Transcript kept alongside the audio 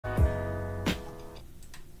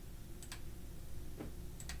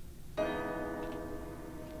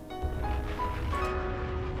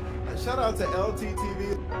Shout out to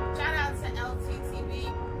LTTV. Shout out to LTTV.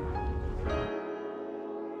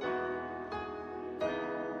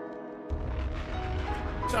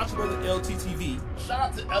 Shout out to brother LTTV. Shout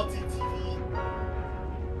out to LTTV.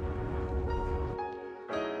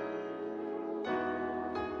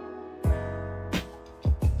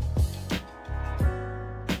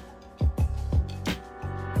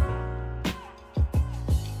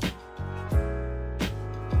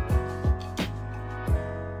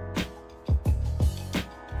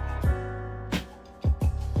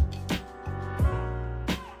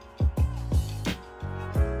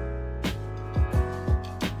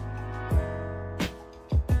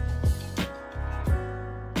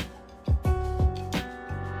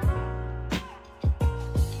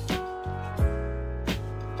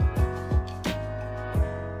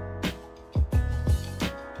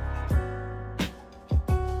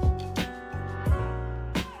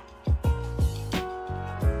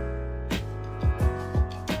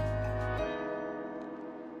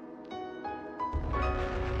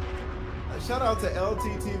 Shout out to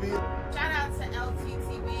LTTV. Shout out to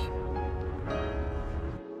LTTV.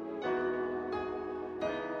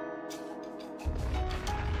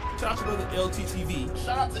 Shout out to brother LTTV.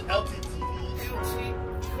 Shout out to LTTV.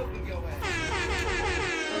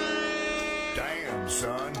 Damn,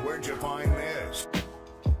 son, where'd you find this?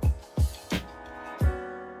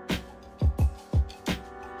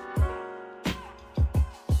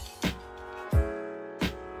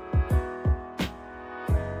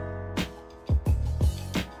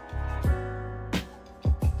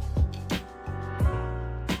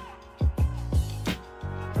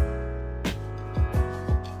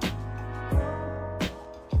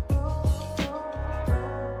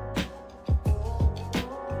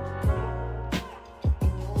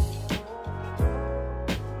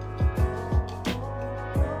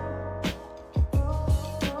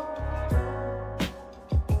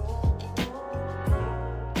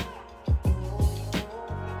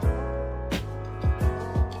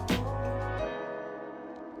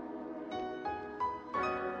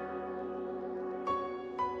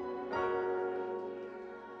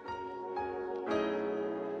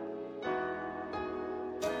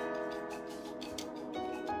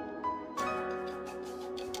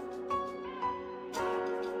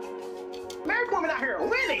 Married women out here are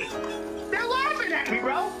winning. They're laughing at me,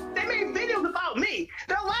 bro. They made videos about me.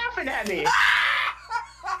 They're laughing at me.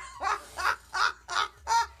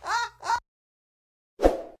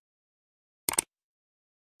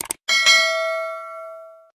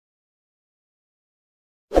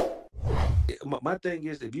 My thing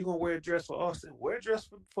is, if you're gonna wear a dress for Austin, wear a dress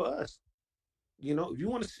for us. You know, if you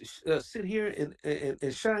want to sit here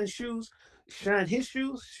and shine shoes, shine his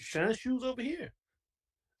shoes, shine shoes over here.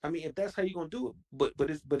 I mean, if that's how you're gonna do it, but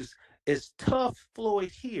it's tough Floyd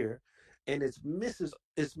here, and it's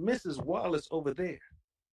Mrs. Wallace over there.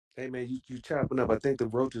 Hey man, you chopping up. I think the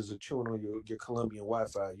roaches are chewing on your Colombian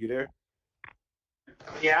Wi-Fi. You there?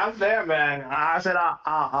 Yeah, I'm there, man. I said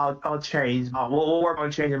I'll change. We'll work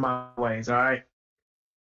on changing my ways. All right.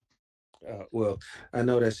 Well, I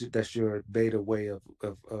know that's your beta way of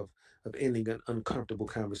ending an uncomfortable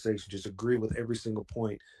conversation. Just agree with every single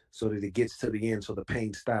point so that it gets to the end, so the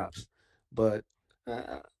pain stops. But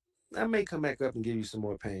I may come back up and give you some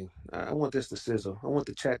more pain. I want this to sizzle. I want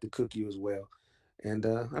the chat to cook you as well, and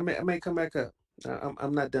I may come back up.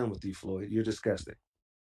 I'm not done with you, Floyd. You're disgusting.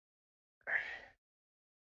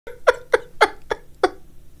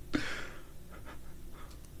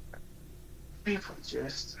 People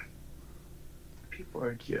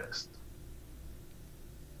are just,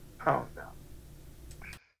 I don't know.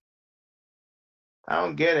 I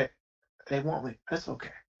don't get it. They want me. That's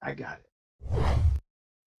okay. I got it.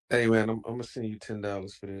 Hey man, I'm gonna send you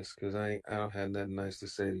 $10 for this because I don't have nothing nice to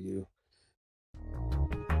say to you.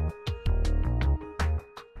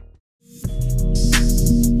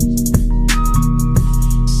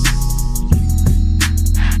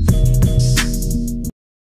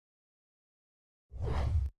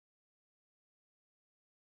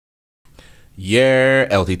 Yeah,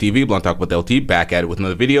 LTTV, Blunt Talk with LT, back at it with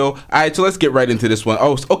another video. All right, so let's get right into this one.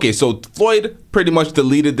 Oh, okay, so Floyd pretty much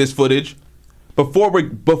deleted this footage. Before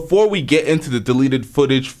we get into the deleted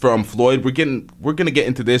footage from Floyd, we're gonna get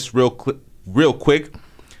into this real quick.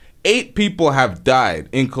 8 people have died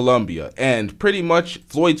in Colombia, and pretty much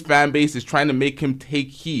Floyd's fan base is trying to make him take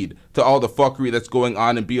heed to all the fuckery that's going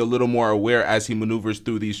on and be a little more aware as he maneuvers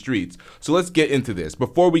through these streets. So let's get into this.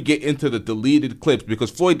 Before we get into the deleted clips,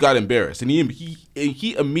 because Floyd got embarrassed and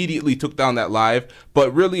he immediately took down that live,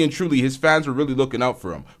 but really and truly his fans were really looking out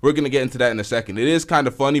for him. We're going to get into that in a second. It is kind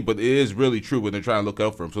of funny, but it is really true when they're trying to look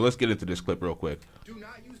out for him. So let's get into this clip real quick. Do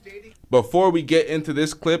not use dating. before we get into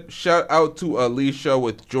this clip, shout out to Alicia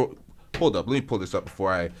with Hold up, let me pull this up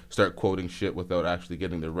before I start quoting shit without actually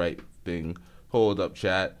getting the right thing. Hold up,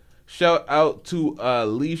 chat. Shout out to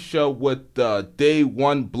Alicia with the Day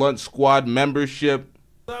 1 Blunt Squad membership.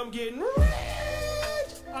 I'm getting rich.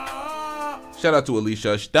 Shout out to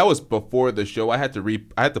Alicia. That was before the show. I had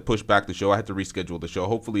to push back the show. I had to reschedule the show.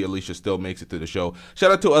 Hopefully Alicia still makes it to the show.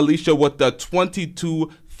 Shout out to Alicia with the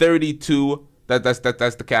 $22.32. That's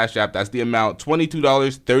the Cash App. That's the amount.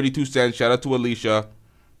 $22.32. Shout out to Alicia.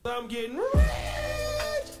 I'm getting rich.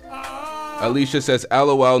 Alicia says,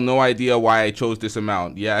 LOL, no idea why I chose this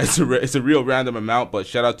amount. Yeah, it's a real random amount, but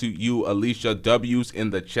shout out to you, Alicia. W's in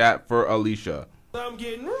the chat for Alicia. I'm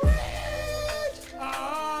getting rich.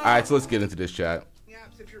 All right, so let's get into this chat.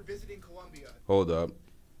 If you're visiting Colombia. Hold up.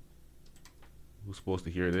 Who's supposed to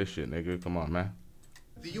hear this shit, nigga? Come on, man.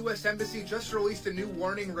 The U.S. Embassy just released a new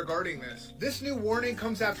warning regarding this. This new warning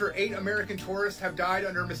comes after 8 American tourists have died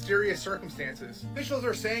under mysterious circumstances. Officials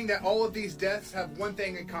are saying that all of these deaths have one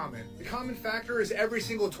thing in common. The common factor is every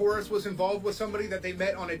single tourist was involved with somebody that they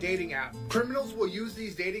met on a dating app. Criminals will use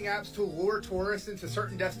these dating apps to lure tourists into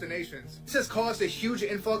certain destinations. This has caused a huge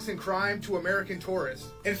influx in crime to American tourists.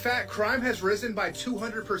 In fact, crime has risen by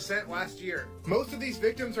 200% last year. Most of these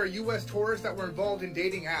victims are U.S. tourists that were involved in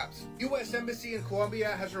dating apps. U.S. Embassy in Colombia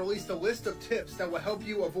has released a list of tips that will help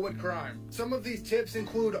you avoid crime. Some of these tips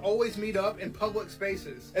include always meet up in public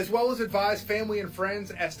spaces, as well as advise family and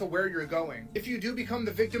friends as to where you're going. If you do become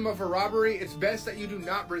the victim of a robbery, it's best that you do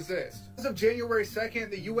not resist. As of January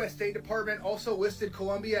 2nd, the U.S. State Department also listed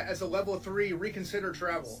Colombia as a level 3 reconsider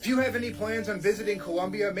travel. If you have any plans on visiting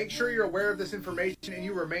Colombia, make sure you're aware of this information and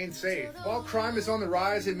you remain safe. While crime is on the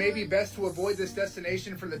rise, it may be best to avoid this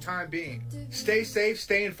destination for the time being. Stay safe,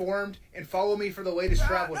 stay informed, and follow me for the latest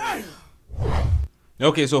travel news.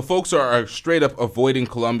 Okay, so folks are straight up avoiding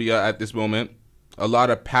Colombia at this moment. A lot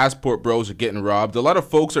of passport bros are getting robbed. A lot of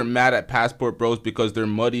folks are mad at passport bros because they're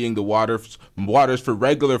muddying the waters for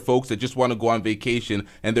regular folks that just want to go on vacation,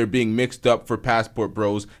 and they're being mixed up for passport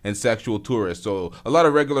bros and sexual tourists. So a lot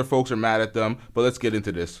of regular folks are mad at them, but let's get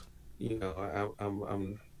into this. You know,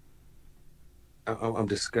 I'm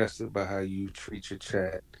disgusted by how you treat your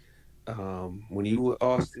chat. When you were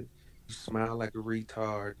Austin, you smile like a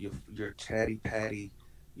retard. You're chatty patty.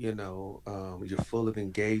 You know, you're full of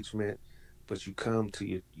engagement, but you come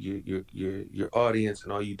to your audience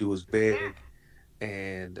and all you do is beg,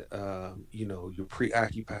 and you know, you're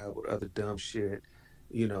preoccupied with other dumb shit.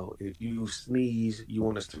 You know, if you sneeze, you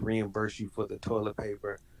want us to reimburse you for the toilet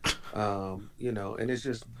paper. You know, and it's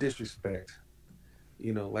just disrespect.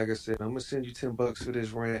 You know, like I said, I'm gonna send you $10 for this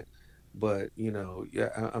rant, but you know,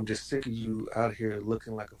 yeah, I'm just sick of you out here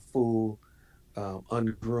looking like a fool,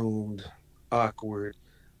 ungroomed, awkward,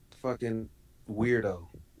 fucking weirdo.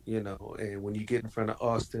 You know, and when you get in front of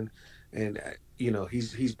Austin, and you know,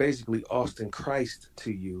 he's basically Austin Christ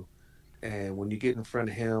to you, and when you get in front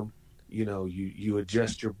of him, you know, you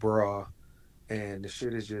adjust your bra, and the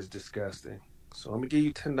shit is just disgusting. So I'm gonna give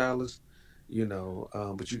you $10. You know,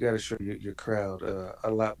 but you got to show your crowd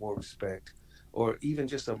a lot more respect, or even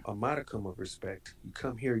just a modicum of respect. You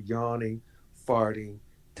come here yawning, farting,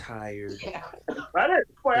 tired. Yeah. I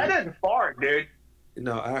didn't fart, dude.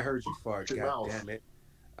 No, I heard you fart. Your God mouth. damn it!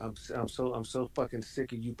 I'm so fucking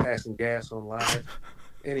sick of you passing gas on live.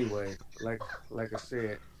 Anyway, like I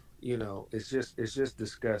said, you know, it's just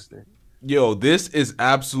disgusting. Yo, this is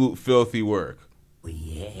absolute filthy work.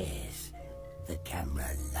 Yes, the camera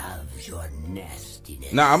loves your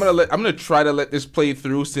nastiness. Now I'm gonna try to let this play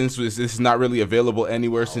through since this is not really available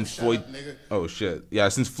anywhere since shut Floyd. up, nigga. Oh shit, yeah,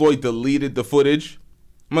 since Floyd deleted the footage.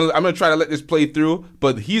 I'm gonna try to let this play through,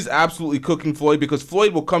 but he's absolutely cooking Floyd because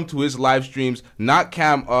Floyd will come to his live streams, not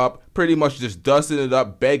cam up, pretty much just dusting it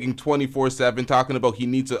up, begging 24/7, talking about he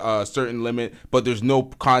needs a certain limit, but there's no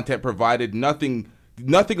content provided, nothing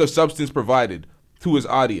of substance provided to his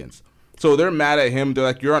audience. So they're mad at him. They're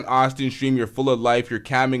like, you're on Austin stream, you're full of life, you're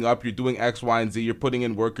camming up, you're doing X, Y, and Z, you're putting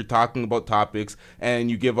in work, you're talking about topics, and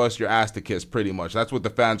you give us your ass to kiss, pretty much. That's what the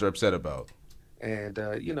fans are upset about. And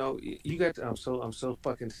you know, you got. I'm so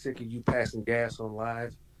fucking sick of you passing gas on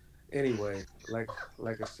live. Anyway, like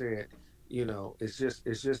I said, you know, it's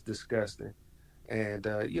just disgusting. And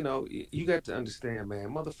you know, you got to understand, man.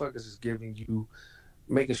 Motherfuckers is giving you,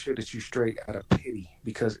 making sure that you straight out of pity,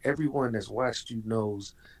 because everyone that's watched you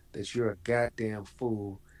knows that you're a goddamn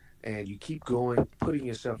fool, and you keep going, putting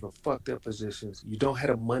yourself in fucked up positions. You don't have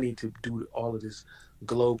the money to do all of this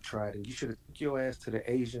globe trotting. You should have took your ass to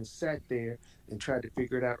the Asian, sat there, and tried to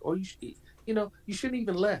figure it out. Or you know, you shouldn't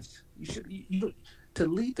even left. You to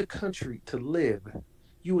leave the country to live.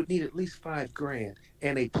 you would need at least $5 grand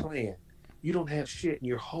and a plan. You don't have shit, and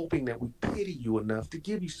you're hoping that we pity you enough to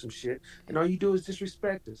give you some shit, and all you do is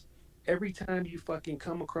disrespect us. Every time you fucking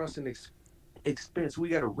come across an expense, we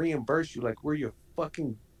got to reimburse you like we're your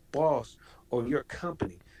fucking boss or your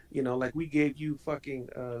company. You know, like we gave you fucking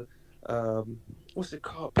what's it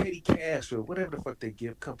called, petty cash or whatever the fuck they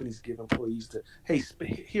give companies give employees to. Hey,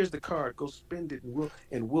 here's the card, go spend it,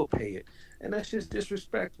 and we'll pay it. And that's just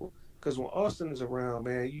disrespectful. Because when Austin is around,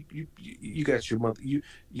 man, you got your mother, you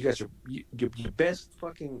got your best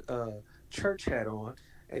fucking church hat on,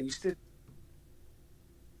 and you still.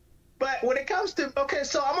 But when it comes to, okay,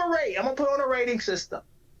 so I'm gonna put on a rating system.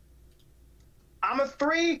 I'm a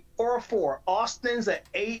 3 or a 4. Austin's an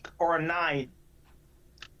 8 or a 9.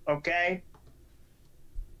 Okay?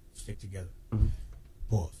 Stick together.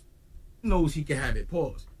 Pause. Knows he can have it.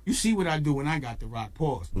 Pause. You see what I do when I got the rock.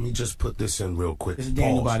 Pause. Let me just put this in real quick. This is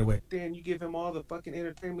Daniel, by the way. Then you give him all the fucking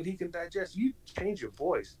entertainment he can digest. You change your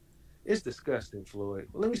voice. It's disgusting, Floyd.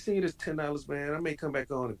 Well, let me send you this $10, man. I may come back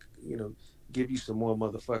on and, you know, give you some more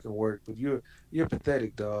motherfucking work, but you're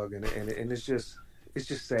pathetic, dog, and it's just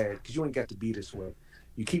sad because you ain't got to be this way.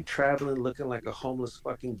 You keep traveling looking like a homeless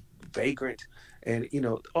fucking vagrant, and you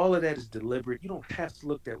know all of that is deliberate. You don't have to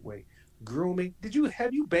look that way. Grooming?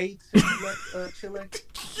 Have you bathed since you left Chile?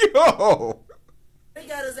 Yo, He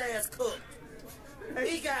got his ass cooked.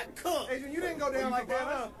 He got cooked. Adrian, you didn't go down like that,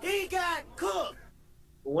 huh? He got cooked.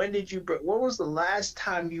 When was the last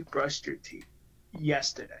time you brushed your teeth?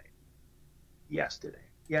 Yesterday.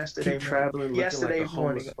 Keep traveling looking like a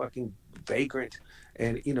homeless fucking vagrant,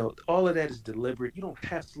 and you know all of that is deliberate. You don't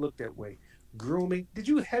have to look that way. Grooming?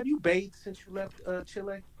 Have you bathed since you left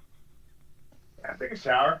Chile? I take a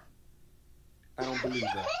shower. I don't believe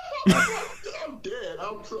that. I'm dead.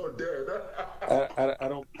 I'm so dead. I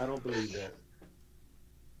don't believe that.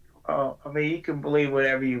 Oh, I mean, you can believe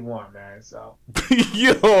whatever you want, man. So.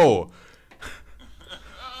 yo,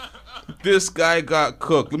 this guy got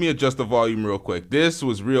cooked. Let me adjust the volume real quick. This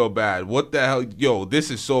was real bad. What the hell? Yo,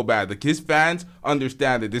 this is so bad. Like, his fans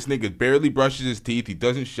understand that this nigga barely brushes his teeth. He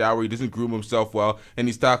doesn't shower. He doesn't groom himself well. And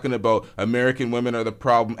he's talking about American women are the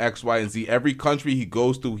problem, X, Y, and Z. Every country he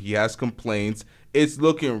goes to, he has complaints. It's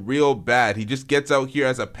looking real bad. He just gets out here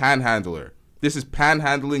as a panhandler. This is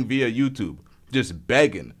panhandling via YouTube. Just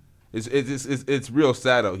begging. It's real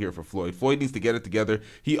sad out here for Floyd. Floyd needs to get it together.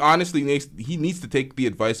 He honestly needs to take the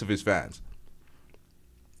advice of his fans.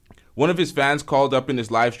 One of his fans called up in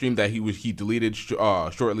his live stream that he deleted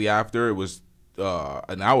shortly after. It was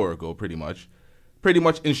an hour ago, pretty much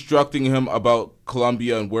instructing him about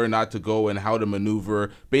Colombia and where not to go and how to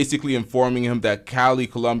maneuver, basically informing him that Cali,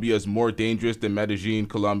 Colombia is more dangerous than Medellin,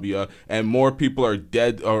 Colombia, and more people are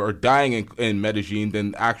dead or dying in Medellin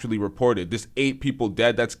than actually reported. This 8 people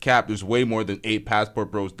dead, that's capped. There's way more than 8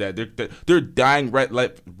 passport bros dead. They're dying right,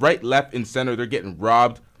 left, and center. They're getting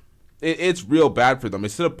robbed. It's real bad for them.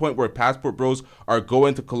 It's to the point where passport bros are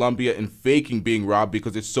going to Colombia and faking being robbed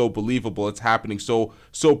because it's so believable. It's happening so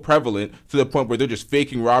prevalent to the point where they're just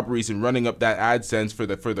faking robberies and running up that AdSense for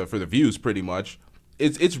the views. Pretty much,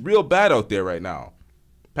 it's real bad out there right now.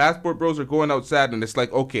 Passport bros are going outside, and it's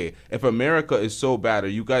like, okay, if America is so bad, are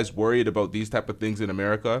you guys worried about these type of things in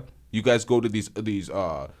America? You guys go to these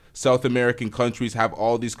South American countries, have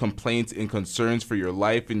all these complaints and concerns for your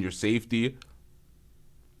life and your safety.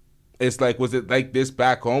 It's like, was it like this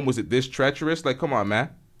back home? Was it this treacherous? Like, come on, man.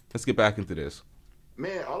 Let's get back into this.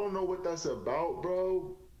 Man, I don't know what that's about,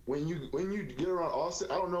 bro. When you get around Austin,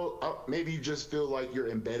 I don't know. Maybe you just feel like you're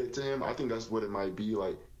embedded to him. I think that's what it might be.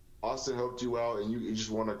 Like, Austin helped you out, and you just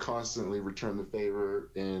want to constantly return the favor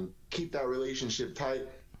and keep that relationship tight.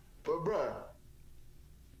 But, bro,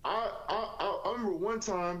 I remember one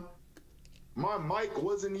time my mic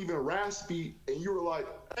wasn't even raspy, and you were like,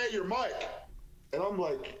 "Hey, your mic," and I'm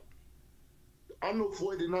like, I know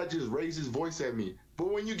Floyd did not just raise his voice at me,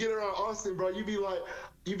 but when you get around Austin, bro, you be like,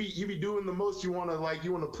 you be doing the most. You want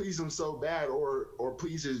to please him so bad, or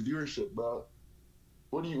please his viewership, bro.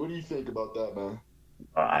 What do you think about that, man?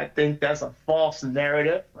 I think that's a false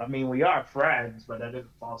narrative. I mean, we are friends, but that is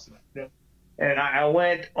a false narrative. And I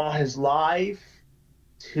went on his live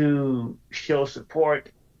to show support,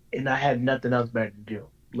 and I had nothing else better to do,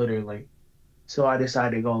 literally. So I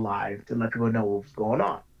decided to go live to let people know what was going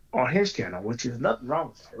on his channel, which is nothing wrong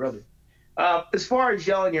with that, really. As far as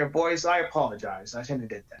yelling your voice, I apologize. I shouldn't have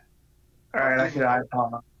did that. All right,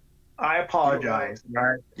 I apologize.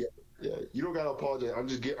 Right? Yeah, you don't gotta apologize.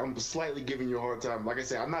 I'm slightly giving you a hard time. Like I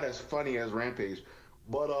said, I'm not as funny as Rampage,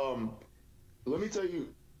 but let me tell you,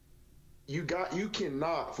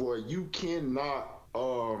 Floyd, you cannot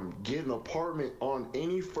get an apartment on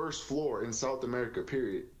any first floor in South America,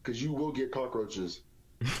 period. Because you will get cockroaches.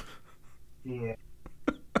 Yeah.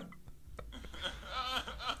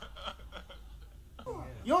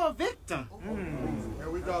 You're a victim.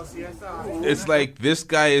 Here we go, CSI. It's like this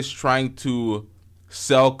guy is trying to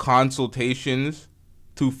sell consultations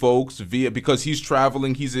to folks because he's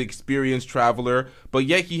traveling, he's an experienced traveler, but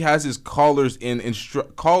yet he has his callers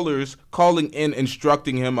calling in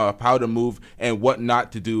instructing him of how to move and what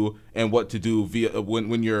not to do and what to do via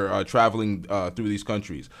when you're traveling through these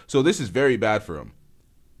countries. So this is very bad for him.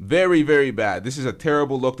 Very, very bad. This is a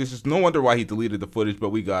terrible look. This is no wonder why he deleted the footage, but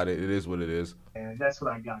we got it. It is what it is. And that's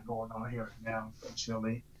what I got going on here now,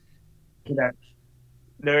 unfortunately.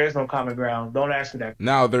 There is no common ground. Don't ask me that.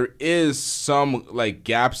 Now, there is some like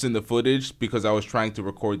gaps in the footage because I was trying to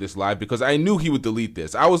record this live because I knew he would delete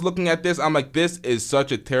this. I was looking at this. I'm like, this is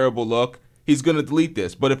such a terrible look. He's going to delete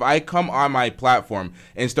this. But if I come on my platform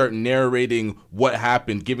and start narrating what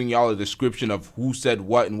happened, giving y'all a description of who said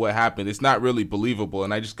what and what happened, it's not really believable.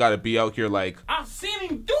 And I just got to be out here like, I've seen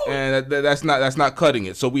him do it. and that's not cutting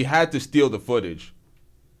it. So we had to steal the footage.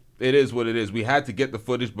 It is what it is. We had to get the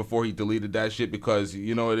footage before he deleted that shit because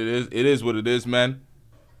you know what it is. It is what it is, man.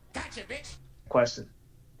 Gotcha, bitch. Question.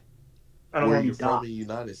 I don't know Where you you from, the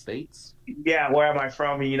United States? Yeah, where am I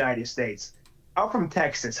from? The United States. I'm from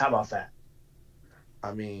Texas. How about that?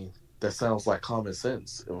 I mean, that sounds like common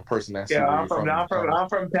sense. If a person asks you Yeah, where I'm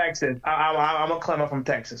from Texas. I'm a Clement from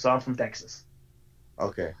Texas, so I'm from Texas.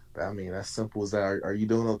 Okay, I mean, as simple as that. Are you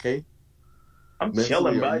doing okay? I'm Mentally,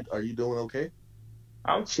 chilling, bud. Are you doing okay?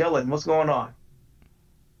 I'm chilling. What's going on?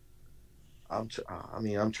 I'm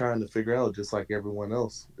trying to figure out, just like everyone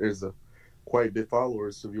else. There's quite bit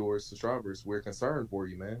followers of yours, subscribers. We're concerned for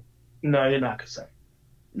you, man. No, you're not concerned.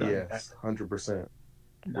 No, yes, 100%.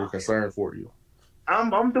 No. We're concerned for you.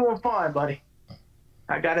 I'm doing fine, buddy.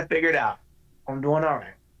 I got it figured out. I'm doing all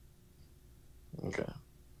right. Okay.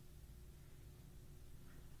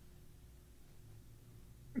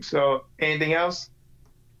 So, anything else?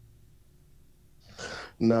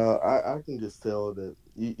 No, I can just tell that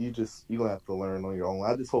you gonna have to learn on your own.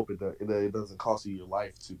 I just hope that it doesn't cost you your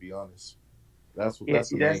life. To be honest, that's the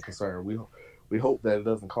main concern. We hope that it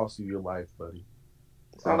doesn't cost you your life, buddy.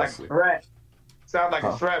 Sound like a threat. Sound like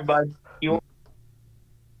a threat, bud.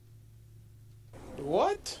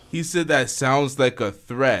 What? He said that sounds like a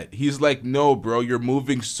threat. He's like, no, bro, you're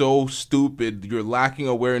moving so stupid. You're lacking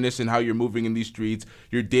awareness in how you're moving in these streets.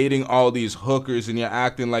 You're dating all these hookers and you're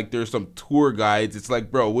acting like there's some tour guides. It's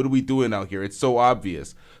like, bro, what are we doing out here? It's so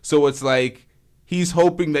obvious. So it's like he's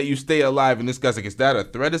hoping that you stay alive. And this guy's like, is that a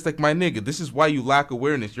threat? It's like, my nigga, this is why you lack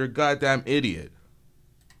awareness. You're a goddamn idiot.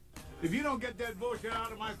 If you don't get that bullshit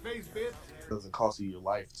out of my face, bitch. It doesn't cost you your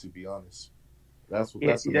life, to be honest. That's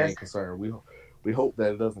the main concern. We hope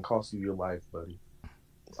that it doesn't cost you your life, buddy.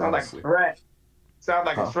 Sound like a threat. Sound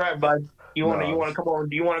like a threat, bud. You wanna come over?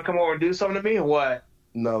 Do you wanna come over and do something to me or what?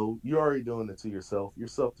 No, you're already doing it to yourself. You're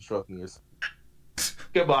self-destructing yourself.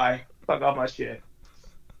 Goodbye. Fuck off my shit.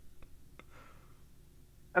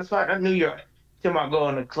 That's fine. I knew you're talking about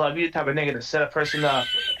going to the club. You're the type of nigga to set a person up.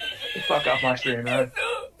 Fuck off my stream, man.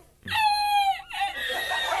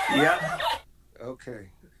 Yep. Okay.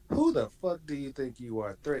 Who the fuck do you think you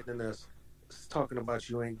are threatening us, talking about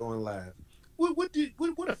you ain't going live? What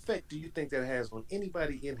effect do you think that has on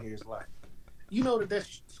anybody in here's life? You know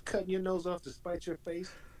that's cutting your nose off to spite your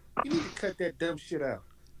face? You need to cut that dumb shit out.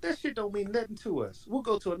 That shit don't mean nothing to us. We'll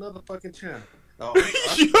go to another fucking channel.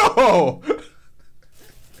 Yo!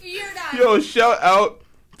 Yo, shout out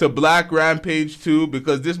to Black Rampage 2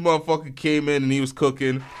 because this motherfucker came in and he was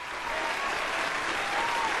cooking.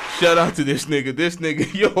 Shout out to this nigga. This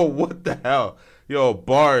nigga, yo, what the hell? Yo,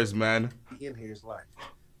 bars, man. In here's life.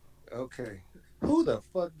 Okay. Who the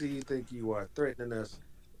fuck do you think you are threatening us,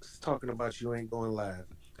 talking about you ain't going live?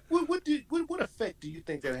 What effect do you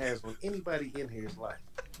think that has on anybody in here's life?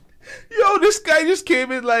 Yo, this guy just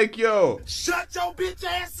came in like, yo. Shut your bitch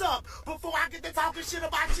ass up before I get to talking shit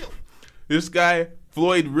about you. This guy,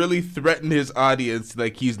 Floyd, really threatened his audience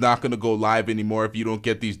like he's not going to go live anymore if you don't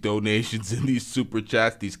get these donations and these super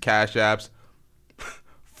chats, these cash apps.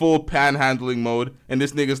 Full panhandling mode. And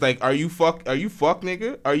this nigga's like, are you fuck,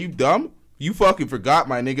 nigga? Are you dumb? You fucking forgot,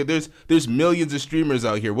 my nigga. There's millions of streamers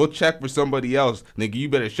out here. We'll check for somebody else. Nigga, you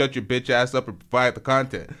better shut your bitch ass up and provide the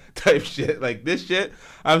content. Type shit. Like, this shit,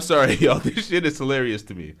 I'm sorry, yo. This shit is hilarious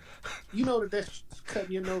to me. You know that's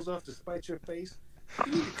cutting your nose off to spite your face?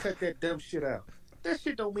 You need to cut that dumb shit out. That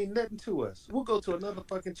shit don't mean nothing to us. We'll go to another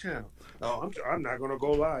fucking channel. No, I'm not going to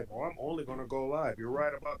go live. Or I'm only going to go live. You're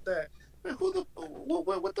right about that. Man,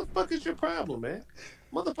 what the fuck is your problem, man?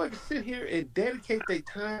 Motherfuckers sit here and dedicate their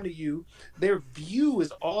time to you. Their view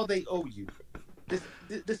is all they owe you.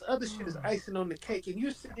 This other shit is icing on the cake, and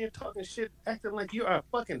you're sitting here talking shit, acting like you're a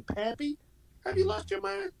fucking pappy. Have you lost your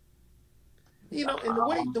mind? You know,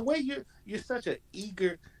 and the way you're such an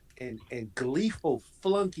eager and gleeful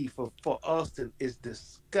flunky for Austin is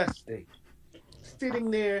disgusting.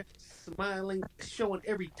 Sitting there smiling, showing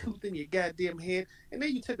every tooth in your goddamn head, and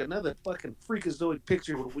then you took another fucking freakazoid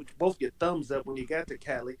picture with both your thumbs up when you got to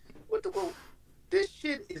Cali. What the world? This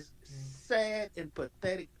shit is sad and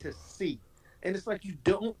pathetic to see, and it's like you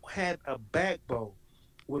don't have a backbone.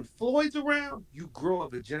 When Floyd's around, you grow a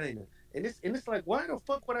vagina, and it's like, why the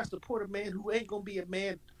fuck would I support a man who ain't gonna be a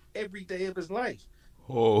man every day of his life?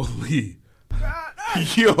 Holy.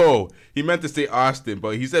 Yo, he meant to say Austin,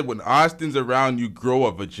 but he said when Austin's around, you grow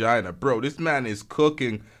a vagina. Bro, this man is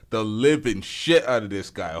cooking the living shit out of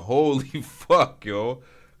this guy. Holy fuck, yo.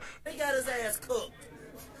 He got his ass cooked.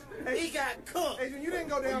 He got cooked. Hey, you didn't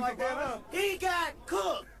go down like that, huh? He got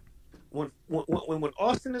cooked. When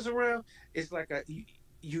Austin is around, it's like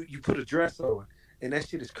you put a dress on, and that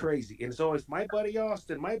shit is crazy. And it's always my buddy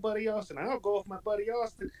Austin. I'll go with my buddy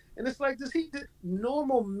Austin. And it's like,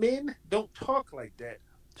 normal men don't talk like that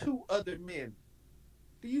to other men.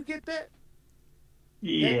 Do you get that?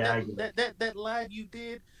 Yeah. That live you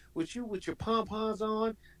did with your pom-poms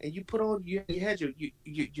on, and you put on you had your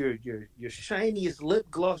shiniest lip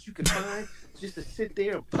gloss you could find just to sit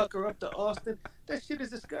there and pucker up to Austin. That shit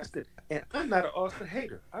is disgusting. And I'm not an Austin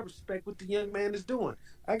hater. I respect what the young man is doing.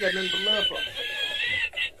 I got nothing but love for him.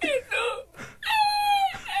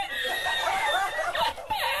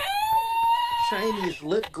 Shiniest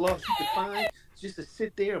lip gloss you could find just to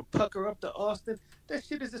sit there and pucker up to Austin. That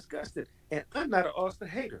shit is disgusting. And I'm not an Austin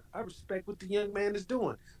hater. I respect what the young man is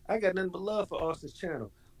doing. I got nothing but love for Austin's channel.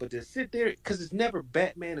 But to sit there, because it's never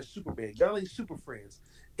Batman and Superman. Y'all ain't super friends.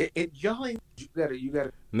 Y'all ain't. You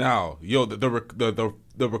gotta. Now, yo, the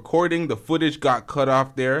recording, the footage got cut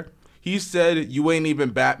off there. He said, you ain't even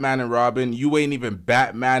Batman and Robin. You ain't even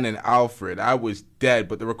Batman and Alfred. I was dead,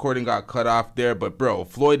 but the recording got cut off there. But, bro,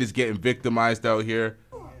 Floyd is getting victimized out here.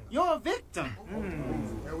 You're a victim.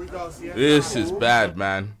 Here we go. See, this is bad,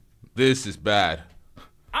 man. This is bad.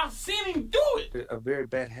 I've seen him do it. A very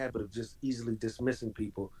bad habit of just easily dismissing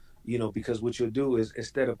people, you know, because what you'll do is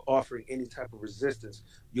instead of offering any type of resistance,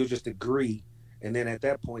 you'll just agree. And then at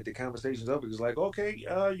that point, the conversation's over. It's like, okay,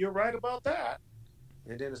 you're right about that.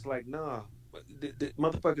 And then it's like, nah, the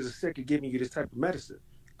motherfuckers are sick of giving you this type of medicine.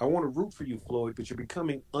 I want to root for you, Floyd, but you're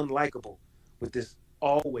becoming unlikable with this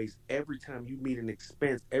always. Every time you meet an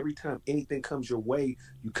expense, every time anything comes your way,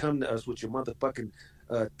 you come to us with your motherfucking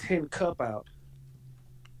 10 cup out.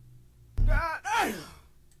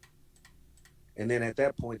 And then at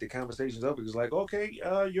that point, the conversation's over. It's like, okay,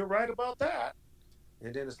 you're right about that.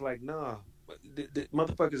 And then it's like, nah, the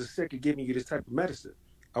motherfuckers are sick of giving you this type of medicine.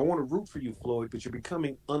 I want to root for you, Floyd, but you're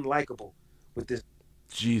becoming unlikable with this.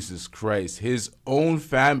 Jesus Christ. His own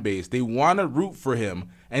fan base, they want to root for him,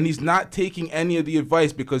 and he's not taking any of the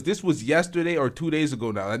advice because this was yesterday or 2 days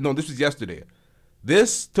ago now. No, this was yesterday.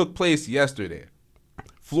 This took place yesterday.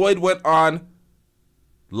 Floyd went on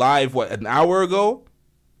live, what, an hour ago?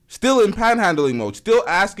 Still in panhandling mode, still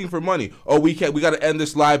asking for money. Oh, we got to end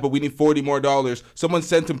this live, but we need $40 more. Someone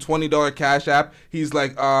sent him $20 Cash App. He's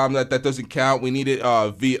like, that doesn't count. We need it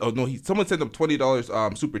via. Oh no, someone sent him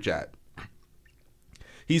 $20 super chat.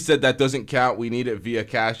 He said that doesn't count. We need it via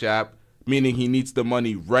Cash App, meaning he needs the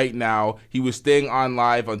money right now. He was staying on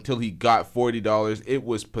live until he got $40. It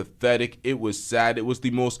was pathetic. It was sad. It was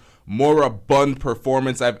the most moribund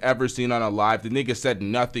performance I've ever seen on a live. The nigga said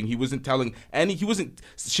nothing. He wasn't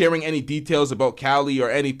sharing any details about Cali or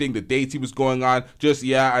anything, the dates he was going on. Just,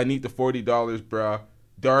 yeah, I need the $40, bruh.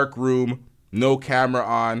 Dark room, no camera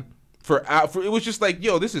on. It was just like,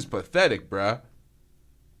 yo, this is pathetic, bruh.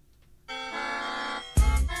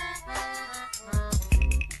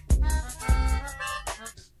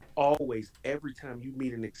 Always, every time you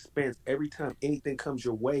meet an expense, every time anything comes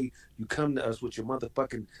your way, you come to us with your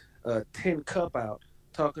motherfucking 10 cup out,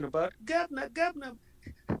 talking about, Governor,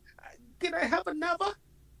 can I have another?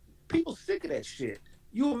 People sick of that shit.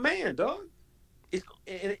 You a man, dog.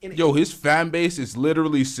 Yo, his fan base is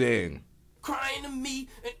literally saying, crying to me,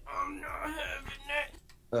 and I'm not having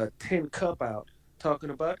that. 10 cup out,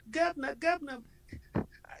 talking about, Governor,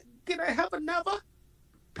 can I have another?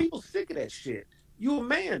 People sick of that shit. You a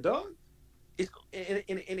man, dog. And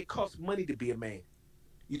it costs money to be a man.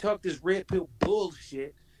 You talk this red pill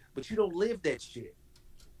bullshit, but you don't live that shit.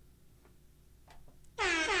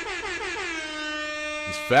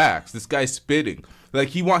 It's facts. This guy's spitting. Like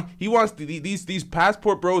he wants these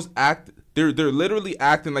passport bros act. They're literally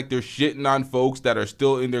acting like they're shitting on folks that are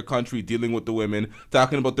still in their country dealing with the women,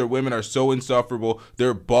 talking about their women are so insufferable.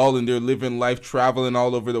 They're balling, they're living life, traveling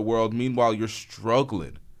all over the world. Meanwhile, you're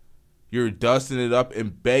struggling. You're dusting it up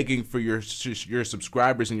and begging for your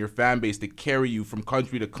subscribers and your fan base to carry you from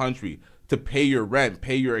country to country, to pay your rent,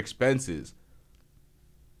 pay your expenses.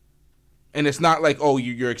 And it's not like, oh,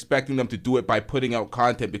 you're expecting them to do it by putting out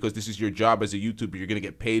content because this is your job as a YouTuber. You're going to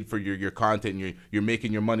get paid for your content, and you're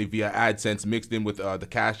making your money via AdSense mixed in with the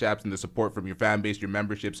cash apps and the support from your fan base, your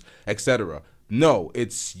memberships, etc. No,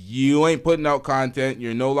 it's you ain't putting out content.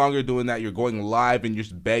 You're no longer doing that. You're going live and you're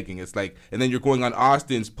just begging. It's like, and then you're going on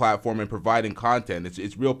Austin's platform and providing content.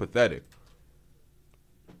 It's real pathetic.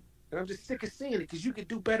 And I'm just sick of seeing it because you can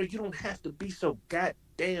do better. You don't have to be so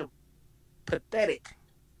goddamn pathetic.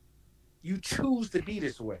 You choose to be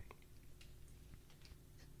this way.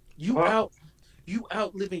 You out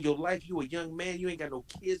living your life. You a young man. You ain't got no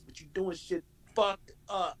kids, but you doing shit fucked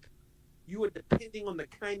up. You are depending on the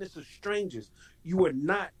kindness of strangers. You are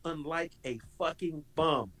not unlike a fucking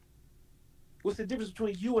bum. What's the difference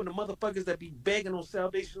between you and the motherfuckers that be begging on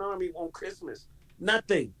Salvation Army on Christmas?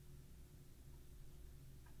 Nothing.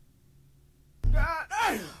 God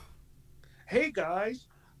damn. Hey guys,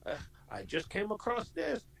 I just came across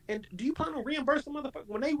this. And do you plan on reimbursing motherfuckers?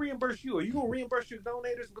 When they reimburse you, are you gonna reimburse your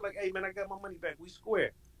donators and be like, hey man, I got my money back, we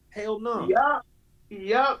square? Hell no.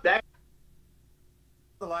 Yup. That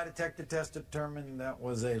the lie detector test determined that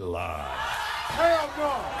was a lie. Hell no.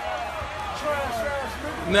 Trash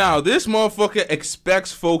ass nigga. Now, this motherfucker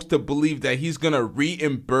expects folks to believe that he's gonna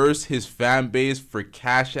reimburse his fan base for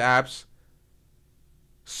cash apps,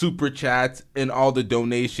 super chats, and all the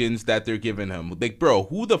donations that they're giving him. Like, bro,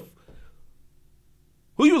 who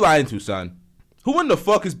you lying to, son? Who in the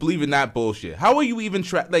fuck is believing that bullshit? How are you even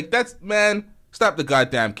like, that's, man, stop the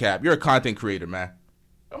goddamn cap. You're a content creator, man.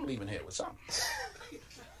 I'm leaving here with something.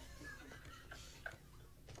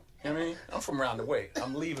 I mean, I'm from around the way.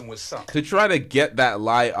 I'm leaving with something. To try to get that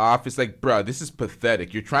lie off, it's like, bro, this is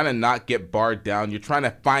pathetic. You're trying to not get barred down. You're trying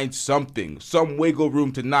to find something, some wiggle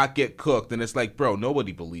room to not get cooked. And it's like, bro,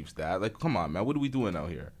 nobody believes that. Like, come on, man. What are we doing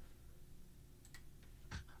out here?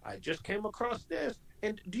 I just came across this.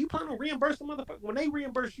 And do you plan on reimbursing motherfuckers? When they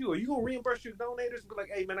reimburse you, are you gonna reimburse your donators and be like,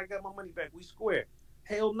 hey man, I got my money back, we square?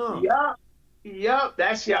 Hell no. Yup.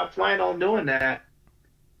 That's y'all plan on doing that.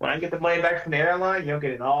 When I get the money back from the airline, you'll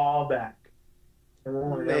get it all back.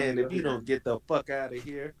 Man, if you don't get the fuck out of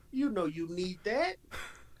here, you know you need that.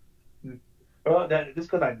 Well, just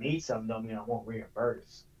because I need something don't mean I won't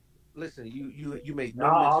reimburse. Listen, you made no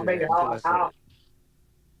I'll make it.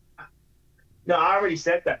 No, I already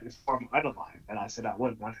said that before my other line, and I said I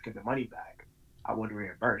wouldn't want to get the money back. I wouldn't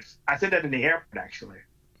reimburse. I said that in the airport, actually.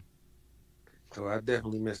 So I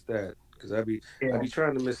definitely missed that because I be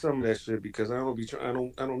trying to miss some of that shit because I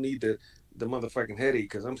don't need the motherfucking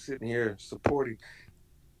headache because I'm sitting here supporting,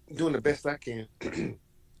 doing the best I can.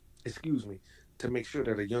 Excuse me, to make sure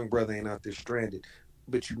that a young brother ain't out there stranded,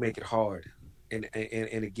 but you make it hard, and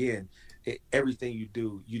again, everything you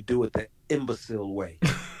do it the imbecile way.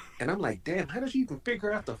 And I'm like, damn, how did you even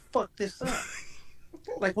figure out to fuck this up?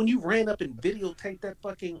 Like when you ran up and videotaped that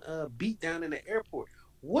fucking beatdown in the airport,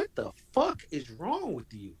 what the fuck is wrong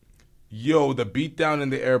with you? Yo, the beatdown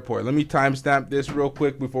in the airport. Let me timestamp this real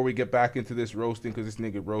quick before we get back into this roasting, because this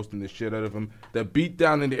nigga roasting the shit out of him. The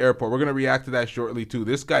beatdown in the airport. We're going to react to that shortly, too.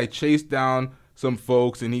 This guy chased down some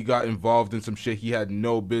folks, and he got involved in some shit he had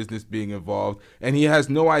no business being involved, and he has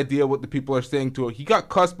no idea what the people are saying to him. He got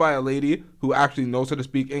cussed by a lady who actually knows how to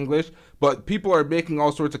speak English, but people are making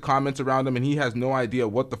all sorts of comments around him, and he has no idea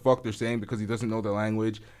what the fuck they're saying because he doesn't know the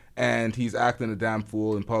language, and he's acting a damn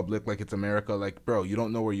fool in public like it's America. Like, bro, you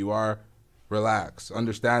don't know where you are. Relax.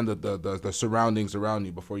 Understand the surroundings around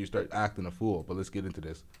you before you start acting a fool. But let's get into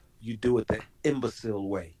this. You do it the imbecile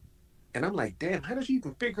way. And I'm like, damn, how did you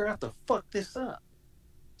even figure out to fuck this up?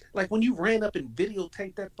 Like when you ran up and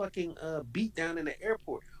videotaped that fucking beatdown in the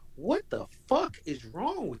airport, what the fuck is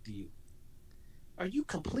wrong with you? Are you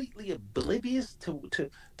completely oblivious to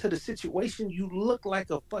the situation? You look like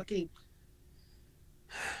a fucking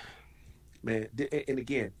man. And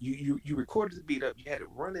again, you recorded the beat up. You had it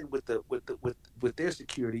running with their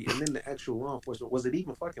security, and then the actual law enforcement. Was it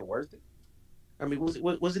even fucking worth it? I mean, was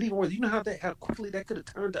it even worth it? You know how quickly that could have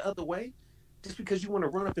turned the other way, just because you want to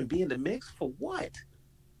run up and be in the mix for what?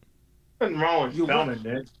 Nothing wrong with filming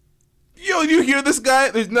it. Yo, you hear this guy?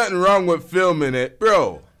 There's nothing wrong with filming it,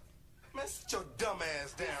 bro. Man, sit your dumb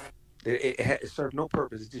ass down. It served no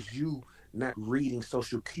purpose. It's just you not reading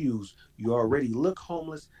social cues. You already look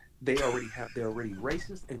homeless, they're already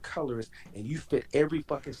racist and colorist, and you fit every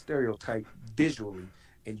fucking stereotype visually,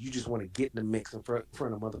 and you just want to get in the mix in front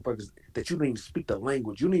of motherfuckers that you don't even speak the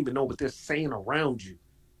language. You don't even know what they're saying around you.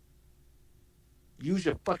 Use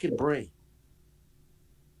your fucking brain.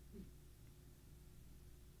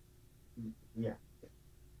 Yeah.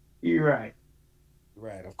 You're right.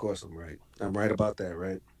 Right, of course I'm right. I'm right about that,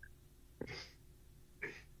 right?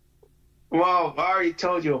 Well, I already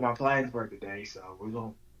told you what my plans were today, so we're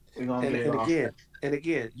gonna get it off. And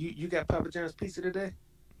again, you got Papa John's pizza today?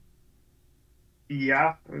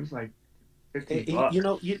 Yeah, it was like $50. You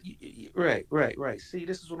know, right. See,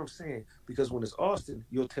 this is what I'm saying. Because when it's Austin,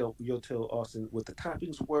 you'll tell Austin what the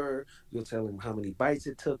toppings were. You'll tell him how many bites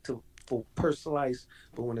it took per slice.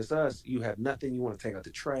 But when it's us, you have nothing. You want to take out the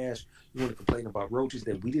trash. You want to complain about roaches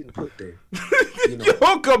that we didn't put there. You know?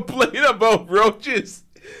 Don't complain about roaches.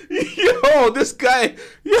 Yo, this guy.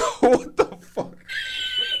 Yo, what the fuck?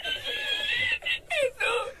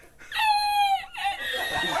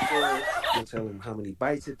 You'll tell him how many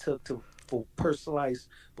bites it took per slice.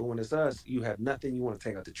 But when it's us, you have nothing. You want to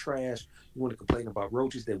take out the trash. You want to complain about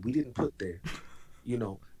roaches that we didn't put there. You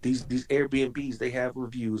know, these Airbnbs, they have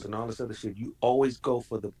reviews and all this other shit. You always go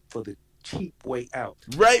for the cheap way out.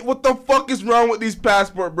 Right? What the fuck is wrong with these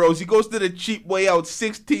passport bros? He goes to the cheap way out,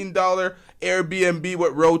 $16 Airbnb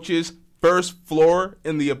with roaches, first floor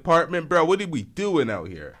in the apartment. Bro, what are we doing out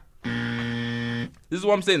here? This is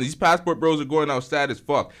what I'm saying. These passport bros are going out sad as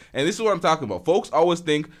fuck. And this is what I'm talking about. Folks always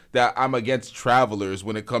think that I'm against travelers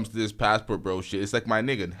when it comes to this passport bro shit. It's like, my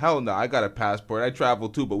nigga, hell no, I got a passport. I travel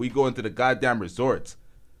too, but we go into the goddamn resorts.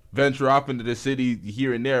 Venture off into the city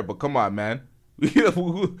here and there, but come on, man.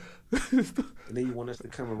 And then you want us to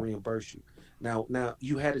come and reimburse you. Now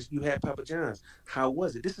you had Papa John's. How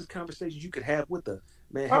was it? This is conversations you could have with the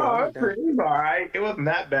man. Oh, it was all right. It wasn't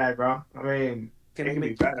that bad, bro. I mean, it could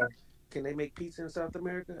be better. Can they make pizza in South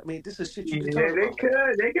America? I mean, this is shit you can talk about. They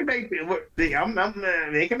could. They can make. They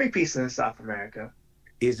can make pizza in South America.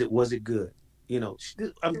 Was it good? You know,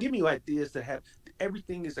 I'm giving you ideas to have.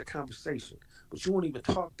 Everything is a conversation, but you won't even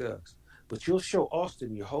talk to us. But you'll show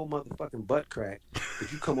Austin your whole motherfucking butt crack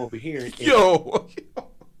if you come over here and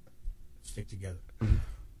stick together.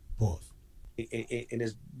 Pause. And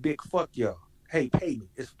it's big fuck y'all. Hey, pay me.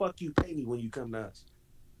 It's fuck you, pay me when you come to us.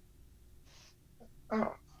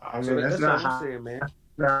 Oh, I mean, so that's not what I'm saying, man.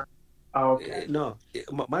 Nah. Oh, okay. No,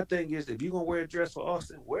 my thing is, if you're gonna wear a dress for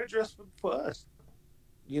Austin, wear a dress for us.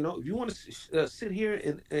 You know, if you want to sit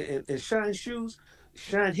here and shine shoes,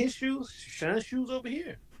 shine his shoes, shine shoes over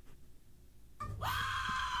here.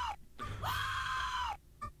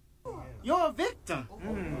 You're a victim.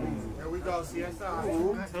 There we go,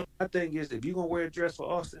 CSI. My thing is, if you're gonna wear a dress for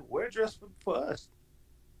Austin, wear a dress for us.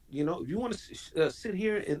 You know, if you want to sit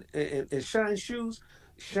here and shine shoes,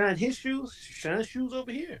 shine his shoes, shine shoes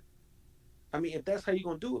over here. I mean, if that's how you're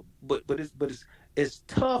gonna do it, but it's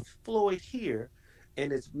tough Floyd here,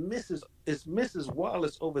 and it's Mrs.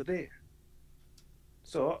 Wallace over there.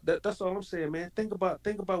 So that's all I'm saying, man. Think about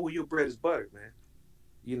where your bread is buttered, man.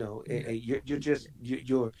 You know, and you're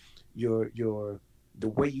the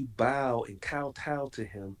way you bow and kowtow to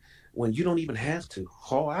him when you don't even have to.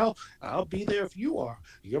 Oh, I'll be there if you are.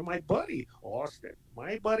 You're my buddy, Austin.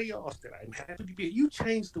 My buddy, Austin. I'm happy to be here. You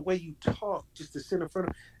change the way you talk just to sit in front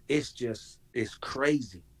of. It's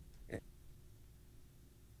crazy.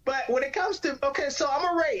 But when it comes to so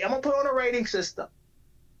I'm gonna put on a rating system.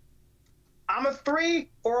 I'm a 3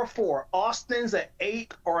 or a 4. Austin's an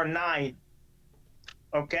 8 or a 9.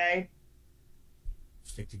 Okay.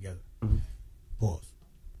 Stick together. Pause.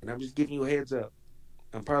 And I'm just giving you a heads up.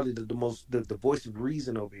 I'm probably the voice of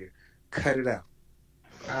reason over here. Cut it out.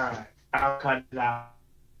 All right, I'll cut it out.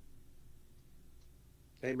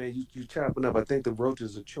 Hey man, you chopping up. I think the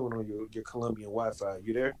roaches are chewing on your Colombian Wi-Fi.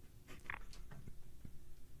 You there?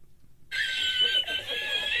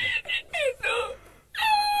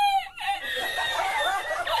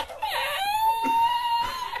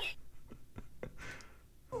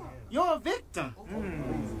 You're a victim.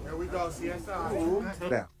 There we go, CSI.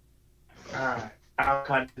 Now. All right, I'll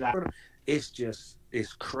cut it out.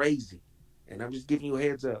 It's crazy, and I'm just giving you a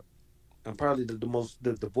heads up. I'm probably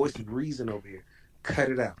the voice of reason over here.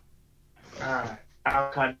 Cut it out. All right, I'll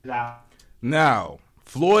cut it out. Now,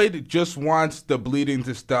 Floyd just wants the bleeding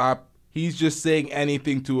to stop. He's just saying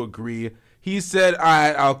anything to agree. He said, all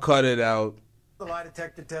right, I'll cut it out. The lie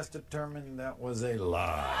detector test determined that was a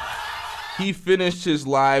lie. He finished his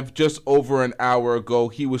live just over an hour ago.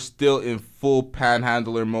 He was still in full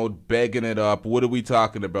panhandler mode, begging it up. What are we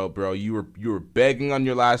talking about, bro? You were begging on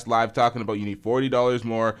your last live, talking about you need $40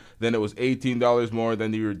 more. Then it was $18 more.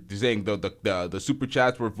 Then you were saying the super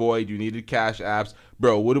chats were void. You needed cash apps,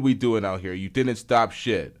 bro. What are we doing out here? You didn't stop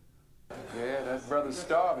shit. Yeah, that brother's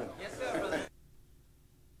starving.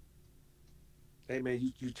 Hey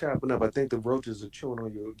man, you chopping up. I think the roaches are chewing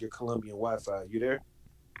on your Colombian Wi-Fi. You there?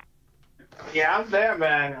 Yeah, I'm there,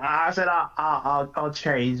 man. I said I'll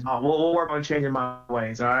change. We'll work on changing my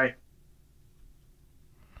ways. All right.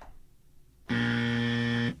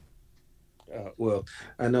 Well,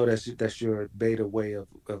 I know that's your beta way of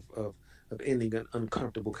ending an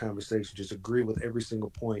uncomfortable conversation. Just agree with every single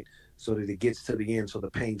point so that it gets to the end, so the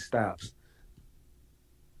pain stops.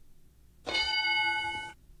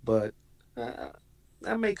 But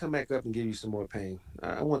I may come back up and give you some more pain.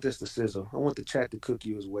 I want this to sizzle. I want the chat to cook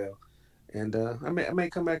you as well. And I may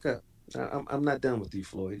come back up. I'm not done with you,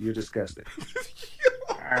 Floyd. You're disgusting.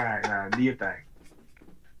 All right, now do your thing.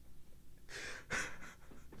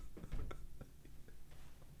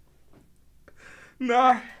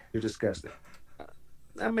 Nah. You're disgusting.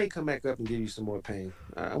 I may come back up and give you some more pain.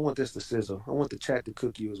 I want this to sizzle. I want the chat to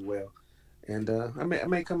cook you as well. And I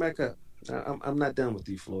may come back up. I'm not done with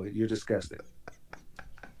you, Floyd. You're disgusting.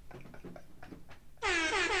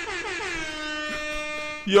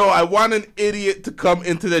 Yo, I want an idiot to come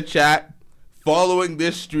into the chat following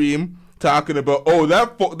this stream talking about, oh,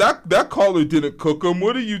 that caller didn't cook him.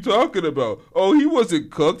 What are you talking about? Oh, he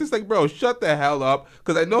wasn't cooked. It's like, bro, shut the hell up,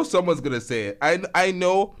 because I know someone's going to say it. I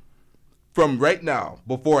know from right now,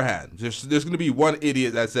 beforehand, there's going to be one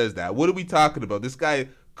idiot that says that. What are we talking about? This guy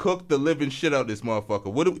cooked the living shit out of this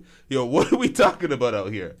motherfucker. What are we talking about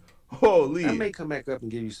out here? Holy. I may come back up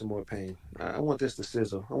and give you some more pain. I want this to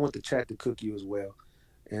sizzle. I want the chat to cook you as well.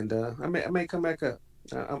 And I may come back up.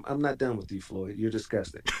 I'm not done with you, Floyd. You're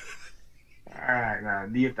disgusting. All right, now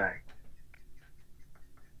do your thing.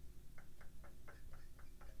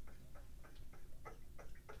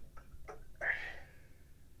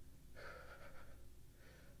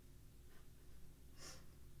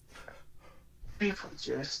 People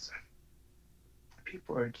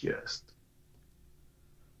are just.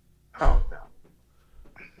 Oh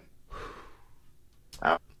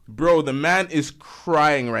no. Bro, the man is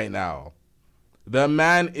crying right now. The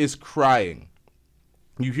man is crying.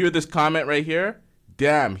 You hear this comment right here?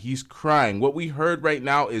 Damn, he's crying. What we heard right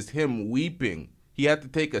now is him weeping. He had to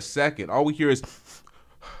take a second. All we hear is...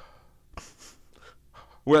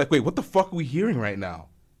 We're like, wait, what the fuck are we hearing right now?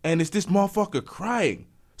 And it's this motherfucker crying.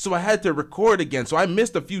 So I had to record again. So I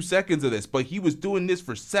missed a few seconds of this, but he was doing this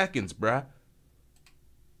for seconds, bruh.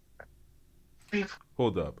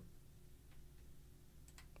 Hold up.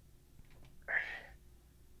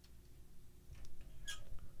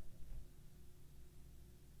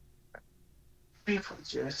 People are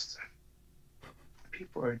just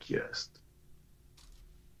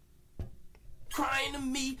crying to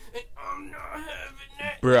me, and I'm not having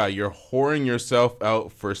it. Bruh, you're whoring yourself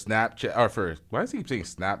out for Snapchat, or for, why does he keep saying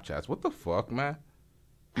Snapchats? What the fuck, man?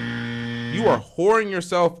 You are whoring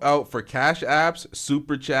yourself out for cash apps,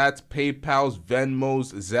 super chats, PayPals,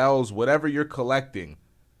 Venmos, Zells, whatever you're collecting.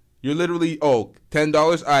 You're literally, oh, $10?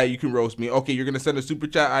 All right, you can roast me. Okay, you're going to send a super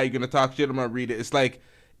chat? All right, you're going to talk shit, I'm going to read it. It's like,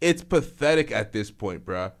 it's pathetic at this point,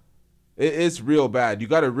 bruh. It's real bad. You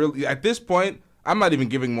got to really, at this point, I'm not even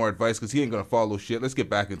giving more advice because he ain't going to follow shit. Let's get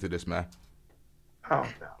back into this, man. Oh,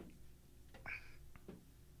 no.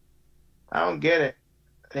 I don't get it.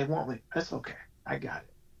 They want me. That's okay. I got it.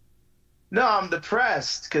 No, I'm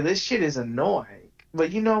depressed because this shit is annoying.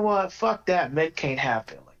 But you know what? Fuck that. Men can't have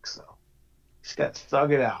feelings, so just got to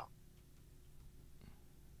thug it out.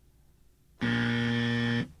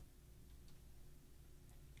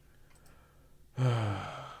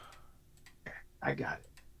 I got it.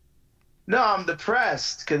 No, I'm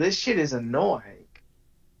depressed because this shit is annoying.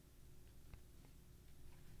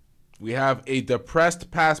 We have a depressed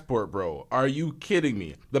passport, bro. Are you kidding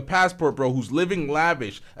me? The passport, bro, who's living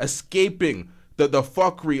lavish, escaping the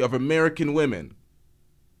fuckery of American women.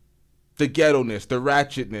 The ghetto-ness, the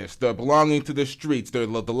ratchetness, the belonging to the streets, the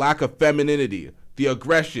lack of femininity, the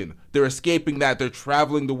aggression. They're escaping that. They're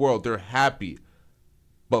traveling the world. They're happy.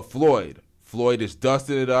 But Floyd is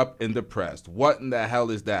dusting it up and depressed. What in the hell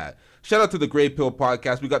is that? Shout out to the Gray Pill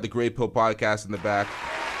Podcast. We got the Gray Pill Podcast in the back.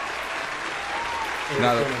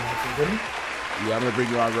 Now yeah, I'm going to bring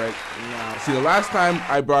you on right now. See, the last time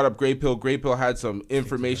I brought up Gray Pill had some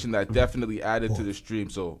information that definitely added to the stream.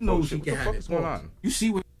 So, no, shit, what the fuck is going on? You see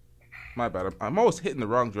what? My bad. I'm always hitting the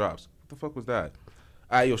wrong drops. What the fuck was that?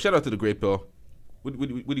 All right, yo, shout out to the Gray Pill. What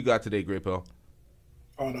do you got today, Great Pill?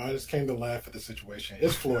 Oh no, I just came to laugh at the situation.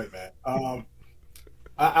 It's Floyd, man.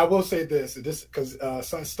 I will say this because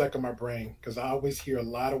something stuck in my brain because I always hear a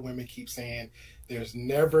lot of women keep saying there's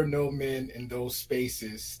never no men in those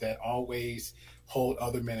spaces that always hold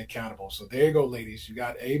other men accountable. So there you go, ladies. You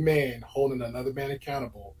got a man holding another man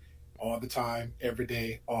accountable all the time, every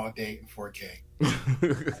day, all day in 4K.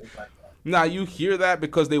 Now you hear that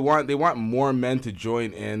because they want more men to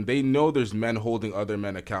join in. They know there's men holding other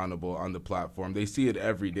men accountable on the platform. They see it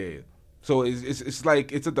every day. So it's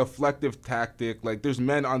like it's a deflective tactic. Like there's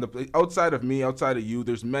men on the outside of me, outside of you.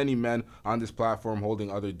 There's many men on this platform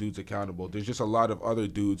holding other dudes accountable. There's just a lot of other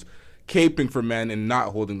dudes caping for men and not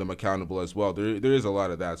holding them accountable as well. There is a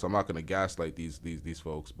lot of that. So I'm not gonna gaslight these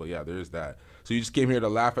folks. But yeah, there is that. So you just came here to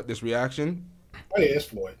laugh at this reaction? Oh yeah, it's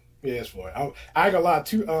Floyd. Yeah, it's Floyd. I got a lot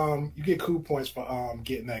too. You get cool points for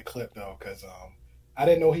getting that clip though, because I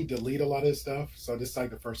didn't know he deleted a lot of his stuff. So this is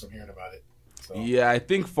like the first I'm hearing about it. So. Yeah, I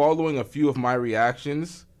think following a few of my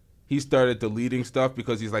reactions, he started deleting stuff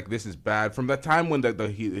because he's like, this is bad. From that time when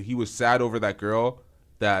he was sad over that girl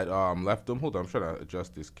that left him. Hold on, I'm trying to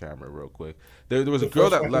adjust this camera real quick. There was a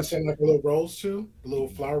girl that left. Like a little rose too, a little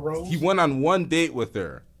flower rose. He went on one date with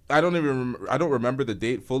her. I don't remember the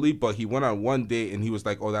date fully, but he went on one date and he was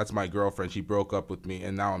like, oh, that's my girlfriend. She broke up with me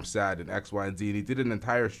and now I'm sad and X, Y, and Z. And he did an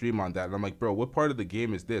entire stream on that. And I'm like, bro, what part of the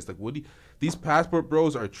game is this? Like, these passport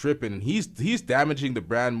bros are tripping, and he's damaging the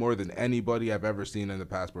brand more than anybody I've ever seen in the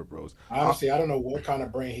passport bros. Honestly, I don't know what kind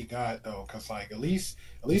of brain he got though, because like at least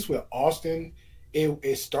with Austin,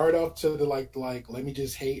 it started off to the like let me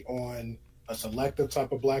just hate on a selective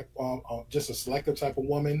type of black, just a selective type of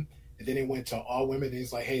woman. And then it went to all women. And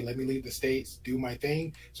he's like, hey, let me leave the States, do my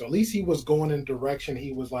thing. So at least he was going in a direction.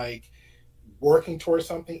 He was like working towards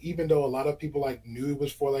something, even though a lot of people like knew it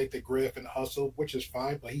was for like the grift and hustle, which is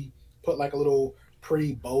fine. But he put like a little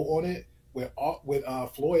pretty bow on it. With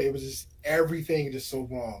Floyd, it was just everything just so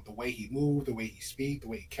wrong. The way he moved, the way he speak, the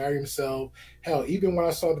way he carried himself. Hell, even when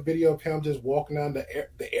I saw the video of him just walking down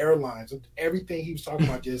the airlines, everything he was talking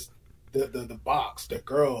about, just the box, the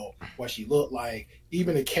girl, what she looked like,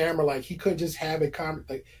 even the camera, like he couldn't just have a comment.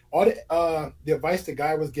 Like all the advice the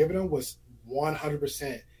guy was giving him was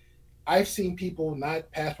 100%. I've seen people,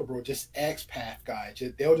 not passport bro, just ex-path guys.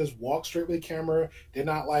 They'll just walk straight with the camera. They're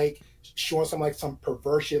not like showing some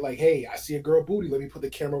perverse shit. Like, hey, I see a girl booty. Let me put the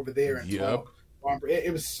camera over there and talk.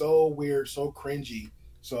 It was so weird, so cringy.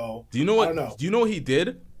 So do you know what? I don't know. Do you know what he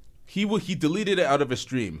did? He deleted it out of his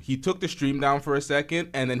stream. He took the stream down for a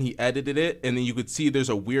second and then he edited it, and then you could see there's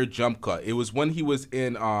a weird jump cut. It was when he was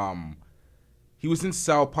in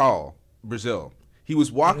Sao Paulo, Brazil. He was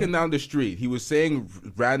walking down the street. He was saying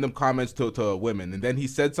random comments to women, and then he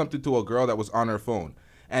said something to a girl that was on her phone.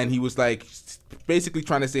 And he was like basically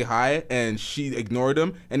trying to say hi, and she ignored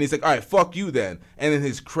him. And he's like, all right, fuck you then. And then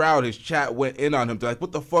his crowd, his chat went in on him. They're like,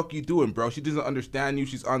 what the fuck you doing, bro? She doesn't understand you.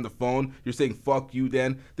 She's on the phone. You're saying fuck you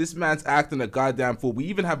then. This man's acting a goddamn fool.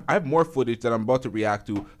 I have more footage that I'm about to react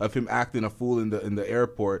to of him acting a fool in the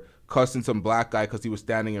airport, cussing some black guy because he was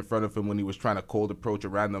standing in front of him when he was trying to cold approach a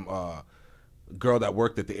random girl that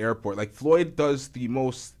worked at the airport. Like, Floyd does the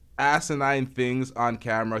most asinine things on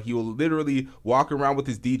camera. He will literally walk around with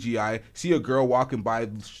his DJI, see a girl walking by,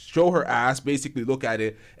 show her ass, basically look at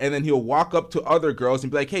it, and then he'll walk up to other girls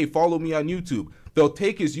and be like, hey, follow me on YouTube. They'll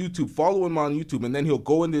take his YouTube, follow him on YouTube, and then he'll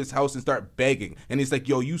go into his house and start begging. And he's like,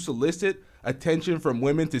 yo, you solicit attention from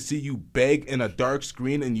women to see you beg in a dark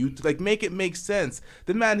screen and YouTube? Like, make it make sense.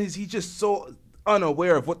 The man he's just so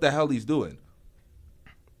unaware of what the hell he's doing.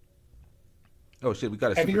 Oh shit, we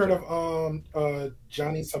got a Have you heard of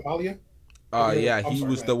Johnny Somalia? Yeah, he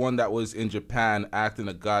was the one that was in Japan acting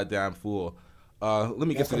a goddamn fool. Let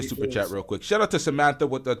me get to the super chat real quick. Shout out to Samantha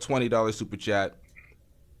with the $20 super chat.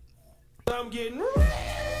 I'm getting rich.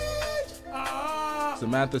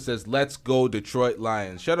 Samantha says, let's go Detroit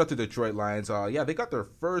Lions. Shout out to Detroit Lions. Yeah, they got their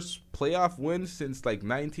first playoff win since like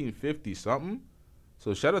 1950 something.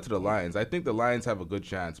 So shout out to the Lions. I think the Lions have a good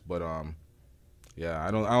chance, but yeah,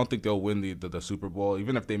 I don't think they'll win the Super Bowl,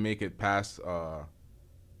 even if they make it past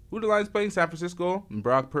who the Lions playing? San Francisco and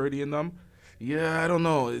Brock Purdy and them. Yeah, I don't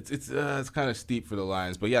know. It's kind of steep for the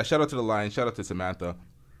Lions, but yeah, shout out to the Lions. Shout out to Samantha.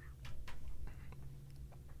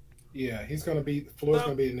 Yeah, Floyd's gonna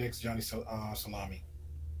be the next Johnny Salami.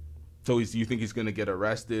 So you think he's gonna get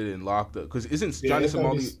arrested and locked up? Because isn't Johnny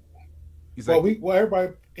Salami?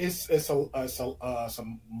 Everybody it's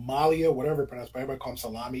Somalia, whatever it's pronounced, but everybody call him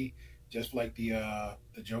Salami, just like the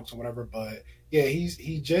jokes or whatever. But yeah,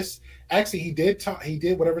 he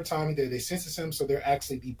did whatever time he did. They sentenced him, so they're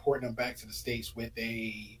actually deporting him back to the States with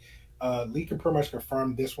a Lee can pretty much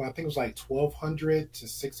confirm this one. I think it was like $1,200 to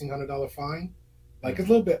 $1,600 fine. Like it's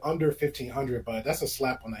a little bit under 1,500, but that's a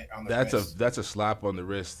slap on the wrist. That's a slap on the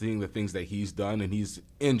wrist. Seeing the things that he's done, and he's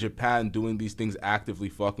in Japan doing these things, actively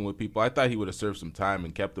fucking with people. I thought he would have served some time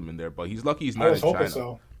and kept them in there, but he's lucky he's not in China.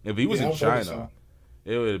 So. If he was in China,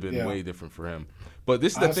 it would have been way different for him. But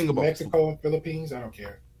this is the thing about Mexico and Philippines. I don't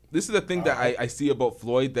care. This is the thing that I see about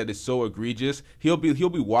Floyd that is so egregious. He'll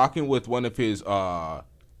be walking with one of his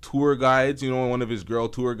tour guides, one of his girl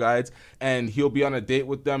tour guides, and he'll be on a date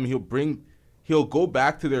with them. He'll go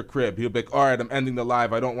back to their crib. He'll be like, all right, I'm ending the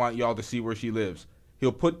live. I don't want y'all to see where she lives.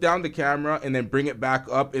 He'll put down the camera and then bring it back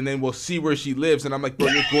up, and then we'll see where she lives. And I'm like, bro,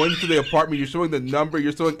 you're going to the apartment. You're showing the number.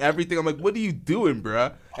 You're showing everything. I'm like, what are you doing,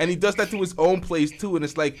 bruh? And he does that to his own place, too. And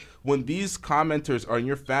it's like, when these commenters and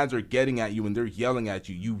your fans are getting at you and they're yelling at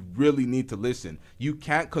you, you really need to listen. You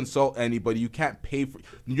can't consult anybody. You can't pay for...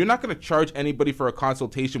 You're not going to charge anybody for a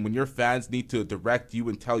consultation when your fans need to direct you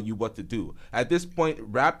and tell you what to do. At this point,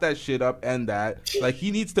 wrap that shit up, end that. Like, he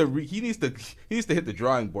needs to hit the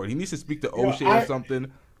drawing board. He needs to speak to O'Shea or something.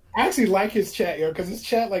 I actually like his chat, because his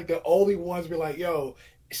chat, like, the only ones be like, yo,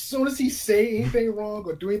 as soon as he say anything wrong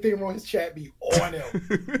or do anything wrong, his chat be on him.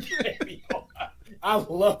 I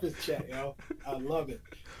love his chat, yo. I love it.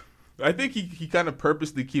 I think he kind of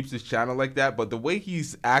purposely keeps his channel like that, but the way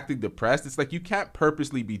he's acting depressed, it's like you can't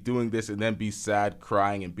purposely be doing this and then be sad,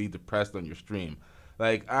 crying, and be depressed on your stream.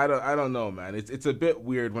 Like, I don't know, man. It's a bit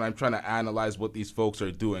weird when I'm trying to analyze what these folks are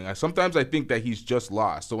doing. Sometimes I think that he's just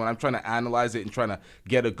lost. So when I'm trying to analyze it and trying to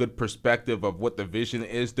get a good perspective of what the vision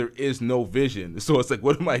is, there is no vision. So it's like,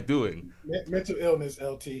 what am I doing? Mental illness,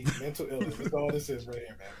 LT. Mental illness. That's all this is right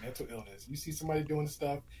here, man. Mental illness. You see somebody doing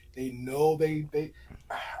stuff, they know they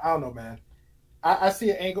I don't know, man. I see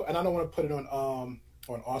an angle, and I don't want to put it on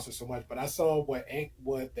Austin so much, but I saw what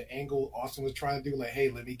the angle Austin was trying to do. Like, hey,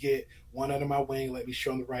 let me get one under my wing, let me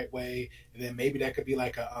show him the right way, and then maybe that could be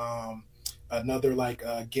like another like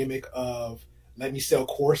gimmick of let me sell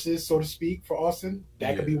courses, so to speak, for Austin.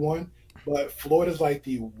 That could be one. But Floyd is like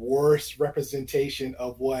the worst representation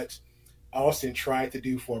of what Austin tried to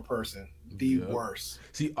do for a person. The worst.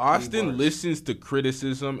 See, Austin listens to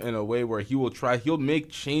criticism in a way where he'll make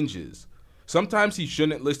changes. Sometimes he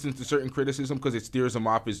shouldn't listen to certain criticism because it steers him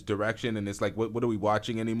off his direction, and it's like, what are we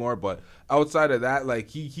watching anymore? But outside of that, like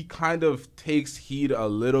he kind of takes heed a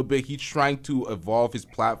little bit. He's trying to evolve his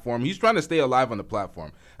platform. He's trying to stay alive on the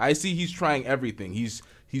platform. I see he's trying everything. He's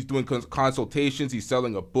doing consultations. He's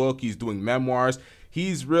selling a book. He's doing memoirs.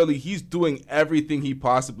 He's doing everything he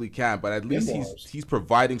possibly can. But at least he's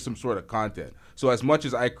providing some sort of content. So as much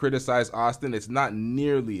as I criticize Austin, it's not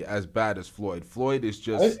nearly as bad as Floyd. Floyd is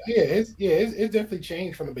just it's definitely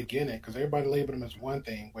changed from the beginning, because everybody labeled him as one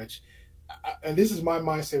thing, and this is my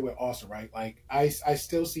mindset with Austin, right? Like I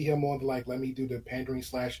still see him on the like, let me do the pandering /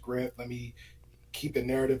 grift, let me keep the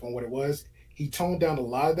narrative on what it was. He toned down a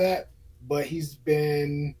lot of that, but he's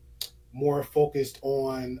been more focused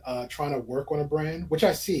on trying to work on a brand, which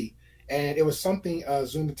I see. And it was something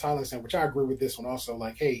Zoom to Thailand said, which I agree with this one also.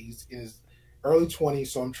 Like, hey, he's in his early 20s,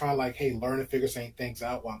 so I'm trying to like, hey, learn and figure things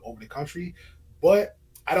out while I'm over the country. But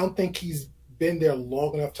I don't think he's been there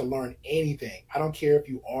long enough to learn anything. I don't care if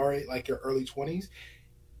you are like your early 20s.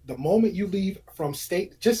 The moment you leave from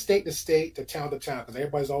state to state to town, because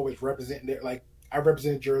everybody's always representing there. Like I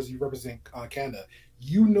represent Jersey, you represent Canada.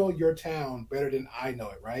 You know your town better than I know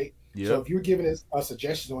it, right? Yep. So if you're giving us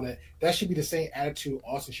suggestions on it, that should be the same attitude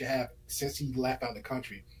Austin should have since he left out the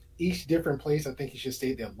country. Each different place, I think he should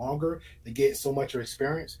stay there longer to get so much of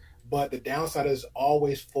experience. But the downside is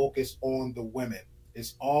always focused on the women.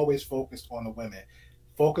 It's always focused on the women.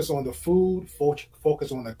 Focus on the food,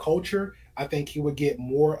 focus on the culture. I think he would get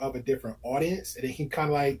more of a different audience, and then he kind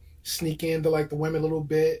of like sneak into like the women a little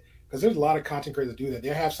bit, because there's a lot of content creators that do that.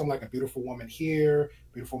 They'll have some like a beautiful woman here,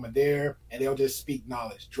 beautiful woman there, and they'll just speak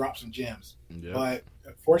knowledge, drop some gems. Yep. But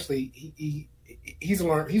unfortunately, he's a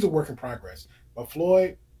work in progress. But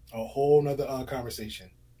Floyd, a whole nother conversation.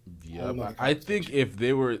 Yeah, I think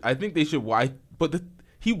they should watch, but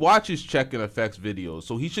he watches Check and Effect's videos,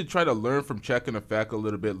 so he should try to learn from Check and Effect a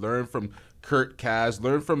little bit, learn from Kurt Kaz,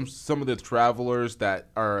 learn from some of the travelers that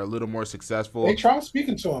are a little more successful. They tried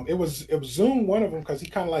speaking to him. It was Zoom, one of them, because he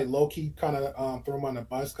kind of like low key kind of threw him on the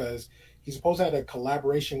bus, because he's supposed to have a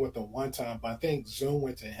collaboration with them one time, but I think Zoom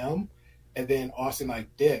went to him, and then Austin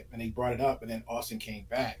like dipped, and he brought it up, and then Austin came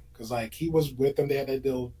back, because like he was with them. They had their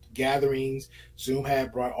little gatherings. Zoom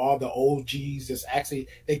had brought all the OGs. That's actually,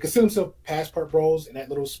 they consider themselves passport bros in that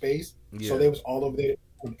little space. Yeah. So they was all over there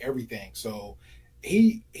doing everything. So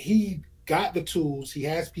he got the tools. He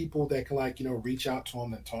has people that can like, reach out to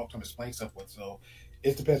him and talk to him, explain stuff with. So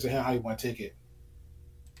it depends on how you want to take it.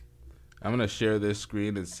 I'm gonna share this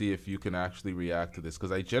screen and see if you can actually react to this,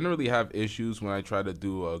 because I generally have issues when I try to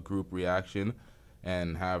do a group reaction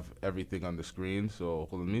and have everything on the screen. So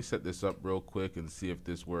let me set this up real quick and see if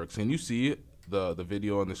this works. Can you see the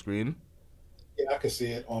video on the screen? Yeah, I can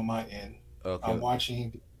see it on my end. Okay. I'm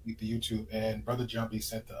watching the YouTube, and Brother Jumpy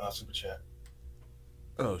sent the super chat.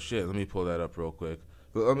 Oh shit! Let me pull that up real quick.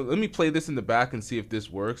 Let me play this in the back and see if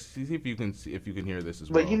this works. See if you can hear this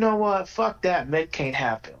as well. But you know what? Fuck that. Men can't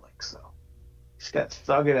have feelings, so just gotta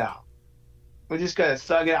thug it out. We just gotta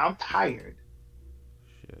thug it out. I'm tired.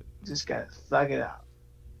 Shit. Just gotta thug it out.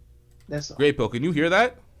 That's all. Great, Bill. Can you hear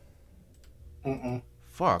that?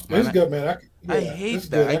 Fuck, man. It's good, man. I hate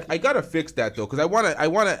that. I gotta fix that though, because I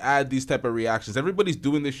wanna add these type of reactions. Everybody's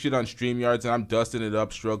doing this shit on StreamYards, and I'm dusting it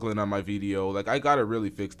up, struggling on my video. Like, I gotta really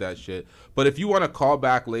fix that shit. But if you want to call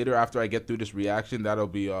back later after I get through this reaction, that'll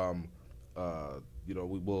be you know,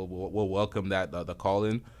 we'll welcome that the call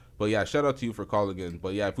in. But yeah, shout out to you for calling in.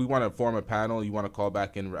 But yeah, if we want to form a panel, you want to call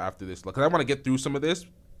back in after this, because I want to get through some of this.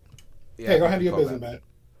 Yeah, go handle your business, man.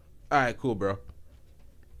 All right, cool, bro.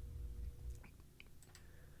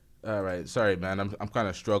 All right, sorry, man. I'm kind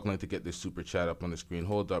of struggling to get this super chat up on the screen.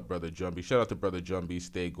 Hold up, Brother Jumbie. Shout out to Brother Jumbie,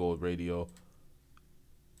 Stay Gold Radio.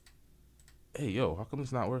 Hey, yo, how come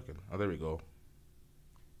it's not working? Oh, there we go.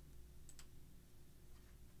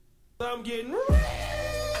 I'm getting rich.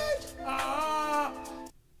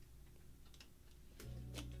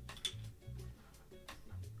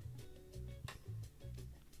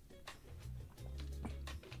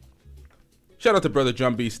 Shout out to Brother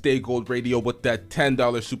Jumbie, Stay Gold Radio with that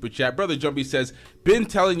 $10 super chat. Brother Jumbie says, been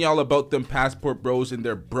telling y'all about them passport bros and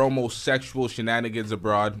their bromosexual shenanigans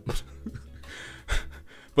abroad.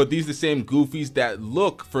 But these the same goofies that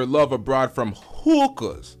look for love abroad from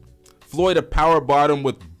hookahs. Floyd a power bottom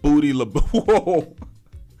with booty whoa.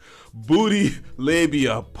 Booty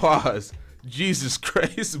labia. Pause. Jesus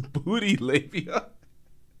Christ. Booty labia.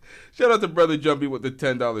 Shout out to Brother Jumbie with the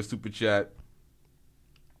 $10 super chat.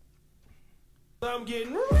 I'm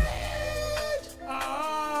getting rich.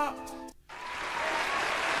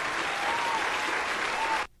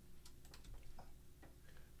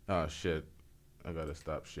 Oh shit. I gotta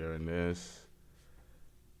stop sharing this.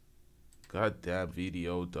 Goddamn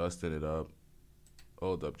video dusting it up.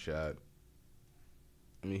 Hold up, chat.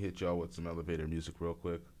 Let me hit y'all with some elevator music real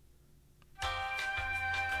quick.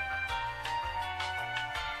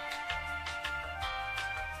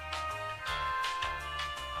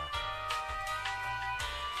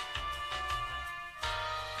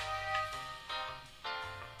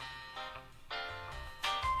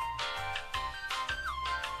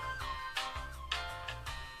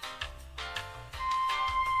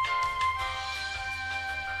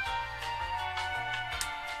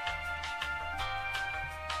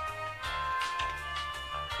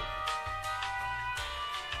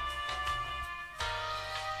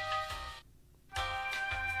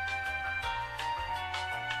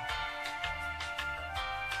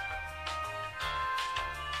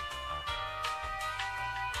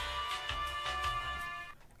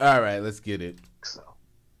 All right, let's get it. So,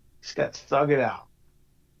 just gotta thug it out.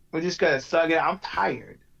 We just gotta thug it out. I'm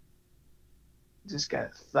tired. Just gotta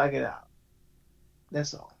thug it out.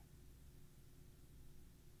 That's all.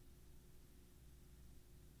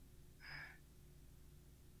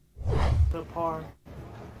 The par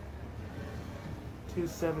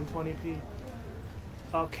 2720p.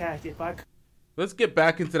 Okay, if I. Let's get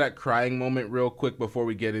back into that crying moment real quick before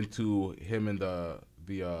we get into him and the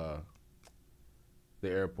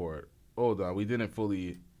airport. Hold on, we didn't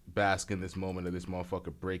fully bask in this moment of this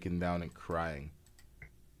motherfucker breaking down and crying.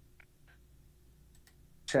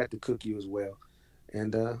 Chat to cook you as well,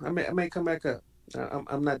 and I may come back up.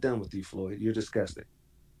 I'm not done with you, Floyd. You're disgusting.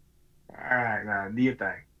 All right, now do your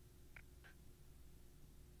thing.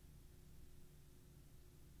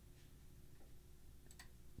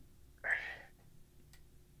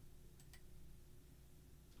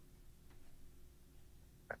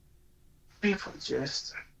 People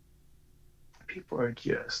are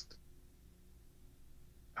just,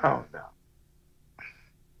 I don't know.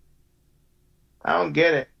 I don't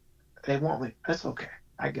get it. They want me. That's okay.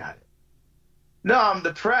 I got it. No, I'm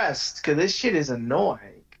depressed because this shit is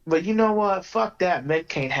annoying. But you know what? Fuck that. Men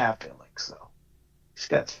can't have feelings, so just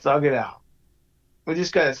got to thug it out. We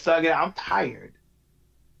just got to thug it out. I'm tired.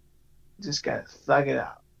 Just got to thug it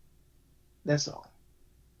out. That's all.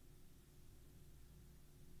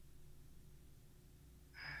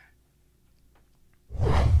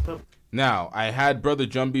 Now, I had Brother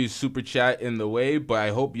Jumby's super chat in the way, but I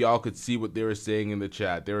hope y'all could see what they were saying in the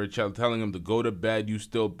chat. They were telling him to go to bed, you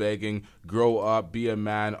still begging, grow up, be a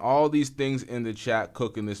man. All these things in the chat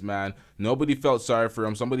cooking this man. Nobody felt sorry for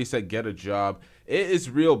him. Somebody said get a job. It is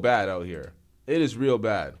real bad out here. It is real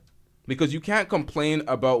bad. Because you can't complain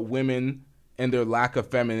about women and their lack of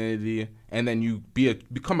femininity and then you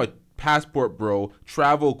become a passport bro,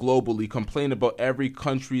 travel globally, complain about every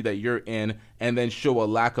country that you're in, and then show a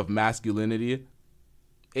lack of masculinity.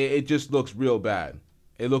 It just looks real bad.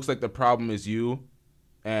 It looks like the problem is you,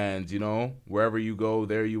 and you know, wherever you go,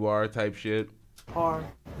 there you are type shit. Par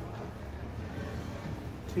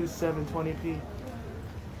 2720p.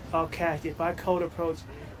 I'll cash. If I code approach,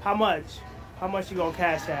 how much you gonna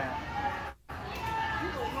cash out?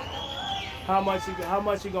 How much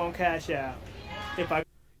you gonna cash out? If I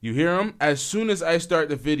You hear him? As soon as I start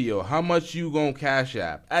the video, how much you gonna cash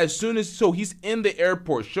app? As soon as, so he's in the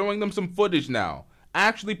airport showing them some footage now,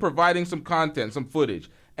 actually providing some content, some footage.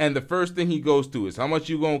 And the first thing he goes to is how much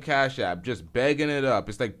you gonna cash app? Just begging it up.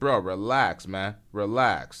 It's like, bro, relax, man,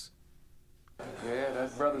 relax. Yeah,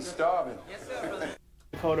 that brother's starving. Yes, sir.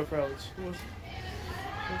 Code approach. What's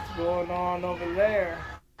going on over there?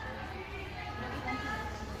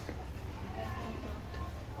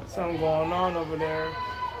 Something going on over there.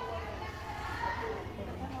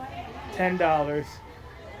 $10.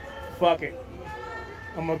 Fuck it.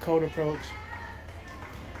 I'm gonna code approach.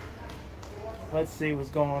 Let's see what's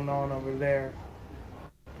going on over there.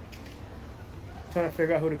 Trying to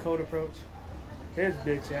figure out who to code approach. This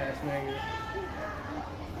bitch ass nigga.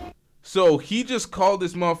 So he just called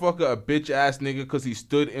this motherfucker a bitch ass nigga because he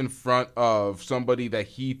stood in front of somebody that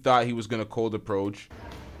he thought he was gonna cold approach.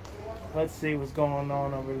 Let's see what's going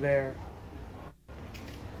on over there.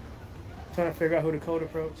 Trying to figure out who to code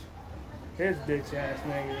approach. This bitch ass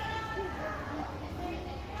nigga.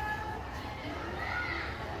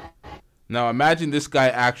 Now imagine this guy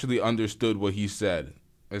actually understood what he said.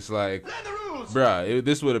 It's like, bruh,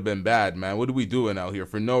 this would have been bad, man. What are we doing out here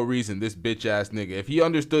for no reason? This bitch ass nigga. If he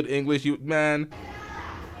understood English, man.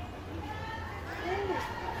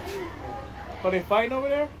 Are they fighting over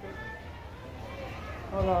there?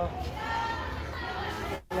 Hold on.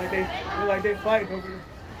 Look like they fighting over there.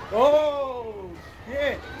 Oh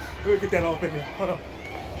shit! We'll get that off in there. Hold on.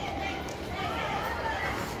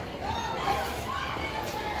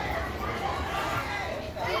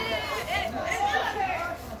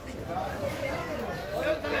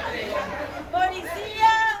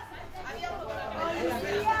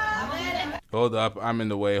 Hold up, I'm in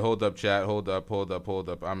the way. Hold up, chat. Hold up.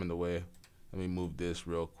 I'm in the way. Let me move this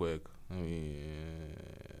real quick. Let me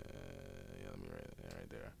right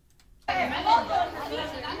there.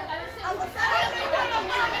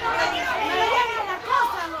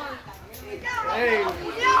 Hey.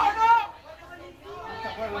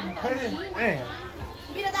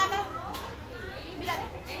 Mira, Dama. Mira.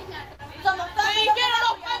 Somos todos. Si quiero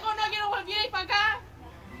los pacos, no quiero volver para acá.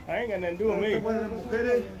 I ain't got nothing to do with me.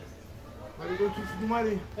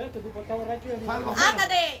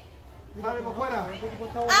 Ándate.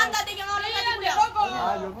 Ándate, que no le digas loco.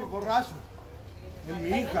 Ah, yo estoy borracho. Es mi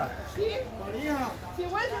hija. Sí. Si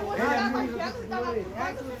vuelve,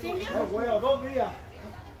 huevo, 2 días.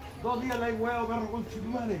 2 días la hay huevo, perro con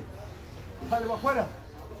chimare. Sale para afuera.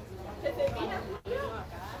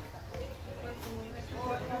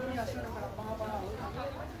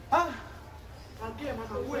 ¿Ah? ¿A qué?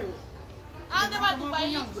 Mata huevo. Anda para tu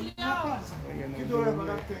país. ¿Qué tú vas a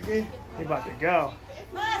pagarte aquí? He about to go.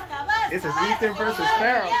 This is Ethan versus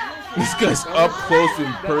Pharaoh. This guy's up close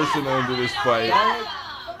and personal into this fight.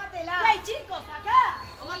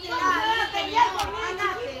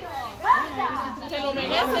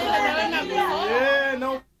 Yeah,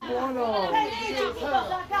 no bueno.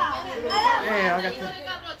 Damn, I got to.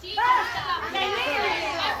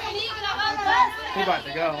 He about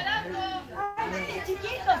to go.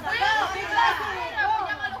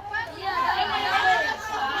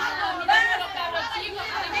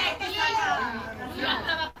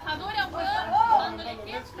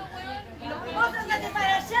 Vos andate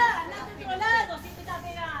para allá, andate a otro lado si te está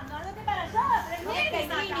pegando, andate para allá, prendete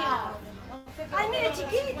acá. Ay, mire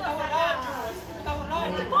chiquito, no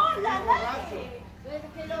importa, andate.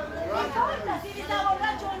 No importa si está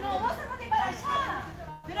borracho o no, vos andate para allá.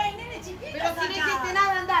 Pero hay nene chiquito. Pero si no hiciste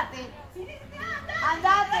nada, andate. Si no hiciste nada,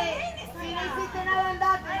 andate. Si no hiciste nada,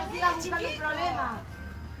 andate, no sigas buscando el problema.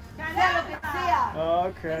 Sea lo que sea.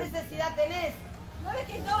 Okay. ¿Qué necesidad tenés? ¿No ves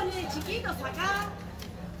que hay todos nenes chiquitos acá?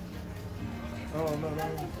 Oh, no.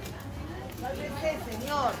 Cálmese,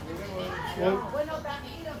 señor. Well, Bueno,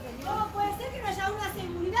 tranquilo, señor. ¿Cómo puede ser que no haya una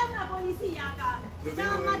seguridad, una policía acá?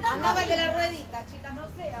 Estaban matando. Andaba de la ruedita, chicas, no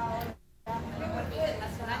sé ahora.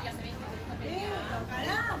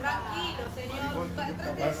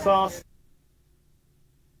 That's sauce.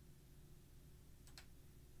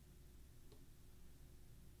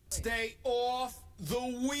 Stay off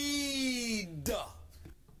the weed.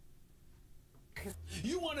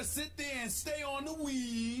 You want to sit there and stay on the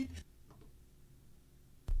weed.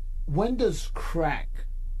 When does crack,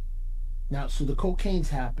 now, so the cocaine's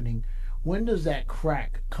happening, when does that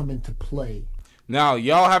crack come into play? Now,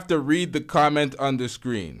 y'all have to read the comment on the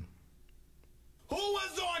screen. Who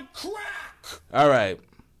was on crack? All right.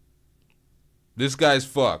 This guy's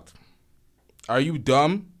fucked. Are you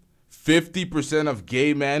dumb? 50% of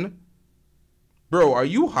gay men? Bro, are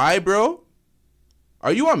you high, bro?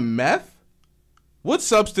 Are you on meth? What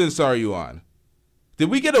substance are you on? Did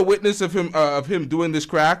we get a witness of him doing this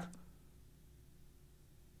crack?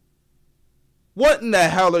 What in the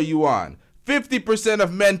hell are you on? 50%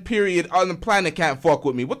 of men, period, on the planet can't fuck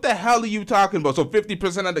with me. What the hell are you talking about? So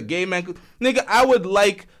 50% of the gay men... Nigga, I would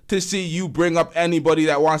like to see you bring up anybody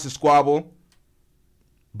that wants to squabble.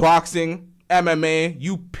 Boxing, MMA,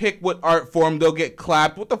 you pick what art form, they'll get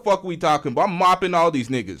clapped. What the fuck are we talking about? I'm mopping all these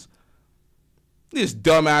niggas. This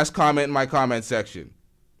dumbass comment in my comment section.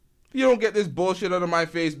 You don't get this bullshit out of my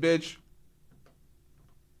face, bitch.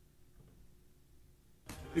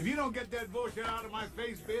 If you don't get that bullshit out of my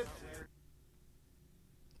face, bitch.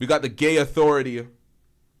 We got the gay authority.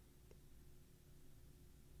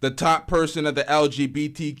 The top person of the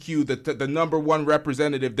LGBTQ, the number one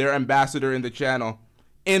representative, their ambassador in the channel,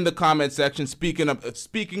 in the comment section, speaking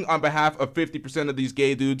on behalf of 50% of these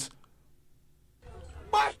gay dudes.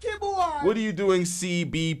 What are you doing,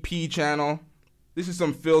 CBP channel? This is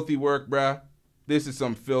some filthy work, bruh. This is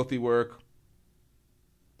some filthy work.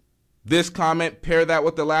 This comment, pair that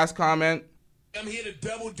with the last comment. I'm here to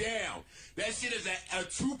double down. That shit is a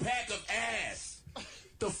 2-pack of ass.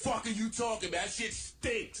 The fuck are you talking about? That shit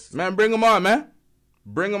stinks. Man, bring them on, man.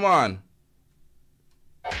 Bring them on.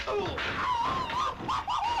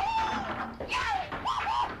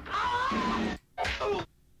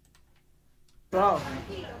 Bro.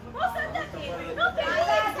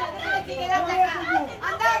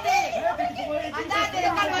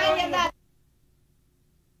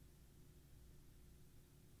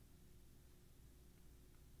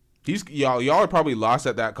 Y'all are probably lost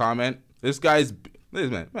at that comment. This guy's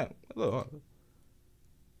man. Look.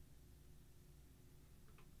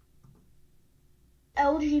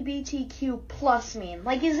 LGBTQ plus mean?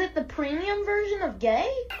 Like, is it the premium version of gay?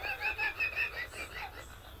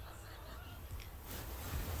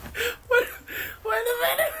 Wait a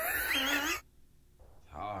minute.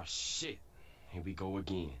 Oh shit. Here we go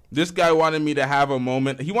again. This guy wanted me to have a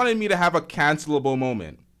moment. He wanted me to have a cancelable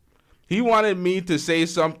moment. He wanted me to say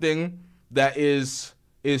something that is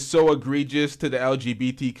so egregious to the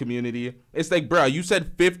LGBT community. It's like, bro, you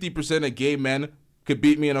said 50% of gay men could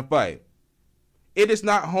beat me in a fight. It is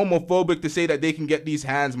not homophobic to say that they can get these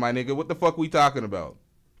hands, my nigga. What the fuck we talking about?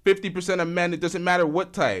 50% of men, it doesn't matter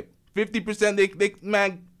what type. 50%, they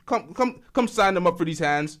man, come sign them up for these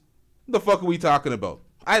hands. What the fuck are we talking about?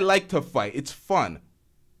 I like to fight. It's fun.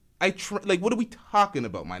 Like, what are we talking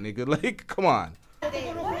about, my nigga? Like, come on.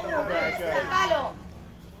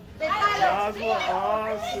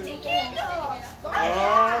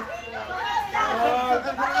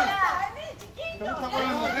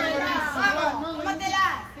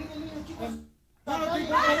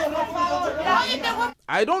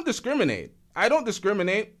 I don't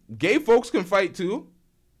discriminate. Gay folks can fight too.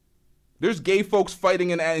 There's gay folks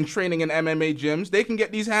fighting and training in MMA gyms. They can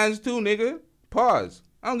get these hands too, nigga. Pause.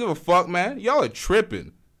 I don't give a fuck, man. Y'all are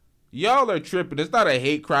tripping. It's not a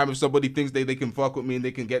hate crime if somebody thinks they can fuck with me and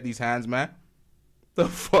they can get these hands, man. The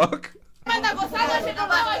fuck? Damn,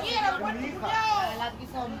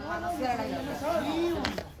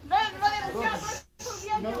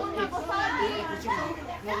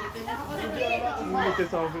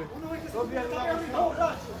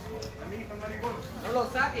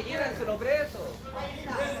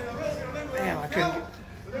 I couldn't.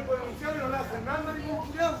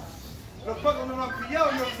 Los pacos no me han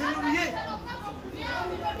pillado, yo recién lo pillé.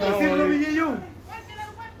 Recién lo pillé yo.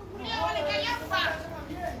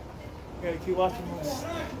 Gotta keep watching my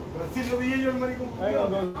Recién lo pillé yo el maricón. I ain't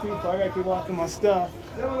gonna go too far. I gotta keep watching my stuff.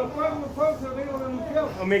 Los pacos se lo tengo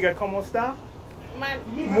denunciado. Amiga, ¿cómo está? Mal.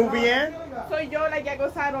 Muy bien. Soy yo la que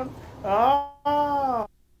acosaron. Oh.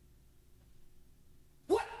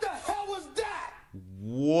 What the hell was that?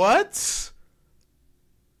 What?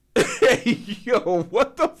 Hey, yo,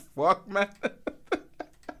 what the fuck, man?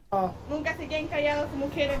 Nunca se bien calladas sus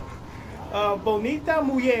mujeres. Bonita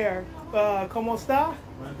mujer, ¿cómo está?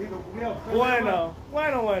 Bueno.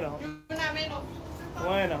 Una menos.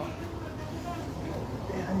 Bueno.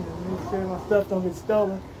 Yeah, I need to make sure my stuff don't get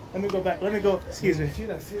stolen. Let me go back. Excuse me.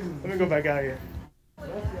 Let me go back out here.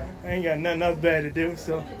 I ain't got nothing else better to do,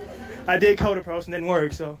 so I did code approach and didn't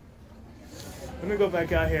work, so let me go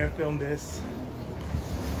back out here and film this.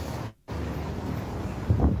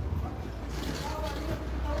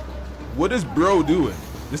 What is bro doing?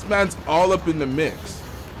 This man's all up in the mix.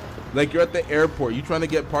 Like you're at the airport. You trying to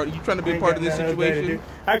get part? You trying to be part of this situation?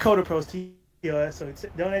 I code approach TOS, so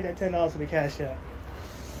donate that $10 to the cash app.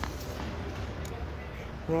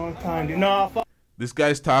 Wrong time, dude. No, fuck. This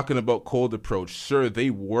guy's talking about cold approach. Sir, they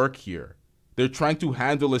work here. They're trying to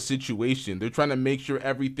handle a situation. They're trying to make sure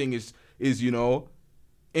everything is you know,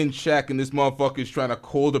 in check, and this motherfucker is trying to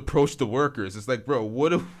cold approach the workers. It's like, bro,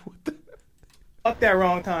 what the? Fuck that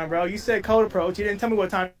wrong time, bro. You said code approach. You didn't tell me what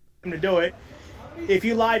time to do it. If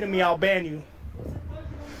you lie to me, I'll ban you.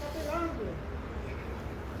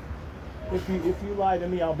 If you lie to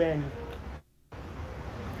me, I'll ban you.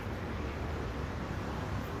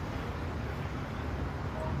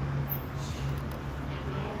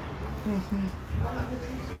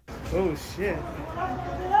 Oh shit.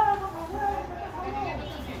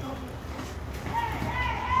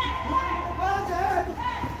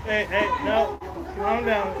 Hey, no. Calm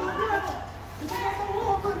down.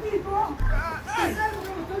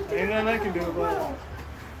 Ain't nothing I can do about it.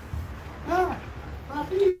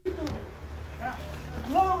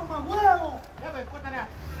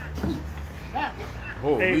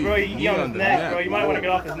 Holy, hey, bro, he on his neck, bro. You might want to get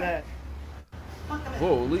off his neck.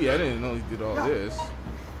 Holy, I didn't know he did all this.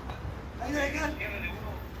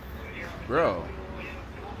 Bro.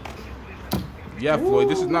 Yeah, Floyd,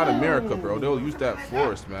 this is not America, bro. They'll use that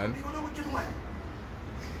force, man.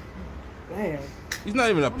 Damn. He's not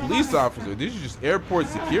even a police officer. This is just airport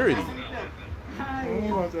security.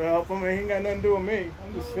 He wants to help him. He ain't got nothing to do with me.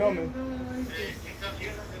 I'm just filming.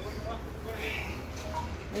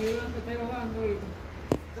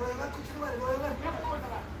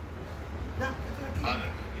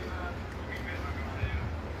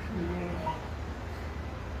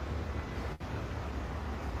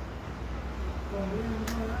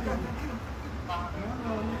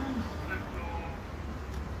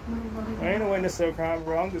 I ain't a witness to a crime,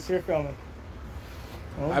 bro. I'm just here filming.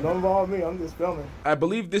 Don't involve me. I'm just filming. I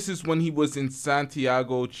believe this is when he was in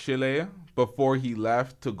Santiago, Chile, before he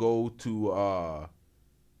left to go to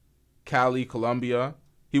Cali, Colombia.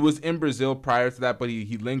 He was in Brazil prior to that, but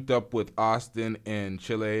he linked up with Austin in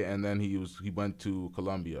Chile, and then he went to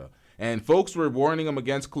Colombia. And folks were warning him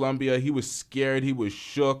against Colombia. He was scared. He was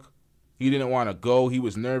shook. He didn't want to go. He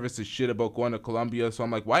was nervous as shit about going to Colombia. So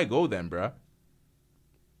I'm like, why go then, bruh?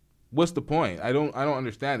 What's the point? I don't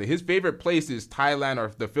understand it. His favorite place is Thailand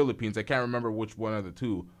or the Philippines. I can't remember which one of the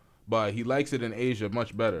two, but he likes it in Asia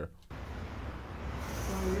much better.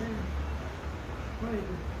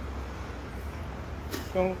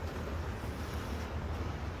 Don't.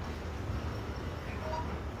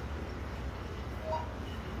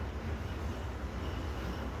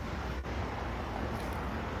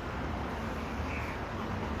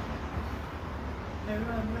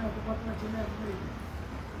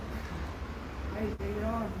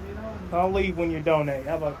 I'll leave when you donate.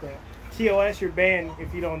 How about that? TOS, you're banned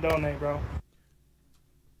if you don't donate, bro.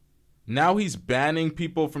 Now he's banning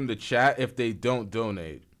people from the chat if they don't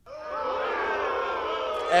donate.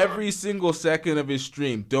 Every single second of his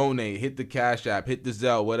stream, donate, hit the Cash App, hit the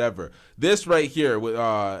Zelle, whatever. This right here, with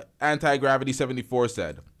Anti-Gravity 74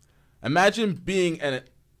 said, imagine being an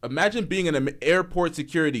airport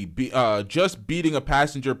security, just beating a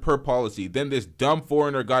passenger per policy. Then this dumb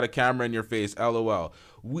foreigner got a camera in your face, LOL.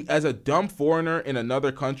 As a dumb foreigner in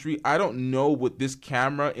another country, I don't know what this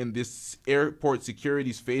camera in this airport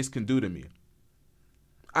security's face can do to me.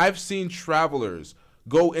 I've seen travelers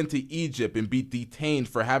go into Egypt and be detained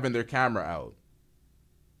for having their camera out.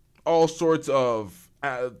 All sorts of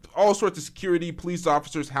security police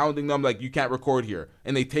officers hounding them like, you can't record here,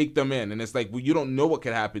 and they take them in, and it's like, well, you don't know what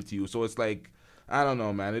could happen to you. So it's like, I don't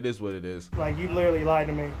know, man. It is what it is. Like, you literally lied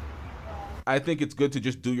to me. I think it's good to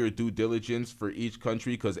just do your due diligence for each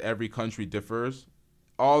country, because every country differs.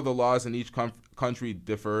 All the laws in each country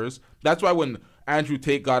differs. That's why when Andrew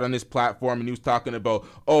Tate got on his platform and he was talking about,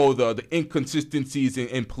 oh, the inconsistencies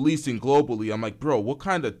in policing globally, I'm like, bro, what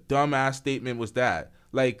kind of dumbass statement was that?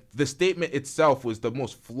 Like, the statement itself was the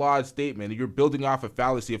most flawed statement. You're building off a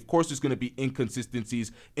fallacy. Of course, there's going to be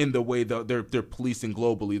inconsistencies in the way that they're policing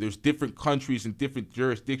globally. There's different countries and different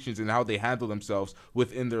jurisdictions and how they handle themselves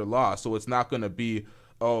within their law. So it's not going to be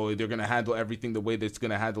oh, they're gonna handle everything the way that's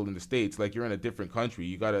gonna handle in the States. Like, you're in a different country.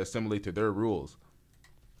 You gotta assimilate to their rules.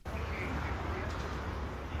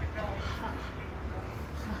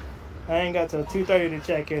 I ain't got till 2:30 to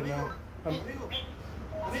check in now.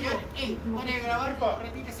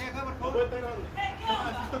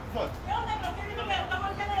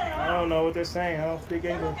 I don't know what they're saying. I don't speak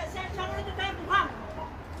English.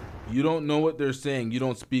 You don't know what they're saying. You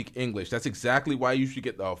don't speak English. That's exactly why you should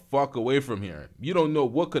get the fuck away from here. You don't know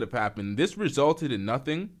what could have happened. This resulted in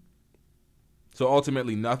nothing. So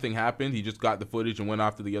ultimately nothing happened. He just got the footage and went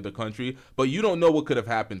off to the other country. But you don't know what could have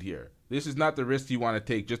happened here. This is not the risk you want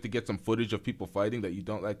to take just to get some footage of people fighting that you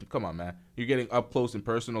don't like. Come on, man. You're getting up close and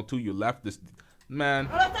personal too. You left this... Man.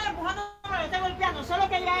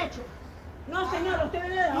 No, señor, usted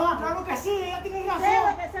viene de abajo. No, claro que sí, ella tiene razón.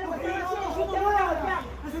 Debe que ser lo que estoy diciendo.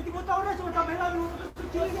 Ese tipo está borracho, me está pegando. No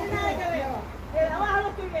tiene nada que ver. De abajo lo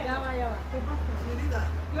estoy viendo. Ya va, ya va. ¿Qué pasa? Señorita,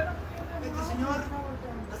 este señor...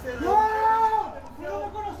 ¡No! ¡No lo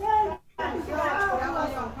conocer! ¡Mentira!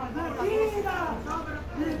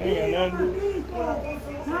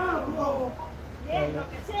 Bien, lo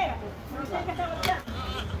que sea. No sé qué está pasando.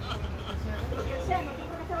 Lo que sea, no sé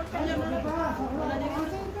qué está pasando.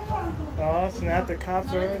 Oh, snap, the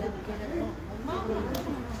cops are... Let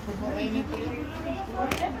me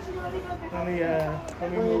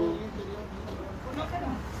move.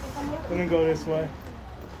 Let me go this way.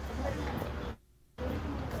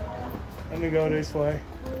 Let me go this way.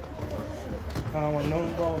 I don't want no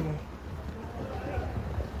involvement.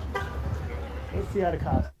 Let's see how the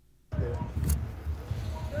cops do.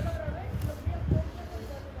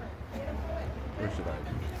 Where should I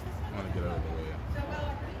be? I want to get out of the way.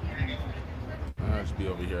 I'll just be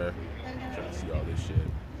over here trying to see all this shit.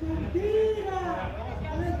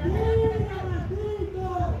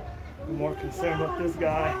 I'm more concerned with this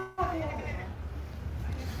guy.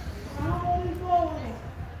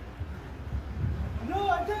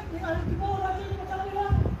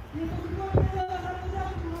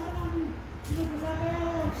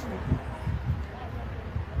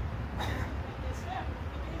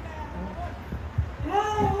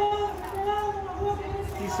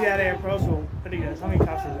 You see how they approach? What do you guys? How many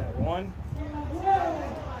cops is that? One?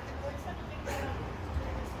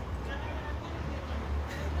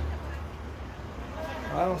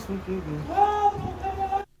 I don't speak English.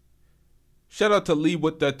 Shout out to Lee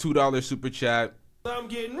with the $2 super chat. I'm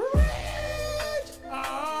getting rich.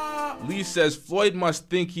 Lee says Floyd must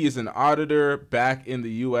think he is an auditor back in the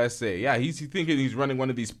USA. Yeah, he's thinking he's running one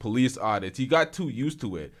of these police audits. He got too used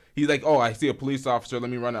to it. He's like, oh, I see a police officer, let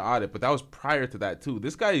me run an audit. But that was prior to that too.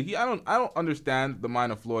 This guy, I don't understand the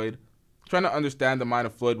mind of Floyd. Trying to understand the mind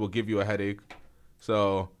of Floyd will give you a headache.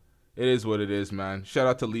 So it is what it is, man. Shout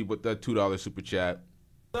out to Lee with the $2 super chat.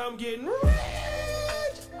 I'm getting rich.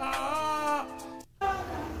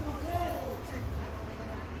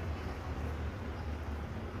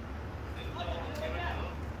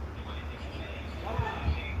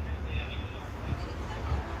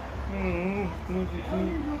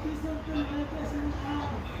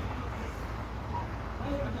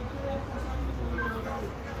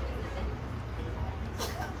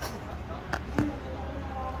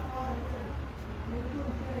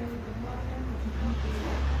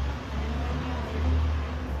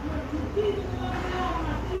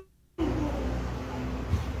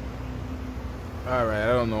 All right, I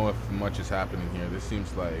don't know if much is happening here. This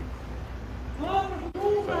seems like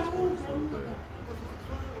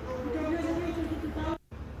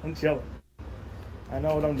I'm chilling. I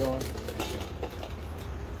know what I'm doing.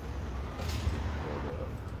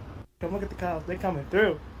 Come look at the cops. They're coming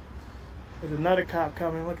through. There's another cop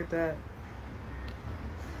coming. Look at that.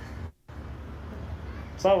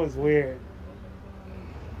 It's always weird.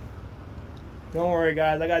 Don't worry,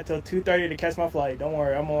 guys. I got till 2:30 to catch my flight. Don't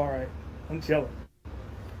worry. I'm all right. I'm chilling.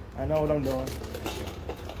 I know what I'm doing.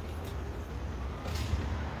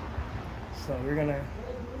 So we're gonna...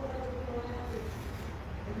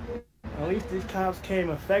 At least these cops came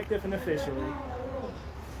effective and officially.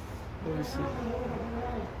 Let me see.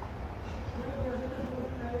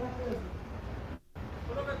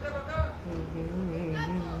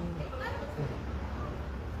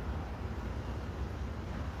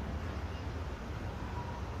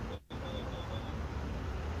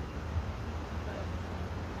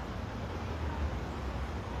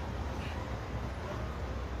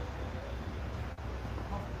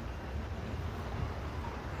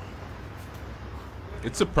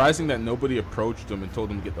 It's surprising that nobody approached him and told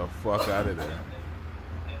him to get the fuck out of there.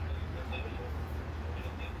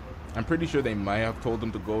 I'm pretty sure they might have told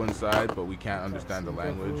him to go inside, but we can't understand the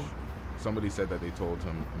language. Somebody said that they told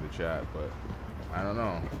him in the chat, but I don't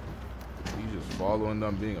know. He's just following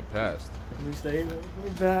them, being a pest. Let me stay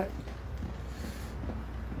back.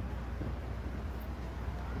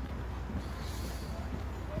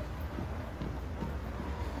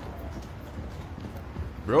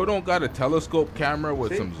 Bro don't got a telescope camera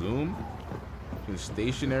with some zoom. Just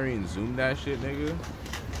stationary and zoom that shit, nigga.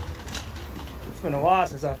 It's been a while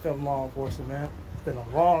since I filmed law enforcement, man. It's been a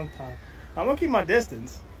long time. I'm gonna keep my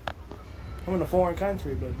distance. I'm in a foreign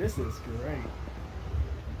country, but this is great.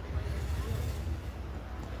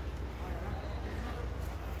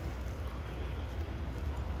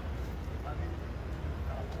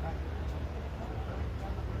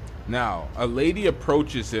 Now, a lady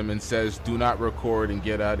approaches him and says, "Do not record and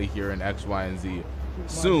get out of here," in X, Y, and Z.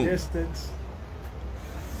 Soon. Distance.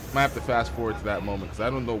 Might have to fast forward to that moment because I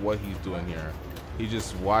don't know what he's doing here. He's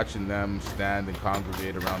just watching them stand and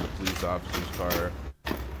congregate around the police officer's car.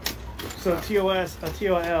 So TOS,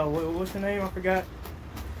 TOL, what's the name? I forgot.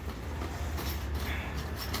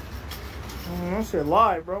 That shit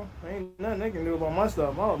live, bro. Ain't nothing they can do about my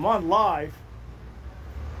stuff. I'm on live.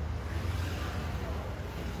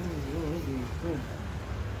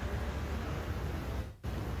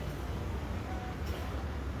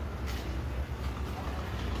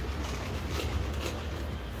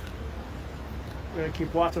 Gonna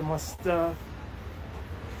keep watching my stuff.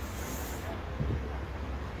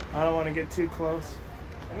 I don't want to get too close.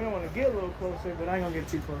 I don't want to get a little closer, but I ain't gonna get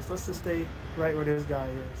too close. Let's just stay right where this guy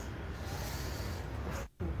is.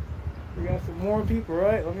 We got some more people,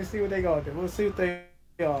 right? Let me see what they got there. We'll see what they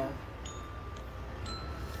are.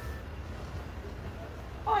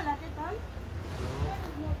 Hola, ¿qué tal?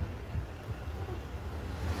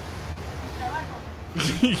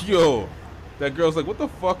 Yo, that girl's like, what the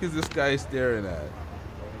fuck is this guy staring at?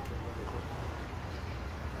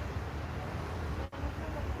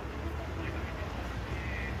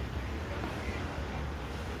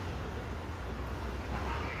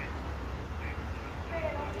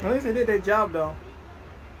 At least they did their job, though.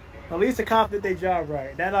 At least the cop did their job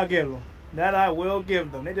right. That I'll give them. That I will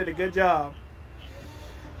give them. They did a good job.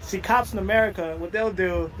 See, cops in America, what they'll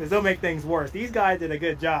do is they'll make things worse. These guys did a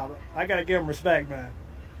good job. I gotta give them respect, man.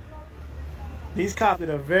 These cops did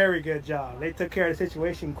a very good job. They took care of the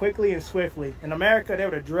situation quickly and swiftly. In America, they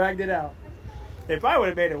would have dragged it out. They probably would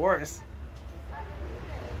have made it worse.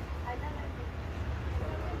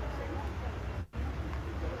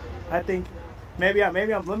 I think let me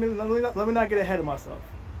not get ahead of myself.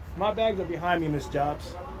 My bags are behind me, Miss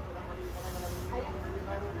Jobs.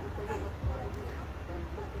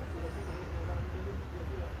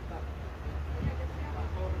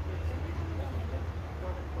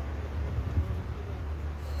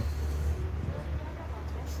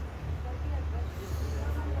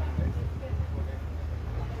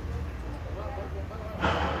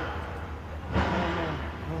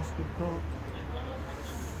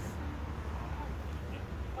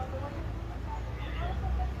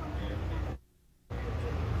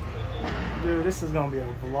 Dude, this is gonna be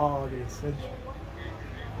a vlog. It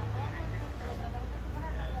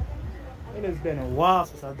has been a while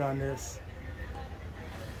since I've done this.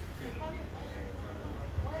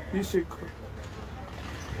 You should.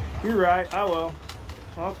 You're right. I will.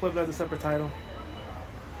 I'll flip that as a separate title.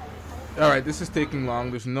 All right, this is taking long.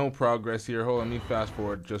 There's no progress here. Hold on, let me fast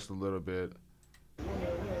forward just a little bit.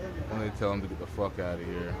 When they tell him to get the fuck out of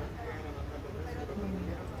here.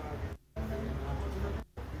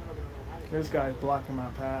 This guy's blocking my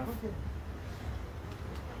path.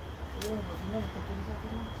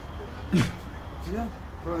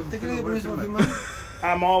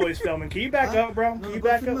 I'm always filming. Can you back up, bro? Can you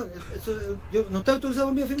back up?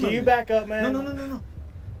 Can you back up, man? No.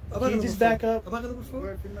 Can you just back up?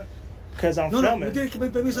 Because I'm filming.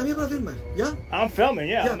 I'm filming,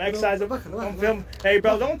 yeah. I'm exercising. I'm filming. Hey,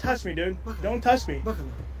 bro, don't touch me, dude. Don't touch me.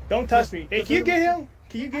 Don't touch me. Hey, can you get him?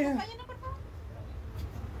 Can you get him?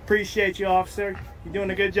 Appreciate you, officer. You're doing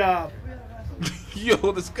a good job.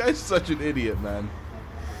 Yo, this guy's such an idiot, man.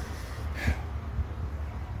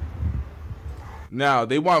 Now,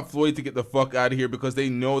 they want Floyd to get the fuck out of here because they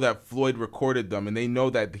know that Floyd recorded them, and they know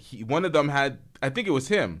that one of them had, I think it was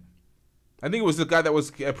him. I think it was the guy that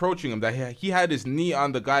was approaching him, that he had his knee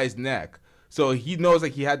on the guy's neck. So he knows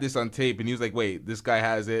like he had this on tape, and he was like, wait, this guy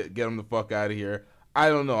has it. Get him the fuck out of here. I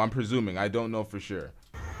don't know. I'm presuming. I don't know for sure.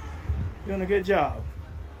 Doing a good job.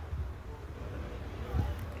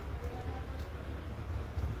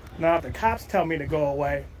 Now, if the cops tell me to go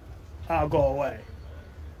away, I'll go away.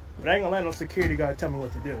 But I ain't gonna let no security guard tell me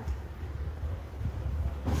what to do.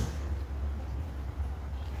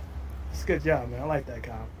 It's a good job, man. I like that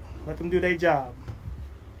cop. Let them do their job.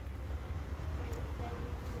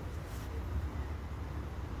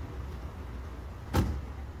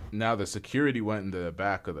 Now the security went in the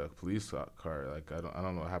back of the police car. Like I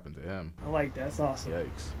don't know what happened to him. I like that. That's awesome.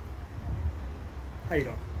 Yikes. How you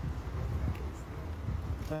doing?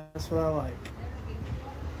 That's what I like.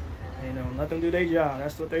 You know, let them do their job.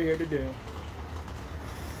 That's what they're here to do.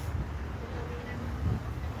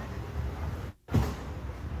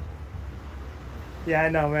 Yeah, I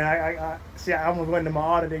know, man. I see. I almost went into my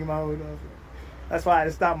auditing mode. That's why I had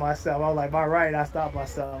to stop myself. I was like, by right, I stopped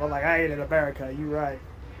myself. I'm like, I ain't in America. You right.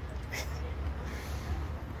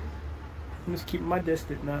 I'm just keeping my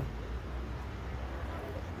distance now.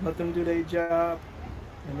 Let them do their job,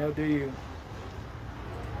 and they'll do you.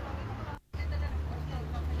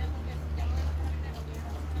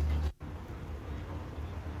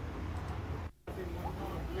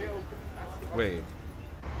 Wait,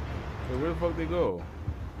 where the fuck they go?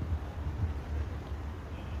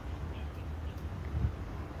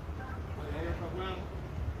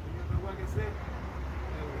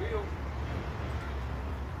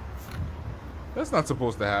 That's not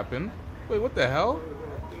supposed to happen. Wait, what the hell?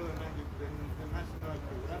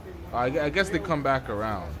 I guess they come back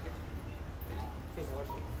around.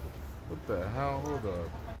 What the hell? Hold up.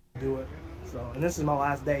 Do it. So, and this is my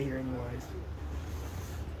last day here anyways.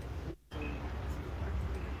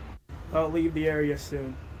 I'll leave the area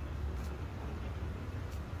soon.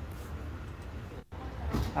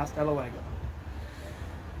 Hasta luego.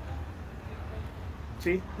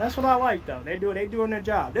 See, that's what I like though. They doing their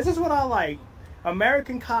job. This is what I like.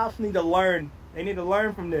 American cops need to learn. They need to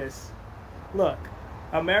learn from this. Look,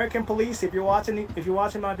 American police, if you're watching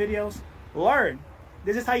my videos, learn.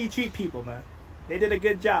 This is how you treat people, man. They did a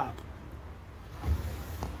good job.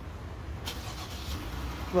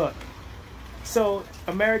 Look. So,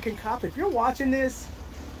 American cop, if you're watching this,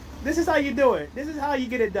 this is how you do it. This is how you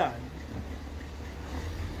get it done.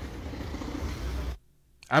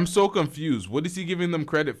 I'm so confused. What is he giving them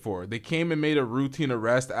credit for? They came and made a routine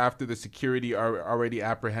arrest after the security already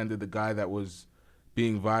apprehended the guy that was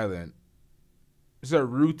being violent. It's a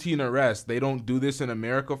routine arrest. They don't do this in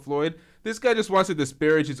America, Floyd. This guy just wants to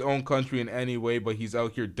disparage his own country in any way, but he's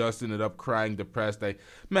out here dusting it up, crying, depressed.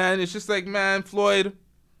 Man, it's just like, man, Floyd.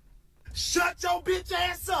 Shut your bitch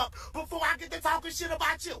ass up before I get to talking shit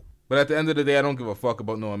about you. But at the end of the day, I don't give a fuck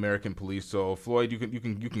about no American police. So Floyd, you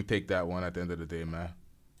can take that one at the end of the day, man.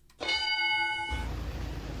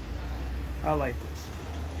 I like this.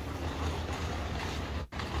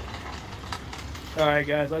 All right,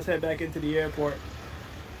 guys, let's head back into the airport.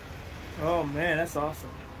 Oh man, that's awesome.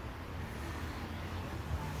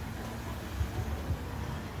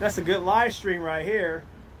 That's a good live stream right here.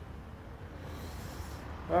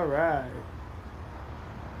 All right.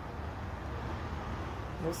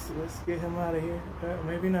 Let's get him out of here.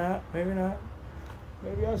 Maybe not. Maybe not.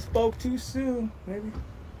 Maybe I spoke too soon. Maybe.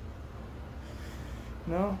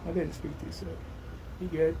 No, I didn't speak too soon. He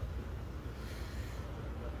good.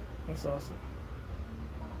 That's awesome.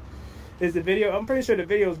 Is the video? I'm pretty sure the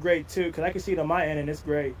video is great too, because I can see it on my end and it's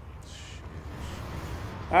great.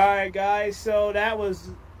 All right, guys. So that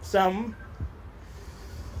was something.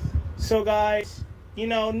 So, guys. You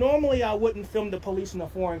know, normally I wouldn't film the police in a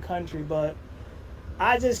foreign country, but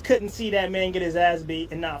I just couldn't see that man get his ass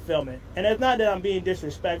beat and not film it. And it's not that I'm being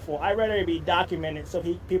disrespectful. I'd rather it be documented so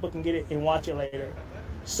people can get it and watch it later.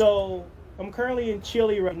 So, I'm currently in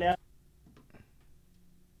Chile right now.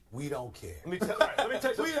 We don't care. Let me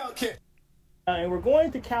tell you, we don't care. And we're going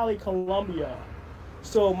to Cali, Colombia.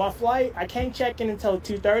 So, my flight, I can't check in until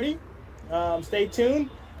 2:30. Stay tuned.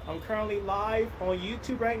 I'm currently live on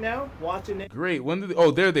YouTube right now, watching it. Great. When did? Oh,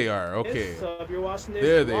 there they are. Okay. So if you're watching this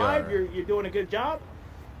there they live, are. You're doing a good job.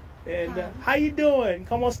 And how you doing?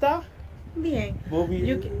 ¿Cómo está? Bien.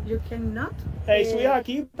 You cannot. Hey, sweetheart,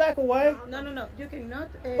 can you back away? No. You cannot.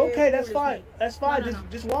 Okay, that's fine. Me. That's fine. No.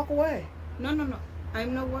 Just walk away. No.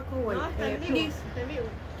 I'm not walk away. Please.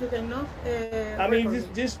 You cannot. I mean,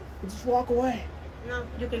 just walk away. No,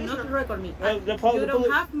 you cannot record me. You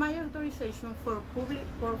don't have my authorization for public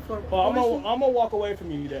for. Well, I'm gonna walk away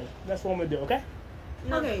from you then. That's what I'm gonna do. Okay.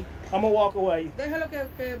 No. Okay. I'm gonna walk away. Déjalo que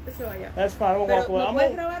se vaya. That's fine. I'm gonna walk away. No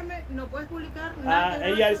puedes grabarme. No puedes publicar nada.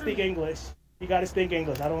 And you gotta speak English. You gotta speak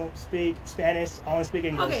English. I don't speak Spanish. I only speak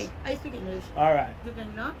English. Okay, I speak English. All right. You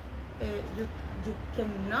cannot. You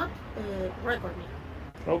cannot record me.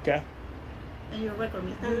 Okay. And you record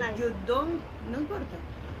me. You don't. No importa.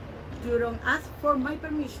 You don't ask for my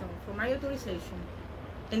permission, for my authorization.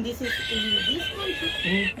 And this is, in this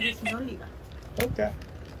country, it's not legal. Okay.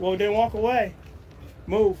 Well, then walk away.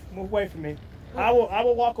 Move away from me. I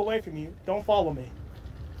will walk away from you. Don't follow me.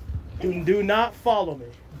 Do not follow me.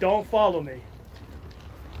 Don't follow me.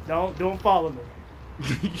 Don't follow me.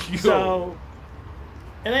 So,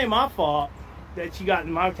 It ain't my fault that you got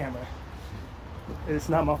in my camera. It's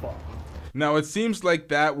not my fault. Now, it seems like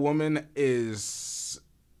that woman is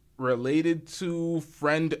related to,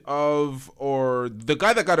 friend of, or the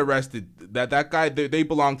guy that got arrested. That guy, they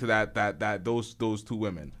belong to those two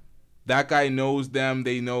women. That guy knows them.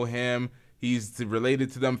 They know him. He's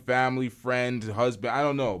related to them, family, friend, husband. I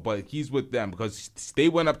don't know, but he's with them because they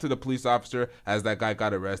went up to the police officer as that guy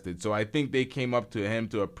got arrested. So I think they came up to him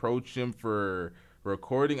to approach him for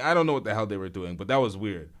recording. I don't know what the hell they were doing, but that was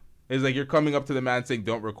weird. It's like you're coming up to the man saying,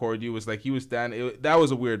 don't record you. It's like he was standing. That was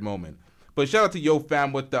a weird moment. But shout out to Yo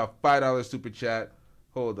Fam with the $5 super chat.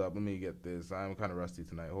 Hold up. Let me get this. I'm kind of rusty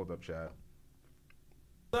tonight. Hold up, chat.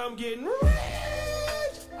 I'm getting rich.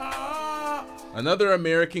 Another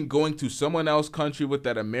American going to someone else's country with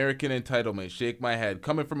that American entitlement. Shake my head.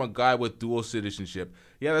 Coming from a guy with dual citizenship.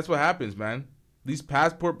 Yeah, that's what happens, man. These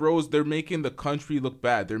passport bros, they're making the country look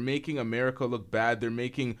bad. They're making America look bad. They're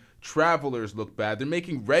making travelers look bad. They're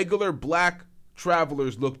making regular black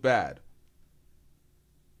travelers look bad.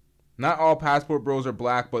 Not all passport bros are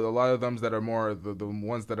black, but a lot of them that are more, the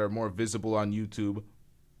ones that are more visible on YouTube,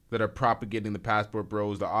 that are propagating the passport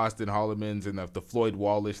bros, the Austin Hollimans and the Floyd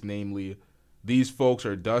Wallace, namely. These folks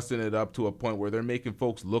are dusting it up to a point where they're making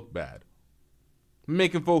folks look bad.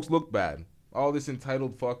 Making folks look bad. All this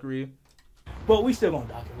entitled fuckery. But we still gonna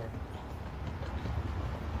document it.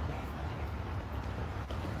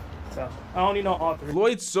 So I don't need no author.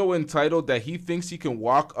 Floyd's so entitled that he thinks he can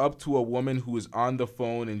walk up to a woman who is on the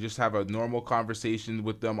phone and just have a normal conversation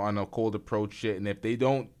with them on a cold approach shit. And if they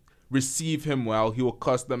don't receive him well, he will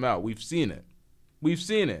cuss them out. We've seen it. We've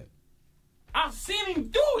seen it. I've seen him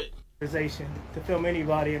do it. To film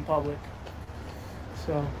anybody in public.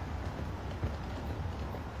 So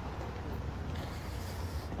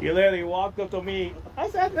you literally walked up to me. I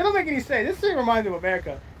said, that don't make any sense. This thing reminds me of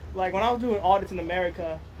America. Like when I was doing audits in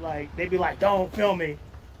America, like they'd be like, "Don't film me,"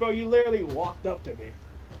 bro. You literally walked up to me.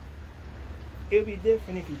 It would be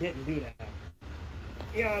different if you didn't do that.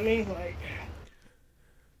 You know what I mean? Like.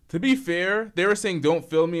 To be fair, they were saying don't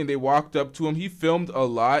film me and they walked up to him. He filmed a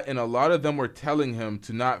lot and a lot of them were telling him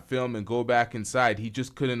to not film and go back inside. He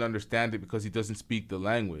just couldn't understand it because he doesn't speak the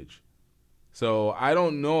language. So I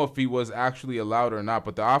don't know if he was actually allowed or not,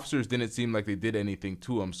 but the officers didn't seem like they did anything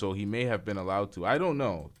to him, so he may have been allowed to. I don't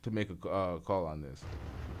know to make a call on this.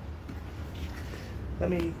 Let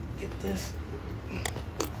me get this.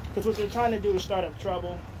 Because what they're trying to do is start up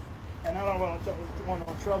trouble. And I don't want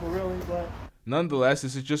no trouble really, but... Nonetheless,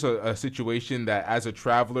 this is just a situation that as a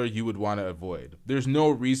traveler you would want to avoid. There's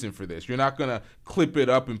no reason for this. You're not going to clip it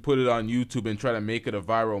up and put it on YouTube and try to make it a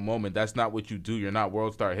viral moment. That's not what you do. You're not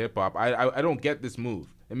World Star Hip Hop. I don't get this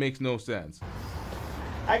move. It makes no sense.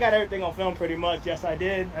 I got everything on film pretty much. Yes, I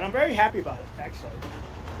did. And I'm very happy about it, actually.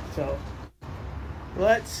 So,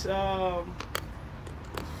 let's... what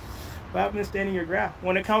happens to standing your ground?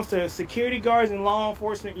 When it comes to security guards and law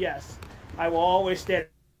enforcement, yes. I will always stand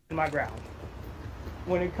my ground.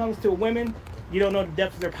 When it comes to women, you don't know the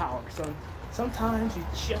depth of their power. So sometimes you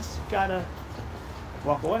just gotta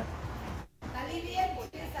walk away.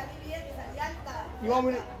 You want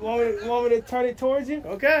me to turn it towards you?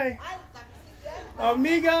 Okay.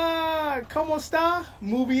 Amiga, ¿cómo está?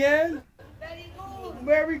 Muy bien.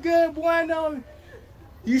 Very good, bueno.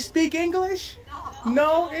 You speak English?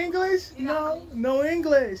 No English? No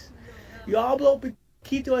English. Yo hablo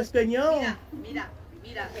poquito español.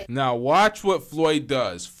 Now watch what Floyd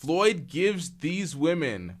does. Floyd gives these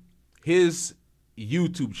women his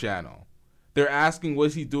YouTube channel. They're asking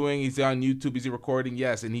what's he doing. He's on YouTube. Is he recording?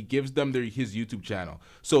 Yes, and he gives them his YouTube channel.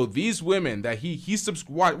 So these women that he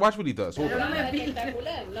watch what he does. Hold on.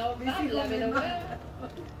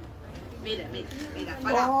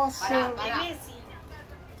 Awesome.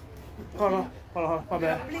 Hold on, my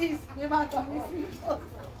bad.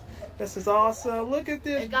 This is awesome. Look at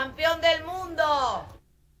this. El campeón del mundo.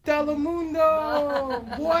 Telemundo.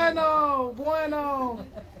 Bueno.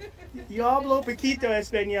 Yo hablo poquito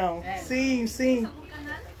español. Sí.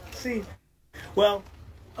 Well,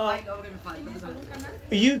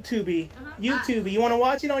 YouTube. You want to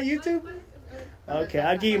watch it on YouTube? Okay,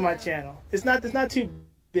 I'll give you my channel. It's not too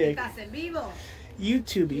big.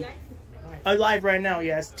 YouTube. I'm live right now.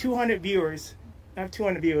 Yes, 200 viewers. I have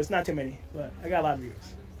 200 viewers. Not too many, but I got a lot of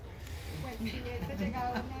viewers.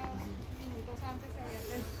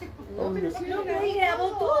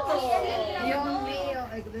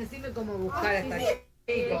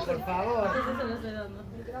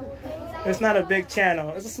 It's not a big channel.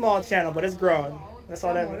 It's a small channel, but it's growing. That's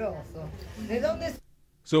all that means.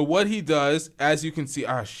 So what he does, as you can see,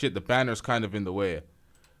 shit, the banner's kind of in the way.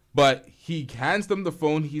 But he hands them the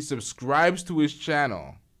phone. He subscribes to his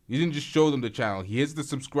channel. He didn't just show them the channel. He hits the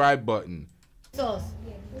subscribe button.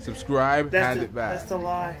 Subscribe, hand it back. That's the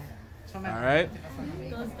lie. All right?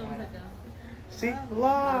 See?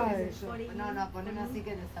 Lie. No, poneme así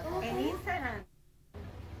que en Instagram.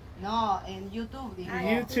 No, en YouTube.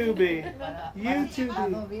 YouTube.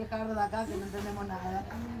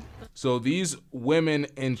 So these women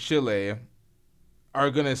in Chile are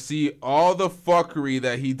gonna see all the fuckery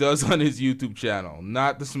that he does on his YouTube channel.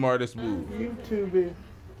 Not the smartest move. YouTube.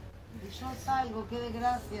 Yo salgo, qué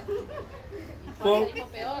desgracia. Well,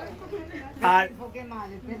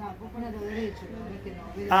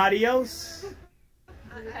 adios.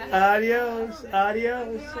 Adios.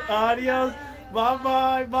 Adios. Adios.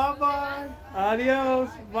 Bye-bye. Bye-bye. Adios.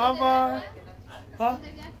 Bye-bye. Huh?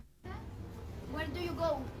 Where do you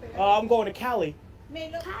go? I'm going to Cali.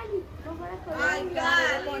 Cali.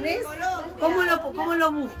 ¿Cómo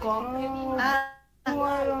lo busco?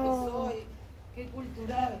 Bueno. Qué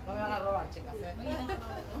cultural. No me van a robar, chicas.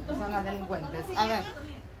 Son las delincuentes. A ver.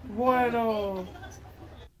 Bueno.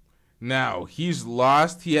 Now he's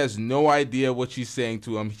lost. He has no idea what she's saying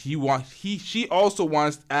to him. She also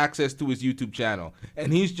wants access to his YouTube channel,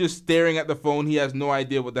 and he's just staring at the phone. He has no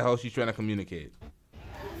idea what the hell she's trying to communicate.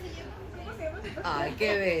 Ay,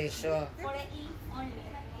 qué bello.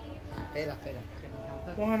 Espera.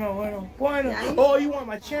 Bueno. Oh, you want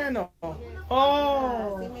my channel?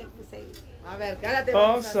 Oh. A ver, que ahora te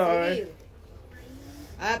vamos a sorry. seguir.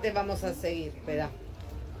 Ahora te vamos a seguir, espera.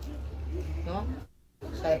 ¿No?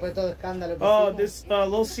 Ya después todo escándalo. Oh, this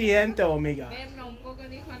lo siento, amiga.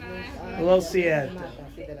 Lo siento.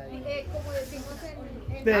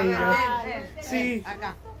 There you go. Sí.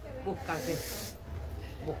 Acá. Búscate.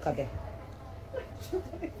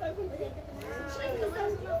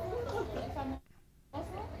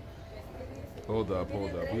 Hold up.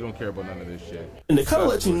 We don't care about none of this shit. And to kind of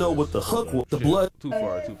let you know what the hook was, the blood. Too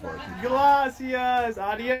far. Gracias.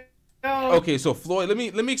 Adios. Okay, so Floyd, let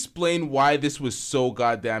me explain why this was so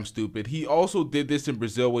goddamn stupid. He also did this in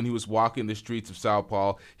Brazil when he was walking the streets of Sao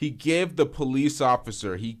Paulo. He gave a police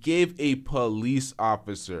officer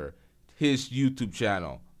his YouTube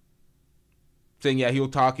channel, saying, yeah, he'll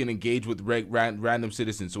talk and engage with random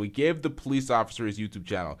citizens. So he gave the police officer his YouTube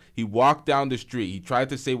channel. He walked down the street. He tried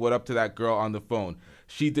to say what up to that girl on the phone.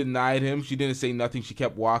 She denied him. She didn't say nothing. She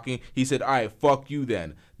kept walking. He said, all right, fuck you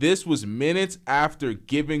then. This was minutes after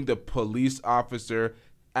giving the police officer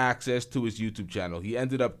access to his YouTube channel. He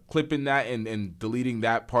ended up clipping that and deleting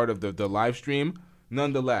that part of the live stream.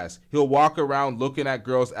 Nonetheless, he'll walk around looking at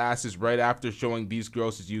girls' asses right after showing these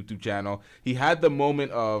girls his YouTube channel. He had the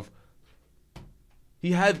moment of...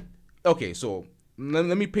 Okay, so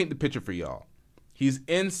let me paint the picture for y'all. He's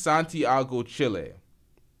in Santiago, Chile.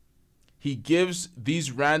 He gives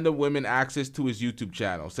these random women access to his YouTube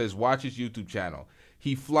channel, says watch his YouTube channel.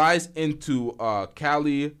 He flies into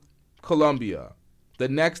Cali, Colombia. The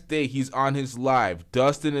next day, he's on his live,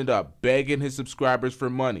 dusting it up, begging his subscribers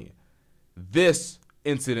for money. This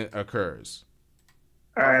incident occurs.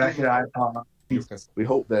 All right, we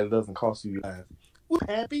hope that it doesn't cost you your life.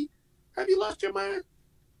 Happy? Have you lost your mind?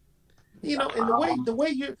 You know, and the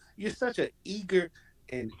way you're such an eager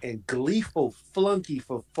and gleeful flunky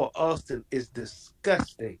for Austin is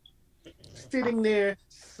disgusting. Sitting there,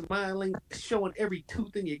 smiling, showing every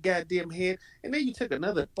tooth in your goddamn head, and then you took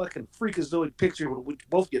another fucking freakazoid picture with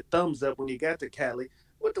both your thumbs up when you got to Cali.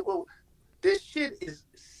 This shit is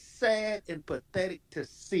sad and pathetic to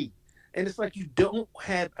see. And it's like you don't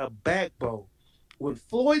have a backbone. When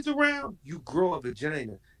Floyd's around, you grow a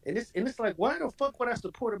vagina. And it's like, why the fuck would I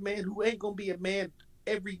support a man who ain't gonna be a man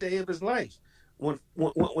every day of his life? When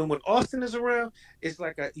Austin is around, it's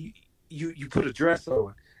like you put a dress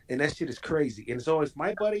on, and that shit is crazy. And it's always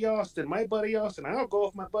my buddy Austin. I'll go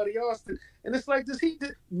with my buddy Austin. And it's like,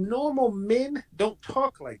 normal men don't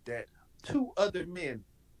talk like that to other men.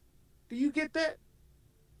 Do you get that?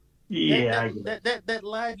 Yeah, that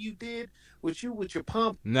live you did with your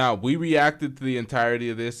pump. Now, we reacted to the entirety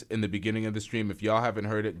of this in the beginning of the stream. If y'all haven't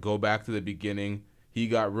heard it, go back to the beginning. He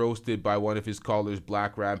got roasted by one of his callers,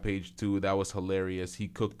 Black Rampage 2. That was hilarious. He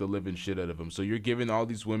cooked the living shit out of him. So you're giving all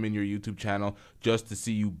these women your YouTube channel just to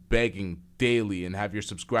see you begging daily and have your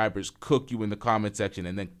subscribers cook you in the comment section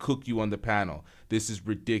and then cook you on the panel. This is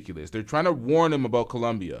ridiculous. They're trying to warn him about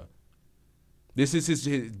Colombia. This is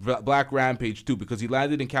his Black Rampage 2 because he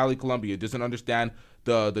landed in Cali, Colombia. Doesn't understand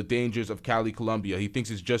the dangers of Cali, Colombia. He thinks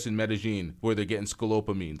it's just in Medellin where they're getting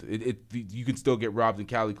scalopamine. You can still get robbed in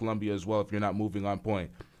Cali, Colombia as well if you're not moving on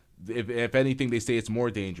point. If anything, they say it's more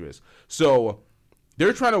dangerous. So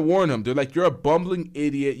They're trying to warn him. They're like, you're a bumbling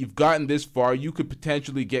idiot. You've gotten this far. You could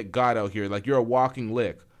potentially get God out here. Like, you're a walking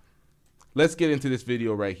lick. Let's get into this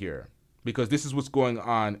video right here, because this is what's going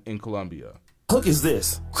on in Colombia. Hook is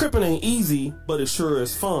this. Crippin' ain't easy, but it sure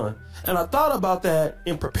is fun. And I thought about that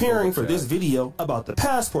in preparing for this video about the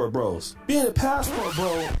passport bros. Being a passport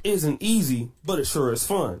bro isn't easy, but it sure is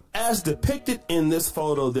fun. As depicted in this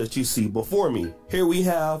photo that you see before me. Here we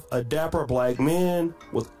have a dapper black man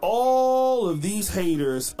with all of these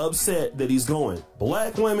haters upset that he's going.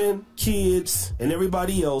 Black women, kids, and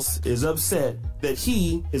everybody else is upset that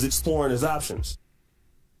he is exploring his options.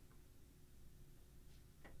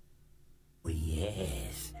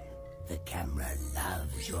 Yes, the camera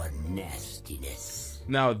loves your nastiness.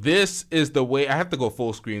 Now, this is the way, I have to go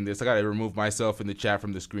full screen this. I gotta remove myself in the chat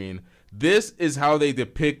from the screen. This is how they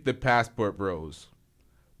depict the passport bros.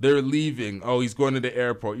 They're leaving. Oh, he's going to the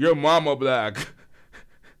airport. Your mama black.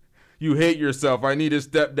 You hate yourself. I need a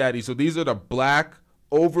stepdaddy. So these are the black,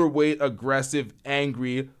 overweight, aggressive,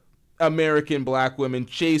 angry American black women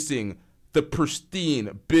chasing the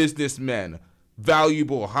pristine businessmen,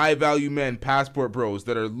 valuable, high-value men, passport bros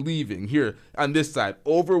that are leaving here on this side.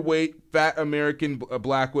 Overweight, fat American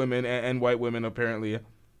black women and white women, apparently,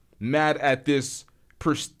 mad at this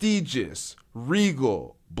prestigious,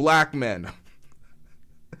 regal black man,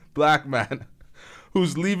 black man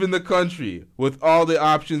who's leaving the country with all the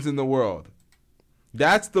options in the world.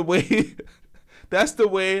 That's the way, that's the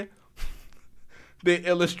way they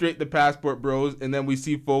illustrate the passport bros. And then we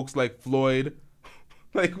see folks like Floyd,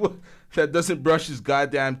 like what? That doesn't brush his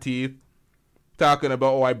goddamn teeth, talking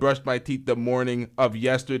about, oh, I brushed my teeth the morning of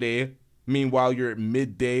yesterday. Meanwhile, you're at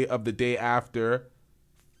midday of the day after.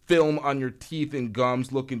 Film on your teeth and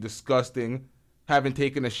gums, looking disgusting. Haven't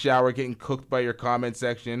taken a shower, getting cooked by your comment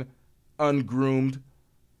section. Ungroomed.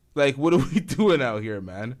 Like, what are we doing out here,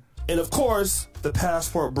 man? And of course, the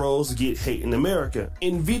passport bros get hate in America.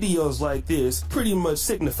 And videos like this pretty much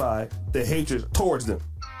signify the hatred towards them.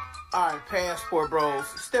 Alright, passport bros,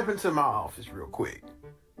 step into my office real quick.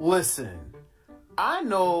 Listen, I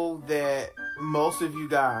know that most of you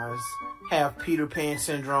guys have Peter Pan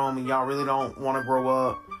syndrome and y'all really don't want to grow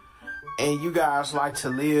up. And you guys like to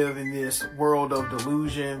live in this world of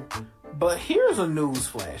delusion. But here's a news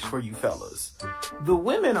flash for you fellas. The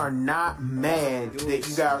women are not mad that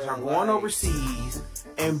you guys are going overseas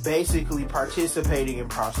and basically participating in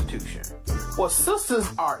prostitution. What sisters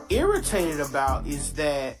are irritated about is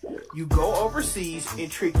that you go overseas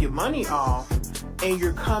and trick your money off and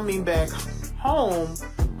you're coming back home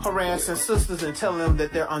harassing sisters and telling them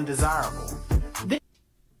that they're undesirable.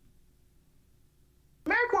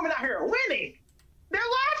 American women out here are winning. They're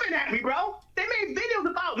laughing at me, bro. They made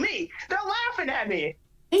videos about me. They're laughing at me.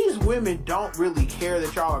 These women don't really care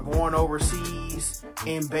that y'all are going overseas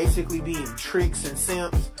and basically being tricks and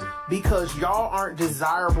simps because y'all aren't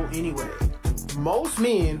desirable anyway. Most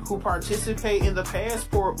men who participate in the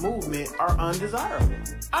passport movement are undesirable.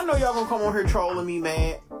 I know y'all gonna come on here trolling me,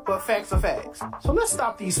 man, but facts are facts. So let's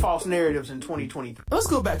stop these false narratives in 2023. Let's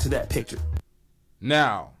go back to that picture.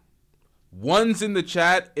 Now, one's in the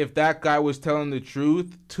chat if that guy was telling the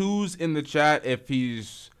truth. Two's in the chat if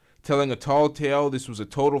he's telling a tall tale. This was a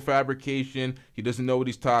total fabrication. He doesn't know what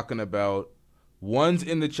he's talking about. One's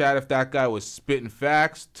in the chat if that guy was spitting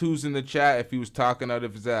facts. Two's in the chat if he was talking out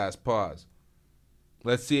of his ass. Pause.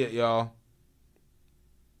 Let's see it, y'all.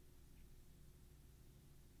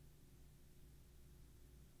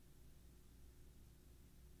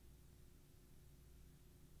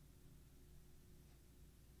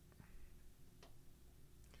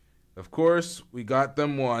 Of course, we got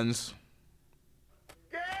them ones.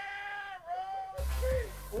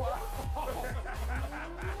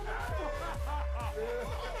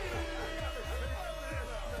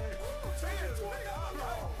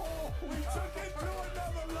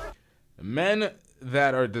 Men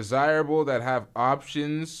that are desirable, that have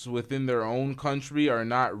options within their own country, are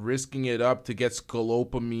not risking it up to get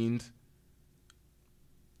scalopamined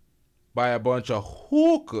by a bunch of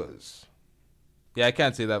hookahs. Yeah, I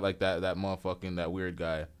can't say that like that motherfucking, that weird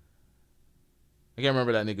guy. I can't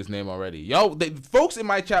remember that nigga's name already. Yo, folks in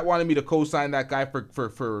my chat wanted me to co-sign that guy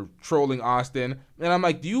for trolling Austin. And I'm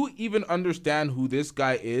like, do you even understand who this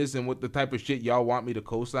guy is and what the type of shit y'all want me to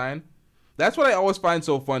co-sign? That's what I always find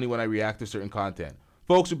so funny when I react to certain content.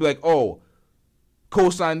 Folks would be like, oh,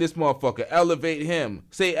 co-sign this motherfucker, elevate him,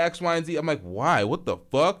 say X, Y, and Z. I'm like, why? What the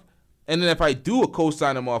fuck? And then if I do a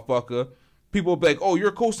co-sign a motherfucker, people will be like, oh,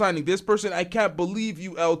 you're co-signing this person? I can't believe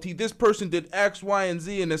you, LT. This person did X, Y, and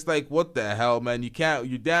Z. And it's like, what the hell, man? You can't.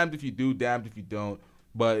 You're damned if you do, damned if you don't.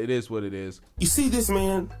 But it is what it is. You see, this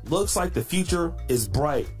man looks like the future is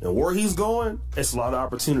bright, and where he's going, it's a lot of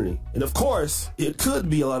opportunity. And of course, it could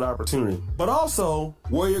be a lot of opportunity. But also,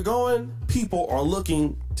 where you're going, people are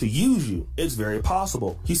looking to use you. It's very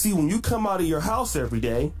possible. You see, when you come out of your house every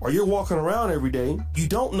day, or you're walking around every day, you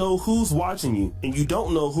don't know who's watching you, and you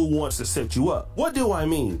don't know who wants to set you up. What do I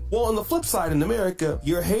mean? Well, on the flip side, in America,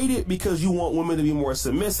 you're hated because you want women to be more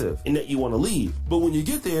submissive and that you want to leave. But when you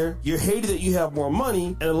get there, you're hated that you have more money,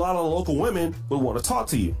 and a lot of local women would want to talk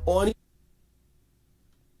to you.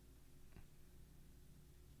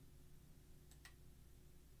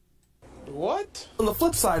 What? On the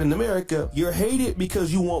flip side, in America, you're hated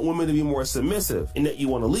because you want women to be more submissive and that you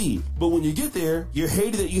want to leave. But when you get there, you're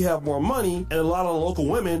hated that you have more money, and a lot of local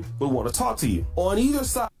women would want to talk to you. On either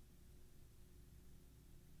side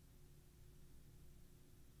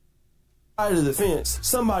of the fence,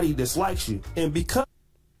 somebody dislikes you, and because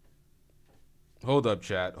Hold up,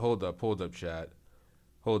 chat. Hold up, chat.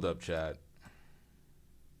 Hold up, chat.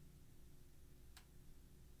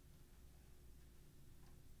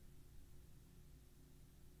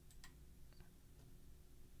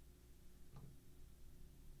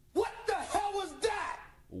 What the hell was that?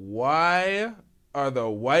 Why are the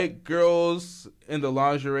white girls in the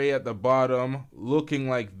lingerie at the bottom looking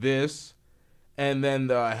like this, and then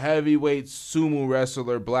the heavyweight sumo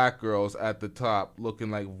wrestler black girls at the top looking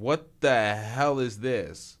like, what the hell is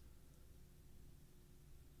this?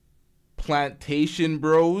 Plantation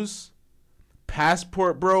bros?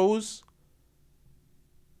 Passport bros?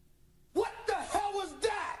 What the hell was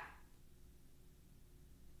that?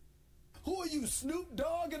 Who are you, Snoop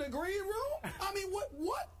Dogg in a green room? I mean,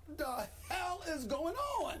 what the hell is going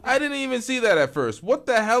on? I didn't even see that at first. What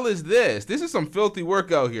the hell is this? This is some filthy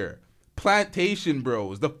work out here. Plantation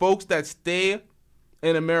bros, the folks that stay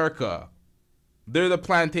in America. They're the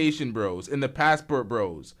plantation bros and the passport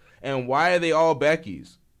bros. And why are they all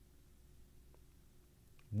Becky's?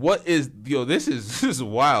 What is, yo, this is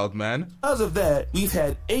wild, man. because of that, we've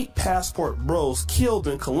had 8 passport bros killed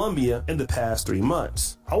in Colombia in the past 3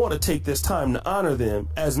 months. I want to take this time to honor them,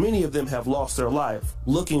 as many of them have lost their life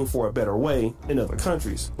looking for a better way in other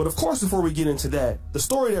countries. But of course, before we get into that, the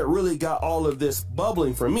story that really got all of this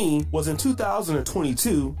bubbling for me was in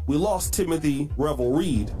 2022, we lost Timothy Revel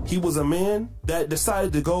Reed. He was a man that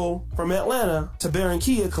decided to go from Atlanta to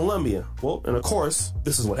Barranquilla, Colombia. Well, and of course,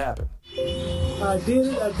 this is what happened. I did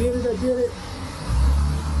it. I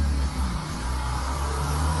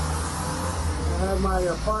have my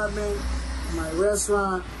apartment, my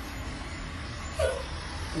restaurant,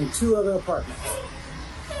 and 2 other apartments.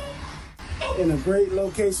 In a great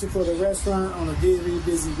location for the restaurant on a very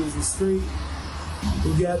busy street.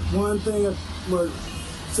 We got one thing, well,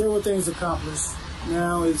 several things accomplished.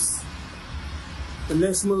 Now the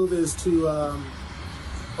next move is to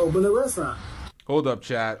open a restaurant. Hold up,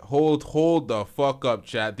 chat. Hold the fuck up,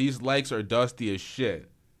 chat. These likes are dusty as shit.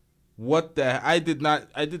 What the? I did not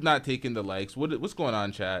take in the likes. What's going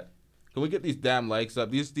on, chat? Can we get these damn likes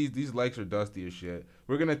up? These likes are dusty as shit.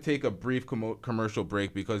 We're gonna take a brief commercial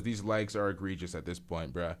break because these likes are egregious at this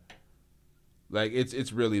point, bruh. Like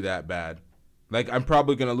it's really that bad. Like I'm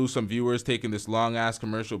probably gonna lose some viewers taking this long ass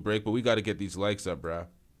commercial break, but we gotta get these likes up, bruh.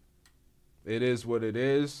 It is what it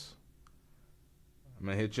is. I'm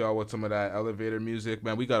gonna hit y'all with some of that elevator music,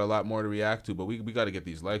 man. We got a lot more to react to, but we gotta get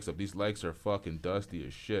these likes up. These likes are fucking dusty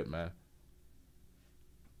as shit, man.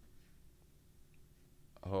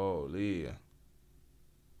 Holy.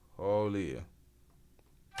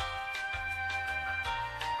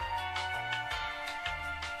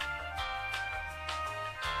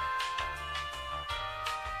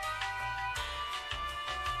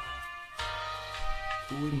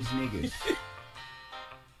 Who are these niggas?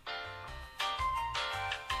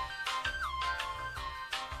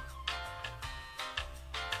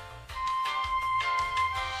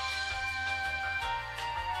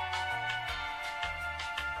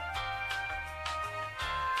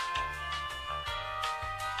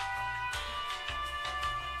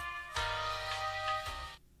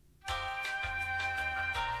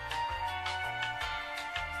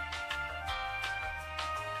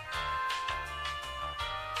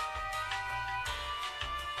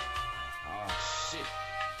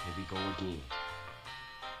 Here we go again.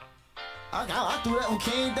 I threw that on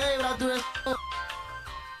King David. I threw that.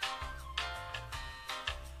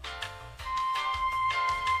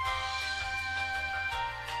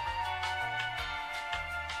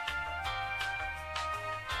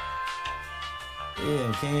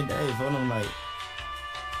 Yeah, King Dave. Hold on, like.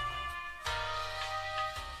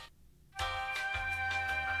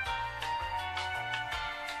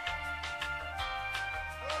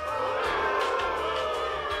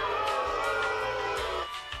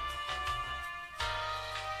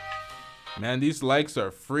 Man, these likes are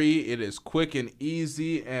free. It is quick and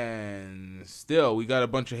easy, and still, we got a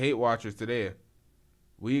bunch of hate watchers today.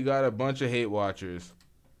 We got a bunch of hate watchers.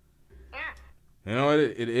 You know what?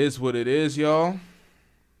 It is what it is, y'all.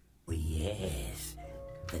 Yes,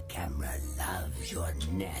 the camera loves your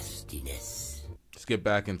nastiness. Let's get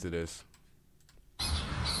back into this.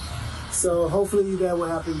 So hopefully that will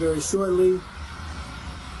happen very shortly.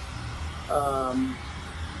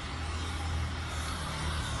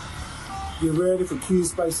 Get ready for cute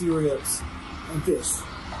spicy ribs and fish.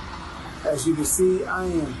 As you can see, I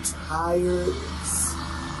am tired.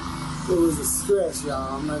 It was a stress,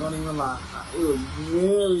 y'all. I'm not gonna even lie. It was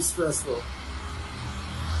very stressful.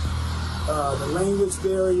 The language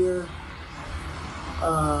barrier.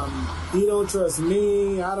 He don't trust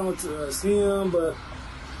me. I don't trust him. But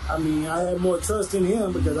I mean, I had more trust in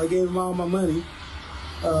him because I gave him all my money.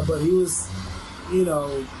 But he was, you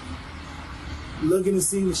know, looking to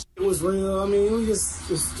see if shit was real. I mean, it was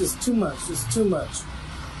just too much. Just too much.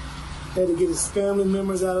 Had to get his family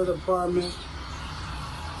members out of the apartment.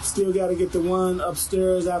 Still got to get the one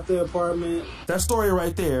upstairs out the apartment. That story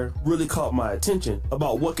right there really caught my attention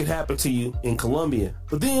about what could happen to you in Colombia.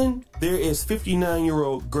 But then there is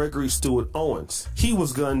 59-year-old Gregory Stewart Owens. He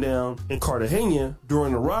was gunned down in Cartagena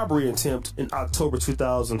during a robbery attempt in October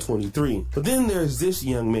 2023. But then there's this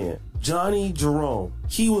young man, Johnny Jerome.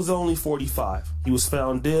 He was only 45. He was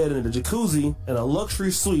found dead in a jacuzzi in a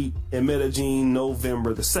luxury suite in Medellin,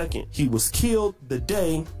 November the 2nd. He was killed the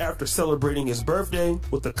day after celebrating his birthday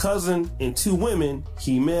with a cousin and 2 women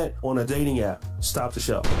he met on a dating app. Stop the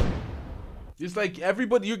show. It's like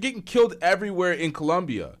everybody, you're getting killed everywhere in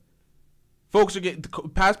Colombia. Folks are getting,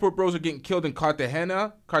 passport bros are getting killed in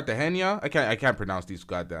Cartagena. I can't pronounce these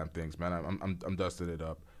goddamn things, man. I'm dusting it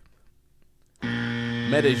up.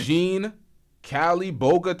 Medellin, Cali,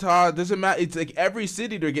 Bogota, doesn't matter. It's like every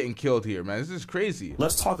city they're getting killed here, man. This is crazy.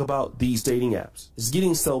 Let's talk about these dating apps. It's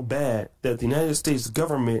getting so bad that the United States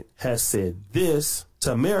government has said this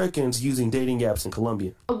to Americans using dating apps in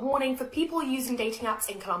Colombia. A warning for people using dating apps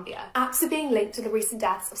in Colombia. Apps are being linked to the recent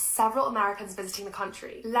deaths of several Americans visiting the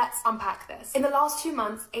country. Let's unpack this. In the last 2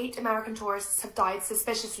 months, 8 American tourists have died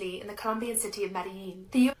suspiciously in the Colombian city of Medellin.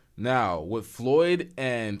 Now, what Floyd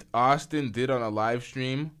and Austin did on a live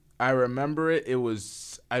stream, I remember it. It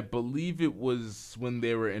was, I believe it was when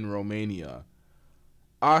they were in Romania.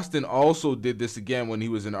 Austin also did this again when he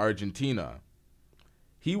was in Argentina.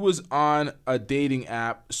 He was on a dating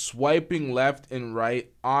app, swiping left and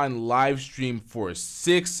right on live stream for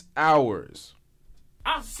 6 hours.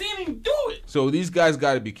 I've seen him do it. So these guys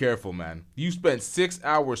got to be careful, man. You spent 6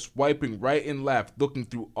 hours swiping right and left, looking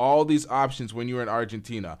through all these options when you were in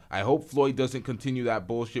Argentina. I hope Floyd doesn't continue that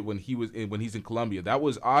bullshit when he's in Colombia. That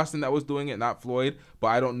was Austin that was doing it, not Floyd. But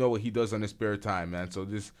I don't know what he does on his spare time, man. So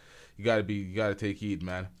this, you gotta take heed,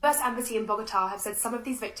 man. The US Embassy in Bogota have said some of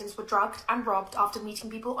these victims were drugged and robbed after meeting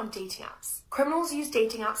people on dating apps. Criminals use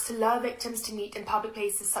dating apps to lure victims to meet in public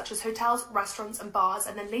places such as hotels, restaurants, and bars,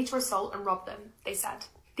 and then later assault and rob them, they said.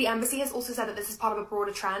 The embassy has also said that this is part of a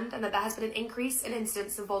broader trend and that there has been an increase in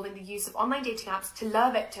incidents involving the use of online dating apps to lure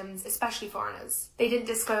victims, especially foreigners. They didn't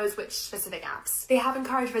disclose which specific apps. They have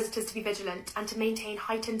encouraged visitors to be vigilant and to maintain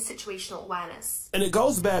heightened situational awareness. And it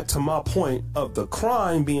goes back to my point of the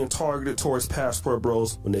crime being targeted towards passport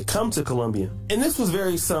bros when they come to Colombia. And this was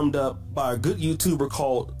very summed up by a good YouTuber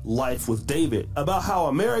called Life with David about how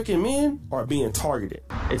American men are being targeted.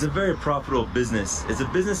 It's a very profitable business. It's a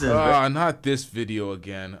business. Not this video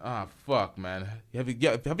again. Ah, fuck, man.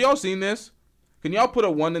 Have y'all seen this? Can y'all put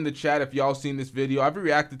a 1 in the chat if y'all seen this video? I've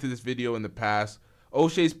reacted to this video in the past.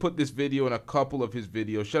 O'Shea's put this video in a couple of his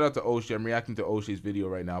videos. Shout out to O'Shea. I'm reacting to O'Shea's video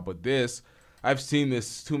right now. But this, I've seen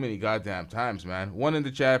this too many goddamn times, man. 1 in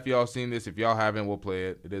the chat if y'all seen this. If y'all haven't, we'll play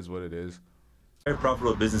it. It is what it is. Very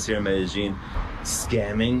profitable business here in Medellin.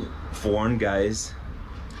 Scamming foreign guys.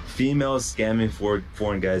 Females scamming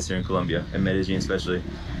foreign guys here in Colombia, in Medellin especially.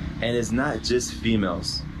 And it's not just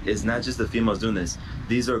females. It's not just the females doing this.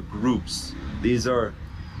 These are groups. These are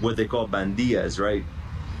what they call bandillas, right?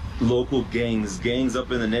 Local gangs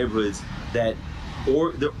up in the neighborhoods that,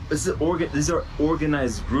 these are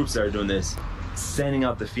organized groups that are doing this, sending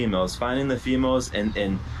out the females, finding the females,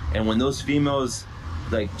 and when those females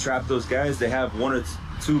like trap those guys, they have 1 or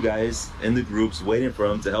 2 guys in the groups waiting for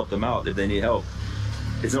them to help them out if they need help.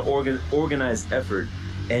 It's an organized effort,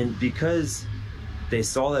 and because they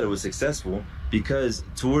saw that it was successful, because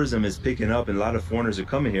tourism is picking up and a lot of foreigners are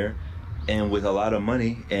coming here, and with a lot of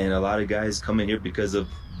money and a lot of guys coming here because of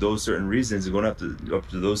those certain reasons, going up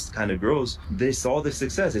to those kind of girls, they saw the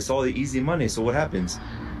success, they saw the easy money. So what happens?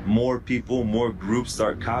 More people, more groups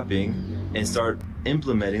start copying, and start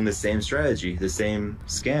implementing the same strategy, the same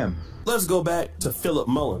scam. Let's go back to Philip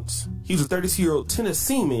Mullins. He was a 32-year-old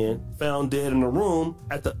Tennessee man found dead in a room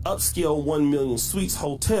at the upscale 1 Million Suites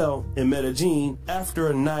Hotel in Medellin after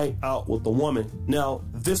a night out with a woman. Now,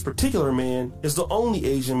 this particular man is the only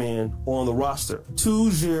Asian man on the roster,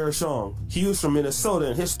 Tujer Zhang. He was from Minnesota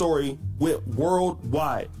and his story went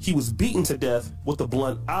worldwide. He was beaten to death with a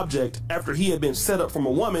blunt object after he had been set up from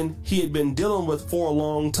a woman he had been dealing with for a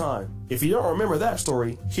long time. If you don't remember that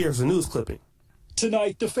story, here's a news clipping.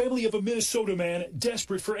 Tonight, the family of a Minnesota man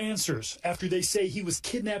desperate for answers after they say he was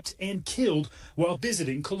kidnapped and killed while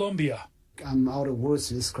visiting Colombia. I'm out of words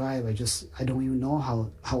to describe. I don't even know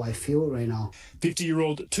how I feel right now.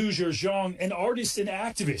 50-year-old Tujer Zhang, an artist and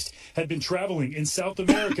activist, had been traveling in South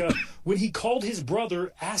America when he called his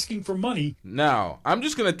brother asking for money. Now, I'm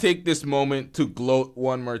just going to take this moment to gloat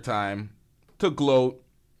one more time. To gloat.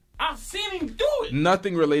 I've seen him do it.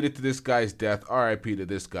 Nothing related to this guy's death. RIP to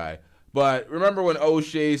this guy. But remember when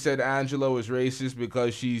O'Shea said Angela was racist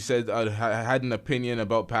because she said had an opinion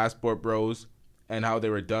about Passport Bros and how they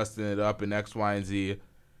were dusting it up in X, Y, and Z.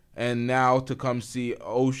 And now to come see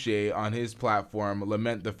O'Shea on his platform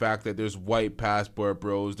lament the fact that there's white Passport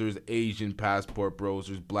Bros, there's Asian Passport Bros,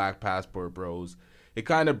 there's black Passport Bros. It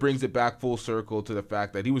kind of brings it back full circle to the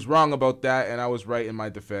fact that he was wrong about that and I was right in my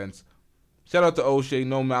defense. Shout out to O'Shea,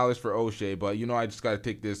 no malice for O'Shea, but you know I just got to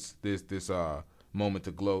take this moment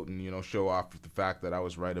to gloat and, you know, show off the fact that I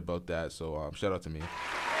was right about that. So shout out to me.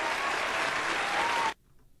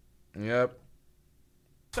 Yep.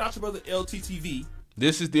 Shout out to brother LTTV.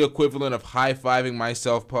 This is the equivalent of high-fiving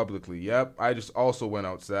myself publicly. Yep, I just also went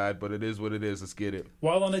outside, but it is what it is. Let's get it.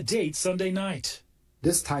 While on a date Sunday night.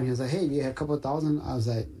 This time he was like, hey, you have a couple of thousand? I was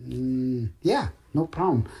like, yeah, no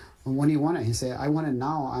problem. When do you want it? He said, I want it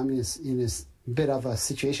now. I'm in this bit of a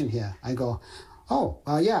situation here. I go, oh,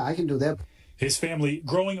 yeah, I can do that. His family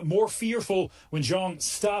growing more fearful when Zhang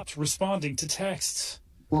stopped responding to texts.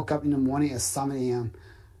 Woke up in the morning at 7 a.m.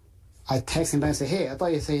 I text him back and say, hey, I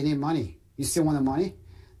thought you said you need money. You still want the money?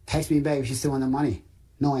 Text me back if you still want the money.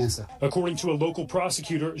 No answer. According to a local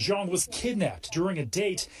prosecutor, Zhang was kidnapped during a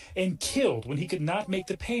date and killed when he could not make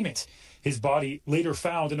the payment. His body later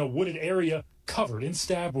found in a wooded area covered in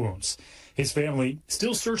stab wounds. His family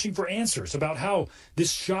still searching for answers about how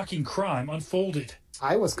this shocking crime unfolded.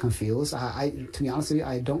 I was confused. To be honest with you,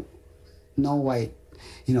 I don't know why,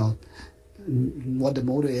 what the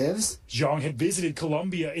motive is. Zhang had visited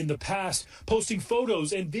Colombia in the past, posting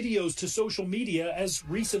photos and videos to social media as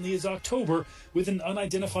recently as October with an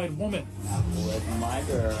unidentified woman. With my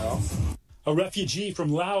girl. A refugee from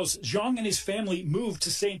Laos, Zhang and his family moved to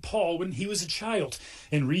St. Paul when he was a child.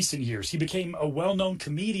 In recent years, he became a well-known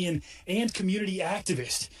comedian and community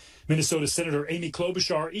activist. Minnesota Senator Amy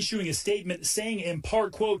Klobuchar issuing a statement saying in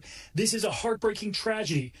part, quote, this is a heartbreaking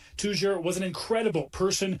tragedy. Tujer was an incredible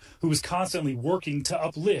person who was constantly working to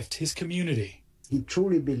uplift his community. He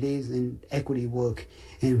truly believes in equity work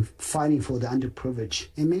and fighting for the underprivileged.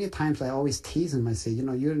 And many times I always tease him. I say,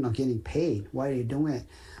 you're not getting paid. Why are you doing it?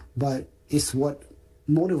 But it's what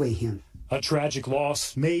motivates him. A tragic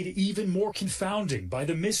loss made even more confounding by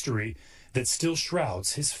the mystery that still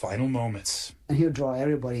shrouds his final moments. And he'll draw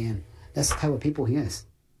everybody in. That's the type of people he is.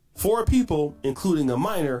 4 people, including a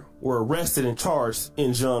minor, were arrested and charged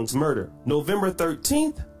in Zhang's murder. November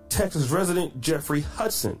 13th, Texas resident Jeffrey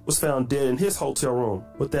Hudson was found dead in his hotel room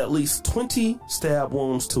with at least 20 stab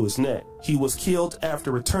wounds to his neck. He was killed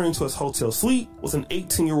after returning to his hotel suite with an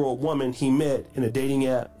 18-year-old woman he met in a dating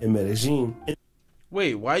app in Medellin.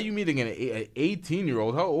 Wait, why are you meeting an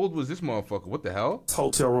 18-year-old? How old was this motherfucker? What the hell?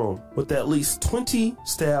 Hotel room with at least 20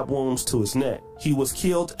 stab wounds to his neck. He was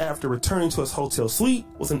killed after returning to his hotel suite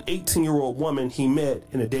with an 18-year-old woman he met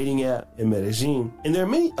in a dating app in Medellin. And there are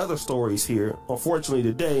many other stories here, unfortunately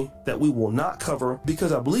today, that we will not cover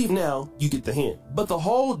because I believe now you get the hint. But the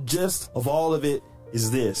whole gist of all of it is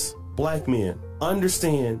this. Black men,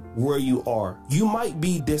 understand where you are. You might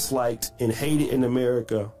be disliked and hated in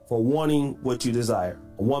America for wanting what you desire.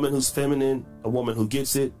 A woman who's feminine, a woman who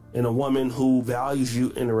gets it, and a woman who values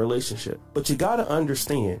you in a relationship. But you gotta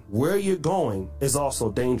understand where you're going is also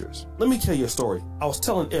dangerous. Let me tell you a story. I was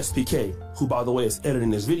telling SPK, who by the way is editing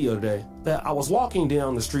this video today, that I was walking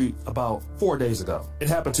down the street about 4 days ago. It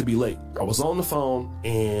happened to be late. I was on the phone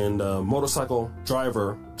and a motorcycle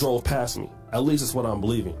driver drove past me. At least it's what I'm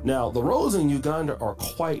believing. Now, the roads in Uganda are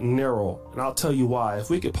quite narrow, and I'll tell you why. If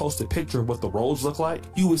we could post a picture of what the roads look like,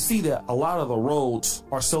 you would see that a lot of the roads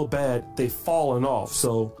are so bad, they've fallen off.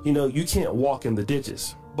 So, you can't walk in the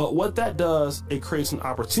ditches. But what that does, it creates an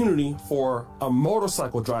opportunity for a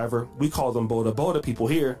motorcycle driver, we call them boda people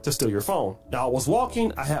here, to steal your phone. Now, I was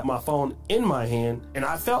walking, I had my phone in my hand, and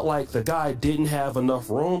I felt like the guy didn't have enough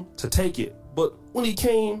room to take it. But when he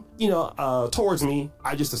came, towards me,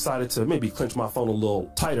 I just decided to maybe clench my phone a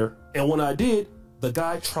little tighter. And when I did, the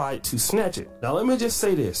guy tried to snatch it. Now, let me just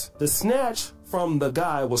say this. The snatch from the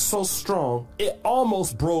guy was so strong, it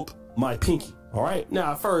almost broke my pinky. All right.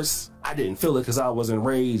 Now, at first, I didn't feel it because I was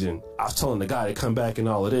enraged and I was telling the guy to come back and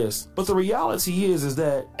all of this. But the reality is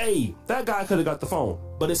that, hey, that guy could have got the phone.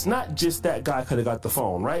 But it's not just that guy could have got the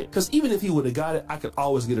phone, right? Because even if he would have got it, I could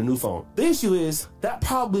always get a new phone. The issue is that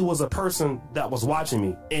probably was a person that was watching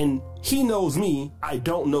me, and he knows me. I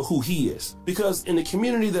don't know who he is, because in the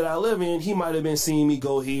community that I live in, he might have been seeing me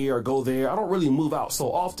go here or go there. I don't really move out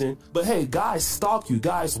so often, but hey, guys stalk you,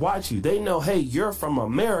 guys watch you. They know, hey, you're from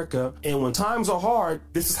America, and when times are hard,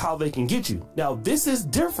 this is how they can get you. Now, this is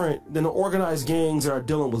different than the organized gangs that are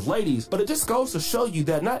dealing with ladies, but it just goes to show you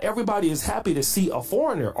that not everybody is happy to see a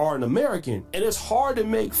foreigner or an American, and it's hard to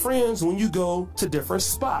make friends when you go to different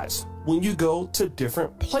spots, when you go to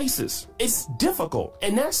different places. It's difficult,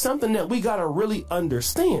 and that's something that we gotta really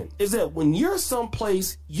understand, is that when you're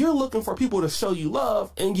someplace, you're looking for people to show you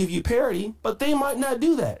love and give you parity, but they might not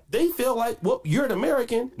do that. They feel like, well, you're an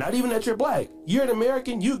American, not even that you're black. You're an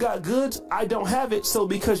American, you got goods, I don't have it, so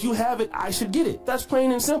because you have it, I should get it. That's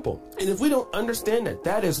plain and simple. And if we don't understand that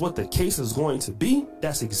that is what the case is going to be,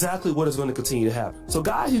 that's exactly what is going to continue to happen. So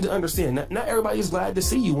guys need to understand that not everybody is glad to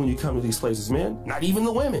see you when you come to these places, man. Not even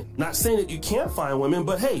the women. Not saying that you can't find women,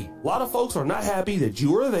 but hey, a lot of folks are not happy that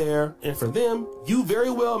you are there, and for them, you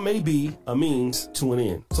very well may be a means to an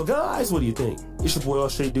end. So guys, what do you think? It's your boy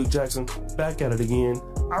O'Shea Duke Jackson, back at it again.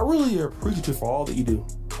 I really appreciate you for all that you do.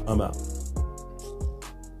 I'm out.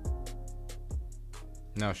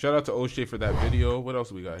 Now, shout out to O'Shea for that video. What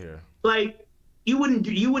else we got here? Like, you wouldn't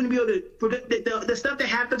be able to, for the stuff that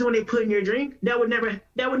happens when they put in your drink, that would never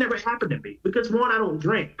happen to me, because one, I don't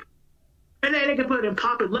drink. And then they can put it in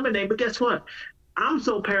pop and lemonade, but guess what? I'm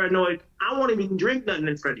so paranoid, I won't even drink nothing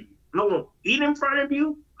in front of you. I won't eat in front of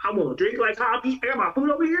you. I won't drink like how I got my food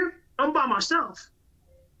over here. I'm by myself.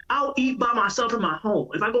 I'll eat by myself in my home.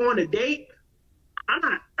 If I go on a date, I'm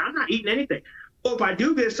not eating anything. Or if I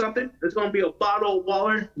do get something, it's gonna be a bottle of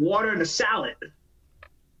water and a salad.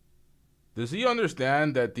 Does he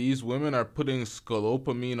understand that these women are putting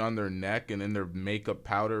scolopamine on their neck and in their makeup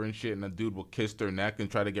powder and shit, and a dude will kiss their neck and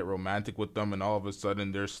try to get romantic with them, and all of a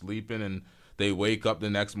sudden they're sleeping and they wake up the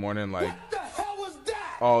next morning like, what the hell was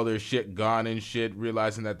that? All their shit gone and shit,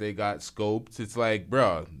 realizing that they got scoped. It's like,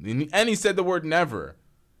 bro, and he said the word never.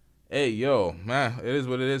 Hey, yo, man, it is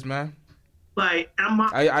what it is, man. Like,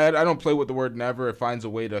 I don't play with the word never. It finds a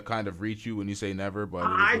way to kind of reach you when you say never, but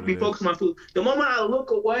I'd be focused on my food. The moment I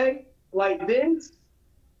look away like this,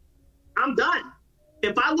 I'm done.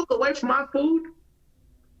 If I look away from my food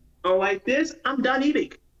or like this, I'm done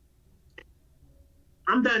eating.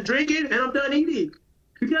 I'm done drinking and I'm done eating.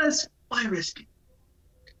 Because why risk it?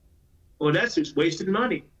 Well, that's just wasted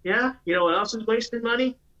money. Yeah? You know what else is wasting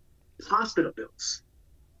money? Hospital bills.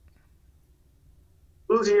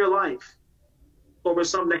 Losing your life over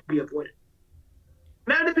something that can be avoided.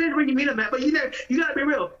 Now, it depends where you meet them at, but you got to be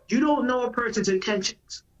real. You don't know a person's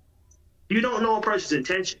intentions. You don't know a person's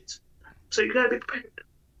intentions. So you got to be prepared.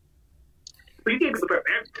 But you can't be prepared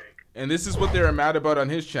for everything. And this is what they're mad about on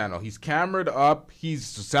his channel. He's camered up. He's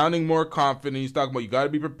sounding more confident. He's talking about, you got to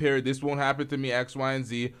be prepared. This won't happen to me, X, Y, and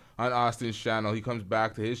Z. On Austin's channel, he comes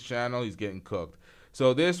back to his channel. He's getting cooked.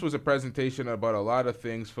 So this was a presentation about a lot of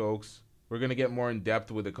things, folks. We're going to get more in depth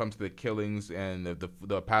when it comes to the killings and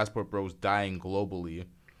the Passport Bros dying globally.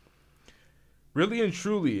 Really and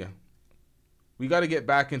truly, we got to get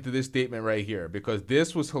back into this statement right here, because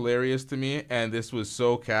this was hilarious to me, and this was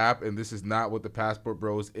so cap, and this is not what the Passport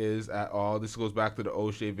Bros is at all. This goes back to the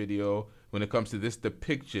O'Shea video when it comes to this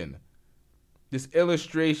depiction, this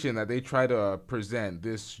illustration that they try to present,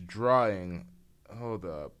 this drawing. Hold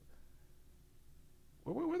up.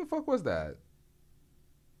 Where the fuck was that?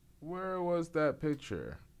 Where was that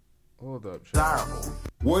picture? Hold up. Desirable.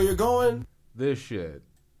 Where you going? This shit.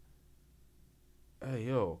 Hey,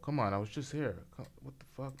 yo, come on. I was just here. What the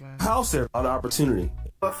fuck, man? House there, an opportunity.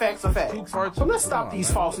 But facts are facts. So let's stop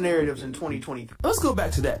these false narratives in 2023. Let's go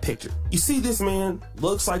back to that picture. You see this man?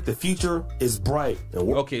 Looks like the future is bright.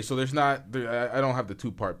 Okay, so there's not... I don't have the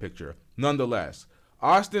two-part picture. Nonetheless,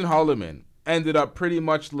 Austin Holloman ended up pretty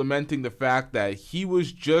much lamenting the fact that he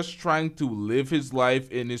was just trying to live his life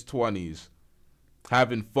in his 20s,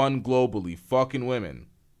 having fun globally, fucking women.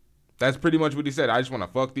 That's pretty much what he said. I just want to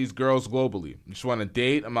fuck these girls globally. I just want to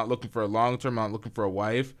date. I'm not looking for a long-term. I'm not looking for a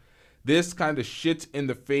wife. This kind of shits in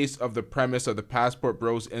the face of the premise of the passport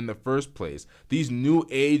bros in the first place. These new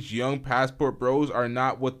age young passport bros are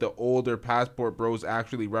not what the older passport bros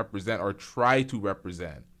actually represent or try to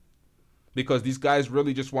represent. Because these guys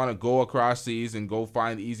really just want to go across seas and go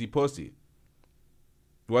find easy pussy.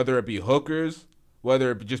 Whether it be hookers,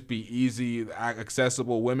 whether it just be easy,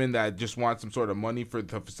 accessible women that just want some sort of money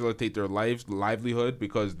to facilitate their livelihood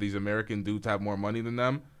because these American dudes have more money than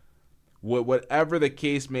them. Whatever the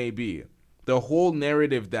case may be, the whole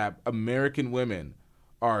narrative that American women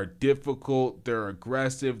are difficult, they're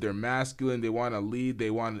aggressive, they're masculine, they want to lead,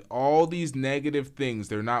 they want all these negative things.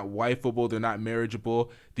 They're not wifeable, they're not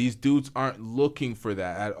marriageable. These dudes aren't looking for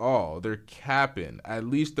that at all. They're capping. At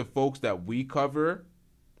least the folks that we cover,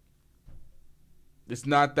 it's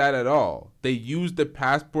not that at all. They use the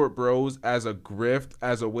passport bros as a grift,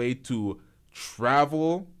 as a way to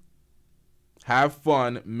travel, have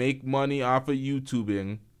fun, make money off of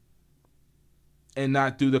YouTubing, and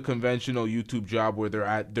not do the conventional YouTube job where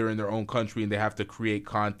they're in their own country and they have to create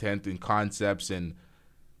content and concepts and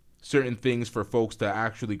certain things for folks to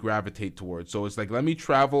actually gravitate towards. So it's like, let me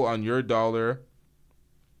travel on your dollar.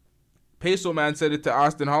 Peso Man said it to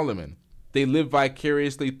Austin Holloman. They live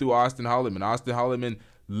vicariously through Austin Holloman. Austin Holloman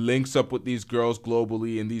links up with these girls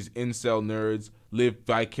globally, and these incel nerds live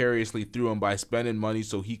vicariously through him by spending money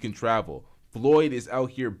so he can travel. Floyd is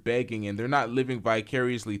out here begging, and they're not living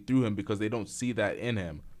vicariously through him because they don't see that in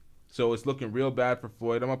him. So it's looking real bad for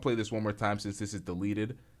Floyd. I'm going to play this one more time since this is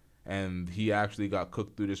deleted, and he actually got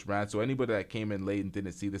cooked through this rant. So anybody that came in late and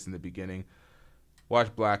didn't see this in the beginning,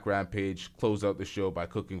 watch Black Rampage close out the show by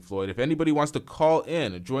cooking Floyd. If anybody wants to call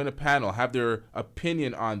in, join a panel, have their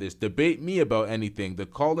opinion on this, debate me about anything, the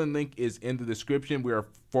call-in link is in the description. We are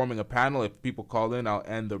forming a panel. If people call in, I'll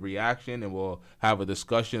end the reaction and we'll have a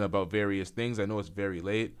discussion about various things. I know it's very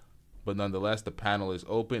late, but nonetheless, the panel is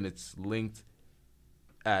open. It's linked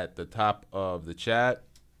at the top of the chat.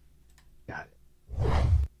 Got it.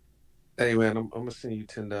 Hey man, I'm gonna send you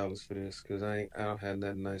 $10 for this because I don't have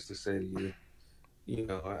nothing nice to say to you. You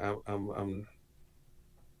know,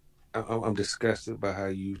 I'm disgusted by how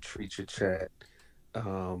you treat your chat.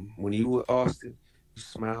 When you were Austin, you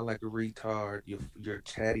smile like a retard. You're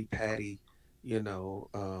chatty patty. You know,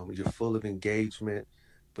 you're full of engagement,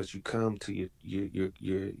 but you come to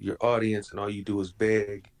your audience and all you do is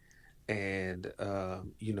beg, and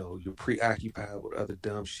you know, you're preoccupied with other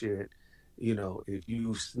dumb shit. You know, if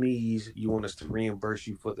you sneeze, you want us to reimburse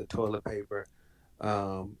you for the toilet paper.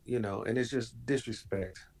 You know, and it's just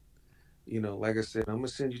disrespect. You know, like I said, I'm gonna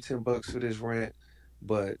send you $10 for this rant,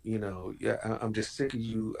 but you know, yeah, I'm just sick of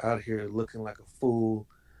you out here looking like a fool,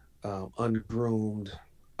 ungroomed,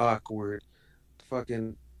 awkward,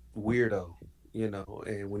 fucking weirdo. You know,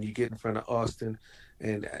 and when you get in front of Austin,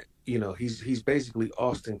 and you know, he's basically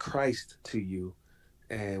Austin Christ to you,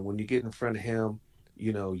 and when you get in front of him,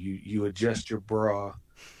 you know, you adjust your bra,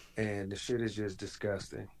 and the shit is just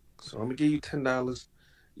disgusting. So I'm gonna give you $10,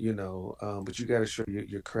 you know, but you got to show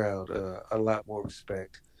your crowd a lot more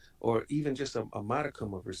respect, or even just a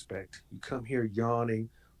modicum of respect. You come here yawning,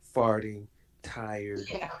 farting, tired.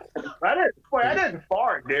 Yeah. I didn't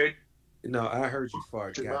fart, dude. No, I heard you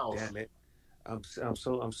fart. God damn it! I'm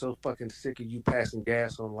so fucking sick of you passing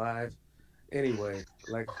gas on live. Anyway,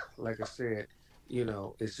 like I said, you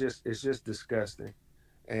know, it's just disgusting,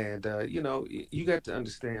 and you know, you got to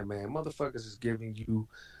understand, man. Motherfuckers is giving you,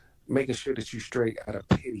 making sure that you straight out of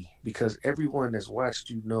pity, because everyone that's watched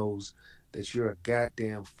you knows that you're a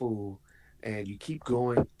goddamn fool, and you keep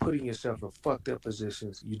going, putting yourself in fucked up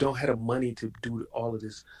positions. You don't have the money to do all of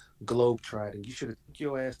this globe trotting. You should have took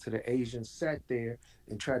your ass to the Asians, sat there,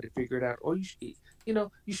 and tried to figure it out. Or you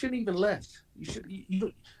know, you shouldn't even left.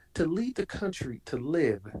 You to leave the country to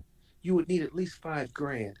live, you would need at least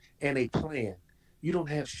 $5,000 and a plan. You don't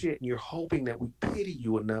have shit, and you're hoping that we pity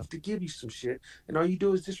you enough to give you some shit, and all you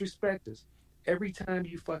do is disrespect us. Every time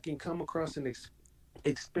you fucking come across an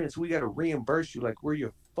expense, we got to reimburse you like we're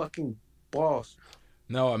your fucking boss.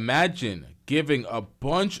 Now imagine giving a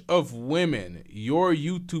bunch of women your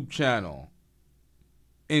YouTube channel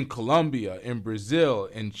in Colombia, in Brazil,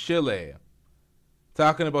 in Chile,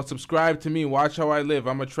 talking about subscribe to me, watch how I live,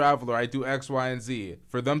 I'm a traveler, I do X, Y, and Z,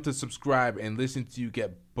 for them to subscribe and listen to you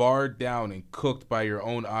get barred down and cooked by your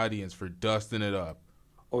own audience for dusting it up.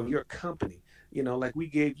 Or your company, you know, like we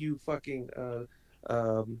gave you fucking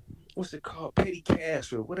what's it called, petty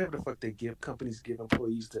cash or whatever the fuck they give companies, give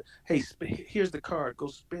employees to, hey, here's the card, go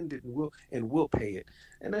spend it and we'll pay it.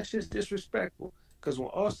 And that's just disrespectful. Because when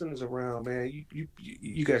Austin is around, man,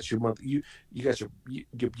 you got your mother, you got your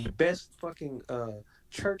best fucking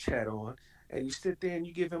church hat on, and you sit there and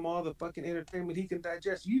you give him all the fucking entertainment he can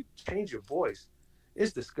digest. You change your voice.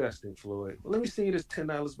 It's disgusting, Floyd. Well, let me send you this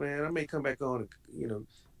 $10, man. I may come back on and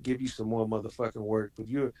give you some more motherfucking work, but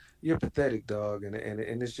you're pathetic, dog, and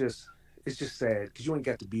it's just sad because you ain't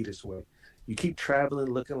got to be this way. You keep traveling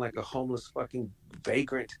looking like a homeless fucking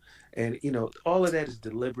vagrant, and all of that is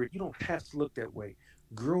deliberate. You don't have to look that way.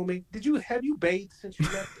 Grooming. Have you bathed since you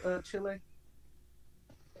left Chile?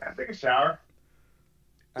 I take a shower.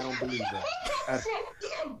 I don't believe that.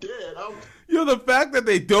 I'm dead. The fact that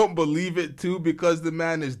they don't believe it too, because the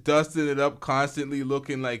man is dusting it up constantly,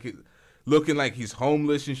 looking like he's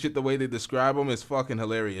homeless and shit. The way they describe him is fucking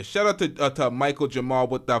hilarious. Shout out to Michael Jamal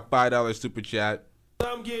with that $5 super chat.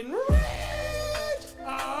 I'm getting rich.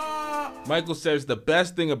 Michael says the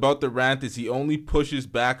best thing about the rant is he only pushes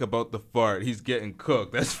back about the fart. He's getting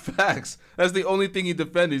cooked. That's facts. That's the only thing he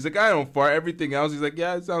defended. He's like, I don't fart. Everything else, he's like,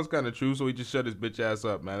 yeah, it sounds kind of true. So he just shut his bitch ass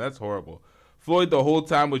up, man. That's horrible. Floyd the whole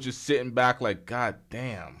time was just sitting back like, God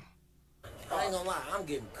damn. I ain't gonna lie, I'm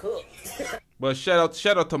getting cooked. But shout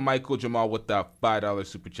out to Michael Jamal with that $5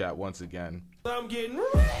 super chat once again. I'm getting rich.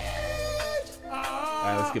 All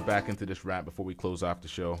right, let's get back into this rant before we close off the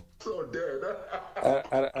show. So dead.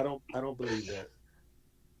 I don't believe that.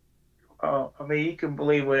 Oh, I mean, you can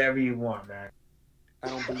believe whatever you want, man. I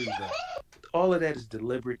don't believe that. All of that is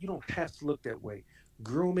deliberate. You don't have to look that way.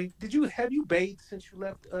 Grooming. Have you bathed since you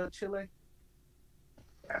left Chile?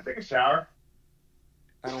 I take a shower.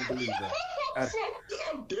 I don't believe that.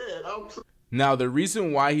 I'm dead. Now, the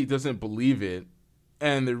reason why he doesn't believe it,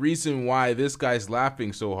 and the reason why this guy's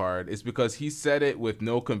laughing so hard, is because he said it with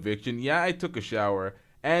no conviction. Yeah, I took a shower,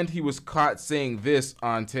 and he was caught saying this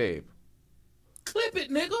on tape. Clip it,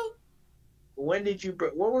 nigga. When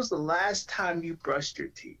was the last time you brushed your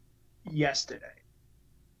teeth? Yesterday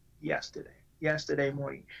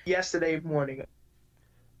morning.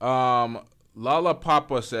 Lala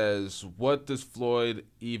Papa says, what does Floyd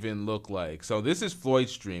even look like? So this is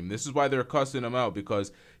Floyd's stream. This is why they're cussing him out,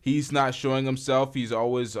 because he's not showing himself. He's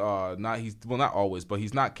always not always, but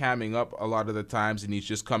he's not camming up a lot of the times, and he's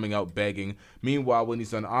just coming out begging. Meanwhile, when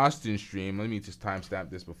he's on Austin's stream, let me just timestamp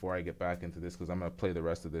this before I get back into this, because I'm going to play the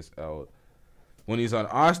rest of this out. When he's on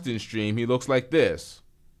Austin's stream, he looks like this.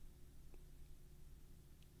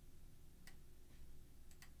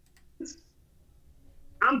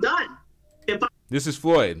 I'm done. This is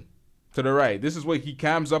Floyd to the right. This is what he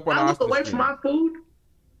cams up on Austin's stream. I look away from my food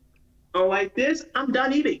or like this, I'm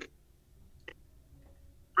done eating.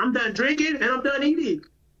 I'm done drinking and I'm done eating.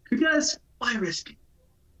 Because why risk it?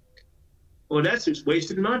 Well, that's just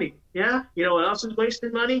wasted money. Yeah? You know what else is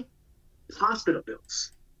wasting money? Hospital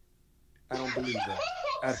bills. I don't believe that.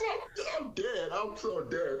 I'm dead. I'm so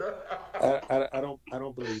dead. I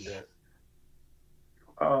don't believe that.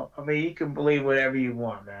 Oh, I mean, you can believe whatever you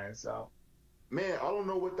want, man. So, man, I don't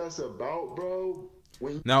know what that's about, bro.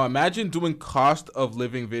 Now, imagine doing cost of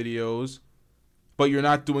living videos, but you're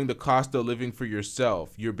not doing the cost of living for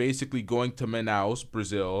yourself. You're basically going to Manaus,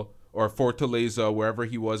 Brazil, or Fortaleza, wherever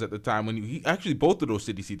he was at the time. When he actually, both of those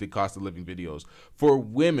cities, he did cost of living videos for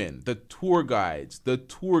women, the tour guides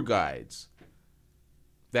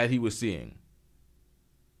that he was seeing.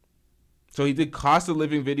 So he did cost of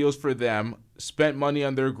living videos for them, spent money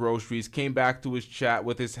on their groceries, came back to his chat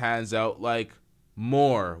with his hands out like,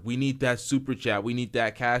 more. We need that super chat. We need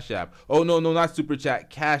that Cash App. Oh, no, not super chat,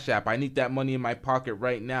 Cash App. I need that money in my pocket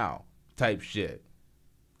right now type shit.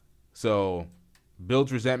 So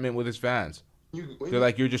builds resentment with his fans. They're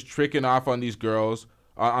like, you're just tricking off on these girls,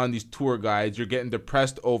 on these tour guides. You're getting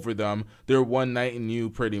depressed over them. They're one night in you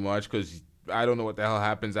pretty much, because I don't know what the hell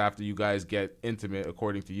happens after you guys get intimate,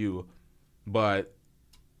 according to you. But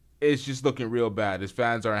it's just looking real bad. His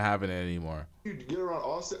fans aren't having it anymore. You get around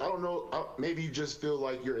Austin, I don't know, maybe you just feel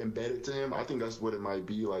like you're embedded to him. I think that's what it might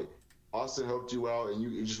be. Like, Austin helped you out, and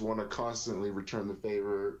you just want to constantly return the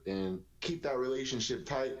favor and keep that relationship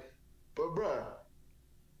tight. But, bruh,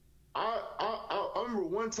 I remember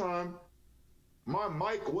one time, my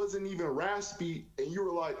mic wasn't even raspy, and you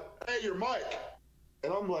were like, hey, your mic.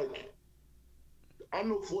 And I'm like, I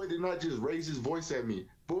know Floyd did not just raise his voice at me.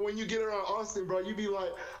 But when you get around Austin, bro, you be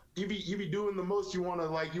like, you be doing the most. You want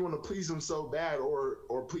to please him so bad, or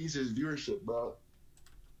please his viewership, bro.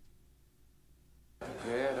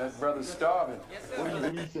 Yeah, that brother's starving.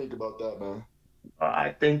 What do you think about that, man?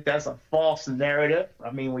 I think that's a false narrative.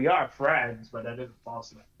 I mean, we are friends, but that is a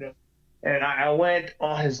false narrative. And I went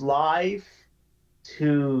on his live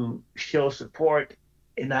to show support,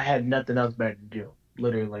 and I had nothing else better to do,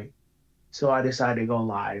 literally. So I decided to go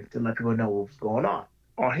live to let people know what was going on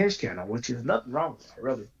his channel, which is nothing wrong with that,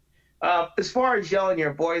 really. As far as yelling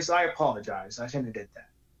your voice, I apologize. I shouldn't have did that.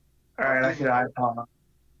 All right,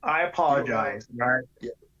 I apologize. All right.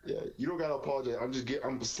 Yeah, you don't gotta apologize.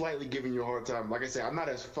 I'm slightly giving you a hard time. Like I said, I'm not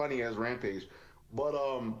as funny as Rampage, but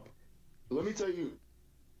let me tell you,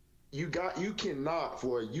 you cannot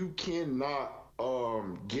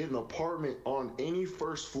get an apartment on any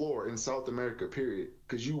first floor in South America, period,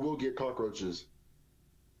 because you will get cockroaches.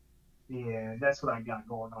 Yeah, that's what I got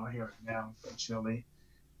going on here right now, unfortunately.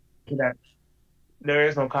 There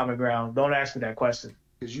is no common ground. Don't ask me that question.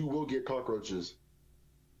 Because you will get cockroaches.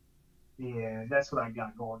 Yeah, that's what I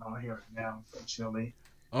got going on here right now, unfortunately.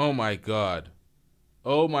 Oh my god.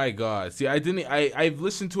 Oh my god. See, I've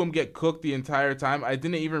listened to him get cooked the entire time. I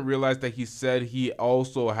didn't even realize that he said he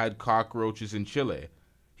also had cockroaches in Chile.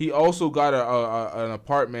 He also got an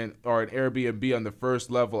apartment or an Airbnb on the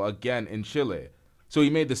first level again in Chile. So he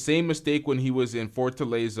made the same mistake when he was in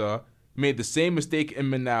Fortaleza. Made the same mistake in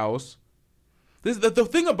Manaus. The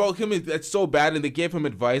thing about him is that's so bad, and they gave him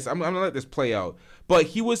advice. I'm gonna let this play out. But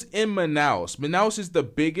he was in Manaus. Manaus is the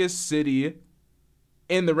biggest city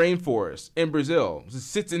in the rainforest in Brazil. It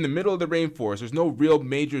sits in the middle of the rainforest. There's no real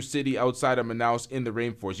major city outside of Manaus in the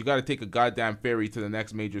rainforest. You got to take a goddamn ferry to the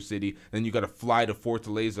next major city, then you got to fly to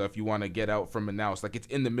Fortaleza if you want to get out from Manaus. Like, it's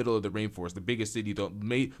in the middle of the rainforest, the biggest city,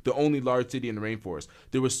 the only large city in the rainforest.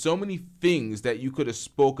 There were so many things that you could have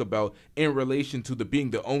spoke about in relation to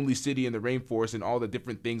being the only city in the rainforest and all the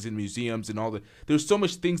different things in museums and all the. There's so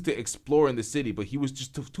much things to explore in the city, but he was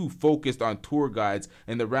just too focused on tour guides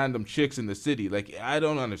and the random chicks in the city. Like, I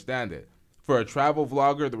don't understand it. For a travel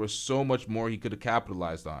vlogger, there was so much more he could have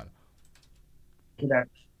capitalized on.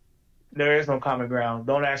 There is no common ground.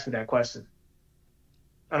 Don't ask me that question.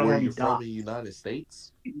 I don't Where want are you to from die. in the United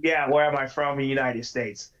States? Yeah, where am I from in the United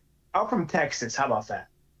States? I'm from Texas. How about that?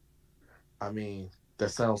 I mean, that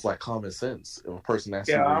sounds like common sense. If a person asks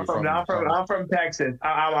you Yeah, where I'm from Texas.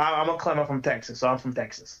 I'm a Clement from Texas, so I'm from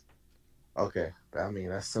Texas. Okay, I mean,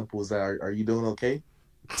 as simple as that. Are you doing okay?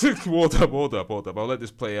 Hold up. I'll let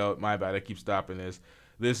this play out. My bad. I keep stopping this.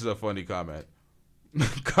 This is a funny comment.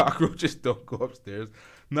 Cockroaches don't go upstairs.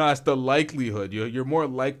 Nah, it's the likelihood. You're more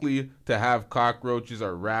likely to have cockroaches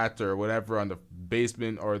or rats or whatever on the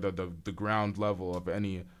basement or the ground level of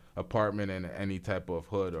any apartment in any type of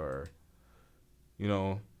hood or, you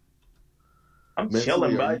know. I'm Mentally,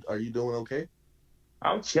 chilling, bud. Are you doing okay?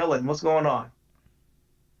 I'm chilling. What's going on?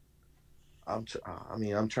 I'm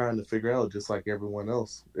trying to figure out, just like everyone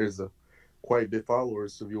else. There's quite big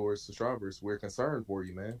followers of yours, subscribers. We're concerned for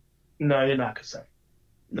you, man. No, you're not concerned.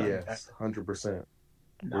 No, yes, 100%.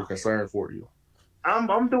 We're concerned for you.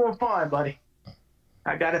 I'm doing fine, buddy.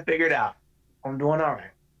 I got it figured out. I'm doing all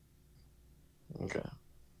right. Okay.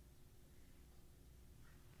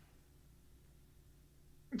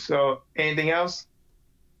 So, anything else?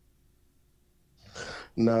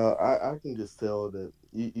 No, I can just tell that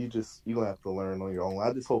you're gonna have to learn on your own.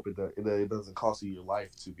 I just hope that it doesn't cost you your life.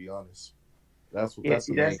 To be honest, that's the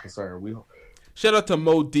main concern. Shout out to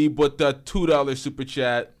Mo Deeb with the $2 super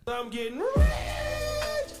chat. I'm getting rich.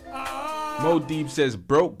 Mo Deeb says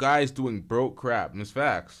broke guys doing broke crap. And it's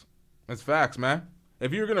facts. That's facts, man.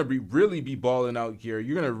 If you're gonna really be balling out here,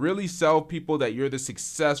 you're gonna really sell people that you're the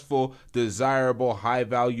successful, desirable,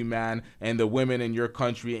 high-value man, and the women in your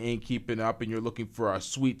country ain't keeping up, and you're looking for a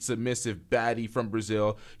sweet, submissive baddie from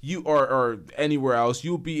Brazil, you or anywhere else.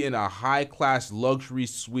 You'll be in a high-class luxury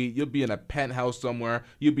suite. You'll be in a penthouse somewhere.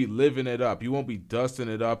 You'll be living it up. You won't be dusting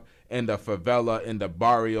it up in the favela, in the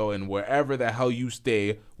barrio, and wherever the hell you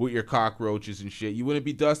stay with your cockroaches and shit. You wouldn't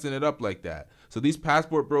be dusting it up like that. So these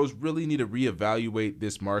passport bros really need to reevaluate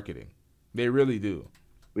this marketing. They really do.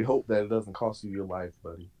 We hope that it doesn't cost you your life,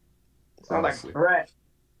 buddy. Sounds like a threat.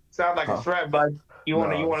 Sounds like a threat, bud. You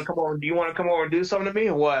want to come over? Do you want to come over and do something to me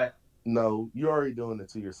or what? No, you're already doing it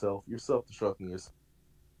to yourself. You're self-destructing yourself.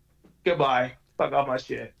 Goodbye. Fuck off my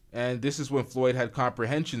shit. And this is when Floyd had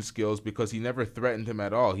comprehension skills, because he never threatened him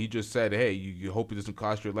at all. He just said, hey, you hope it doesn't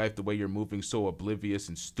cost your life the way you're moving so oblivious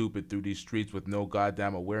and stupid through these streets with no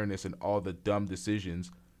goddamn awareness and all the dumb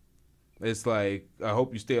decisions. It's like, I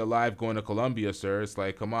hope you stay alive going to Colombia, sir. It's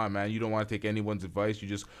like, come on, man. You don't want to take anyone's advice. You're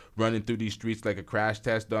just running through these streets like a crash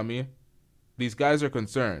test dummy. These guys are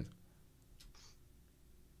concerned.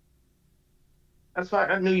 That's why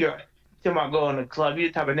I knew you're talking about going to the club. You're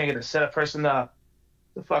the type of nigga to set a person up.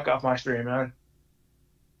 The fuck off my stream, man.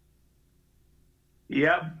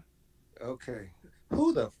 Yep. Okay.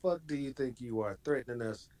 Who the fuck do you think you are, threatening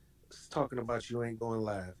us, talking about you ain't going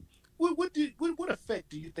live? What effect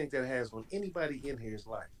do you think that has on anybody in here's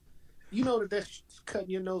life? You know that's cutting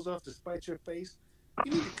your nose off to spite your face.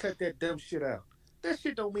 You need to cut that dumb shit out. That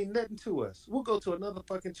shit don't mean nothing to us. We'll go to another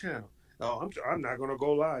fucking channel. Oh, I'm not gonna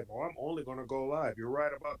go live. Oh, I'm only gonna go live. You're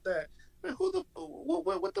right about that. Man,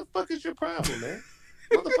 what the fuck is your problem, man?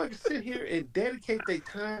 Motherfuckers sit here and dedicate their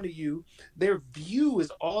time to you. Their view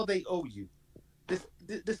is all they owe you.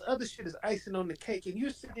 This other shit is icing on the cake, and you're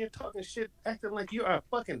sitting here talking shit, acting like you're a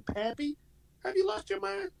fucking pappy. Have you lost your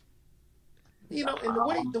mind? You know,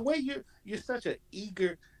 and the way you're such an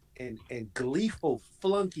eager and gleeful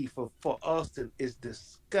flunky for Austin is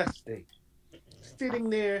disgusting. Sitting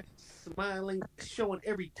there smiling, showing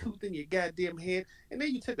every tooth in your goddamn head, and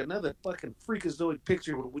then you took another fucking freakazoid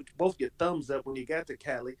picture with both your thumbs up when you got to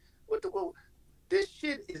Cali. This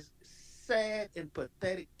shit is sad and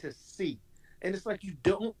pathetic to see. And it's like you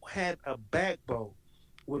don't have a backbone.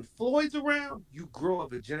 When Floyd's around, you grow a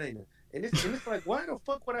vagina. And it's like, why the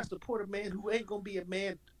fuck would I support a man who ain't gonna be a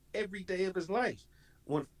man every day of his life?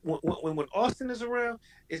 When Austin is around,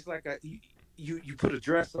 it's like you put a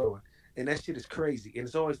dress on, and that shit is crazy. And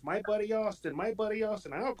it's always my buddy Austin.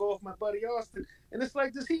 I'll go with my buddy Austin. And it's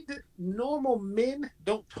like, normal men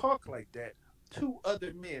don't talk like that to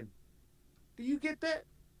other men. Do you get that?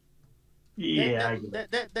 Yeah,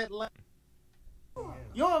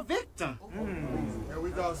 You're a victim. There we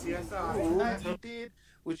go. CSI. You did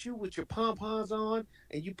with your pom poms on,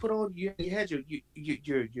 and you put on you had your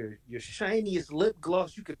shiniest lip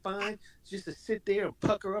gloss you could find just to sit there and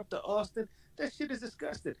pucker up to Austin. That shit is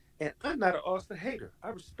disgusting. And I'm not an Austin hater. I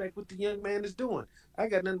respect what the young man is doing. I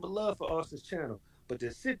got nothing but love for Austin's channel. But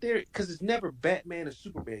to sit there, because it's never Batman and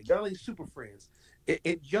Superman. Y'all ain't super friends.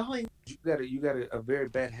 Y'all ain't. You got a very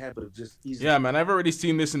bad habit of just easy. Yeah, man. I've already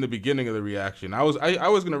seen this in the beginning of the reaction. I was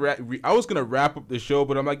gonna wrap up the show,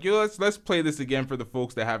 but I'm like, yo, let's play this again for the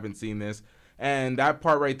folks that haven't seen this. And that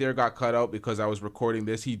part right there got cut out because I was recording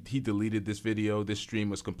this. He deleted this video. This stream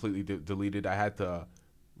was completely deleted. I had to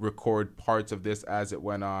record parts of this as it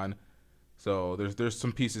went on. So there's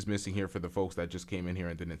some pieces missing here for the folks that just came in here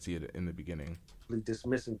and didn't see it in the beginning.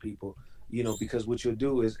 Dismissing people, because what you'll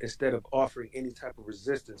do is, instead of offering any type of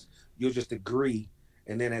resistance, you'll just agree,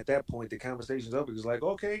 and then at that point the conversation's over. It's like,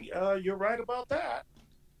 okay, you're right about that,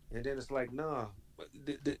 and then it's like, nah,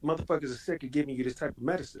 the motherfuckers are sick of giving you this type of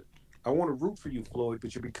medicine. I want to root for you, Floyd,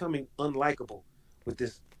 but you're becoming unlikable with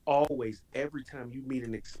this. Always, every time you meet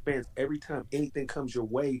an expense, every time anything comes your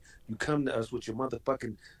way, you come to us with your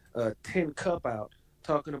motherfucking 10 cup out,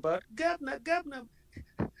 talking about governor,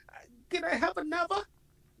 can I have another?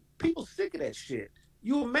 People sick of that shit.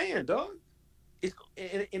 You a man, dog. And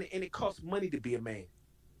it costs money to be a man.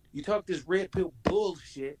 You talk this red pill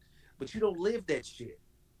bullshit, but you don't live that shit.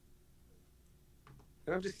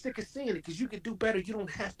 And I'm just sick of seeing it, because you can do better. You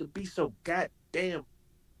don't have to be so goddamn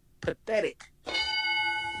pathetic.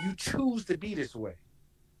 You choose to be this way.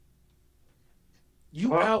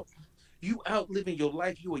 You out living your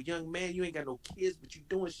life. You a young man. You ain't got no kids, but you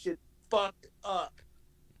doing shit fucked up.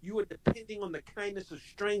 You are depending on the kindness of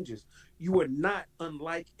strangers. You are not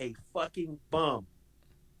unlike a fucking bum.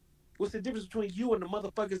 What's the difference between you and the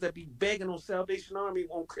motherfuckers that be begging on Salvation Army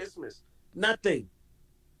on Christmas? Nothing.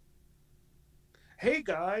 Hey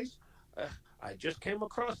guys, I just came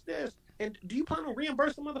across this. And do you plan on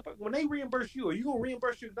reimbursing motherfuckers? When they reimburse you, are you gonna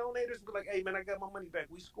reimburse your donators and be like, hey man, I got my money back,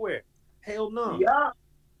 we square? Hell no.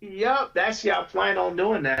 Yup. That's I plan on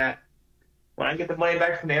doing that. When I get the money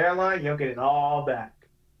back from the airline, you'll get it all back.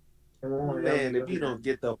 Man, if you don't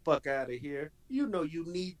get the fuck out of here, you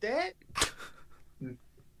need that.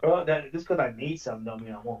 Well, just because I need something don't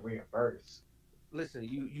mean I won't reimburse. Listen,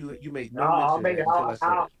 you make no mention until I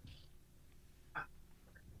said it.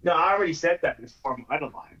 No, I already said that before my other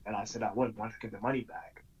line, and I said I wouldn't want to get the money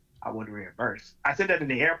back. I wouldn't reimburse. I said that in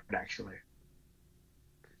the airport, actually.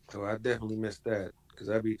 So I definitely missed that, because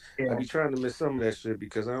I be trying to miss some of that shit,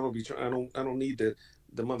 because I don't need the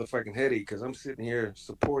motherfucking headache, because I'm sitting here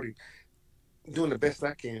supporting, doing the best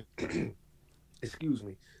I can. Excuse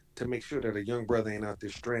me, to make sure that a young brother ain't out there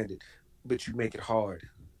stranded, but you make it hard,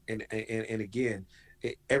 and again,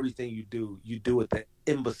 everything you do it the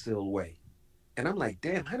imbecile way. And I'm like,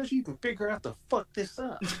 damn, how did you even figure out to fuck this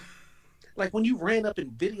up? Like when you ran up and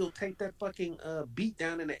videotaped that fucking beat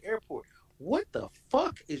down in the airport, what the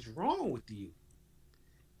fuck is wrong with you?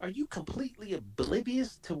 Are you completely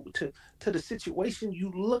oblivious to the situation? You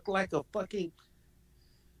look like a fucking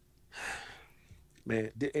man.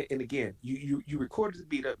 And again, you recorded the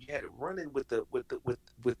beat up. You had it running with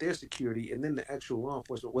their security, and then the actual law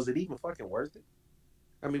enforcement. Was it even fucking worth it?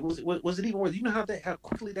 I mean, was it even worth it? You know how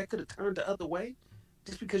quickly that could have turned the other way,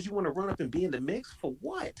 just because you want to run up and be in the mix for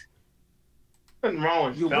what? Nothing wrong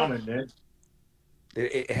with filming, man.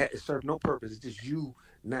 It served no purpose. It's just you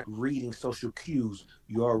not reading social cues.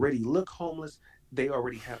 You already look homeless. They're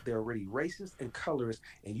already racist and colorist,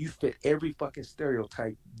 and you fit every fucking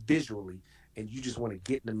stereotype visually, and you just want to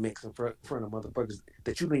get in the mix in front of motherfuckers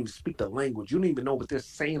that you don't even speak the language. You don't even know what they're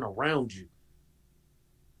saying around you.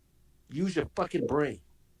 Use your fucking brain.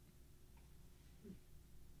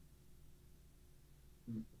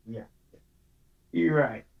 Yeah. You're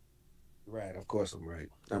right. Right, of course I'm right.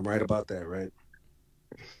 I'm right about that, right?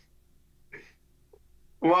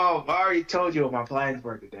 Well, I already told you what my plans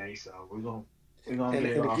were today, so we're gonna get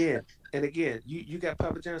it off. And again, you got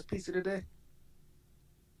Papa John's pizza today?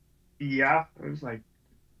 Yeah, it was like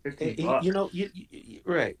 $15. You know,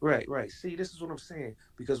 right. See, this is what I'm saying.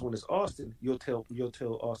 Because when it's Austin, you'll tell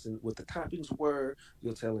Austin what the toppings were.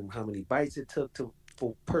 You'll tell him how many bites it took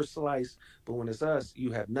for per slice. But when it's us,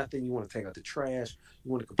 you have nothing. You want to take out the trash.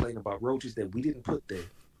 You want to complain about roaches that we didn't put there.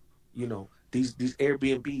 You know, these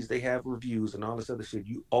Airbnbs, they have reviews and all this other shit.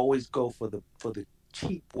 You always go for the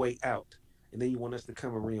cheap way out, and then you want us to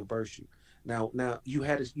come and reimburse you. Now you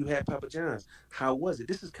had Papa John's. How was it?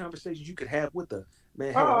 This is conversations you could have with the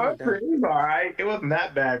man. Oh, it was all right. It wasn't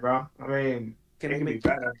that bad, bro. I mean, can they make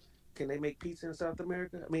better? Can they make pizza in South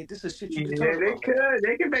America? I mean, this is shit you can talk about. They could.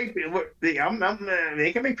 They can make.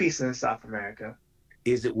 They can make pizza in South America.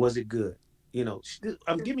 Was it good? You know,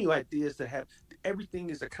 I'm giving you ideas to have. Everything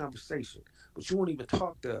is a conversation, but you won't even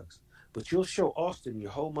talk to us. But you'll show Austin your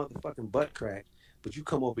whole motherfucking butt crack, but you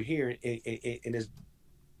come over here and it's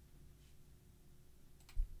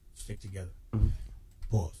stick together.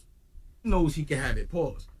 Pause. Knows he can have it.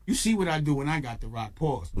 Pause. You see what I do when I got the rock.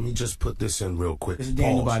 Pause. Let me just put this in real quick. This is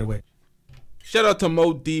Daniel, by the way. Shout out to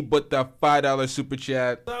Mo Deep with the $5 super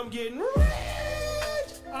chat. I'm getting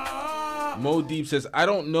Mo Deep says, I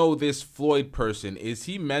don't know this Floyd person. Is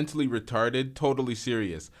he mentally retarded? Totally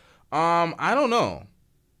serious. I don't know.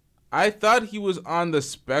 I thought he was on the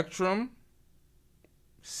spectrum.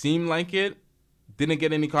 Seemed like it. Didn't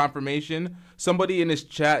get any confirmation. Somebody in his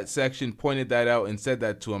chat section pointed that out and said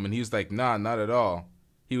that to him, and he was like, nah, not at all.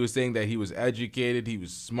 He was saying that he was educated, he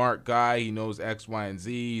was a smart guy, he knows X, Y, and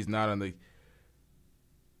Z, he's not on the...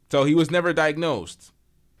 So he was never diagnosed.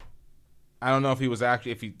 I don't know if he was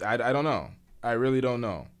actually, I don't know. I really don't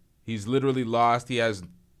know. He's literally lost. He has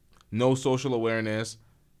no social awareness.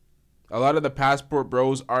 A lot of the passport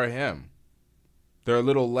bros are him. They're a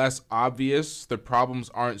little less obvious. The problems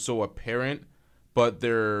aren't so apparent, but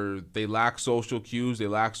they lack social cues. They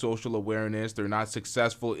lack social awareness. They're not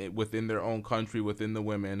successful within their own country, within the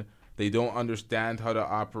women. They don't understand how to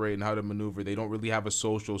operate and how to maneuver. They don't really have a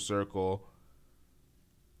social circle.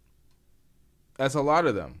 That's a lot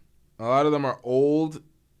of them. A lot of them are old,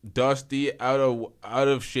 dusty, out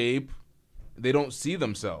of shape. They don't see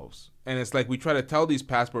themselves. And it's like we try to tell these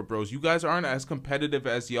passport bros, you guys aren't as competitive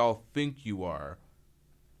as y'all think you are.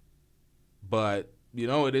 But, you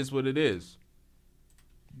know, it is what it is.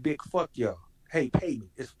 Big fuck y'all. Hey, pay me.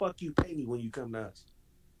 It's fuck you, pay me when you come to us.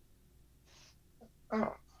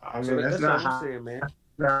 Oh, I mean, So that's that's not all I'm how. saying, man.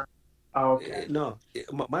 Okay. No,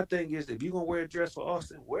 my thing is, if you're going to wear a dress for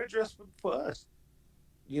Austin, wear a dress for us.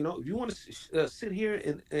 You know, if you want to sit here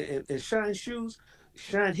and shine shoes,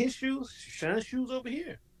 shine his shoes, shine shoes over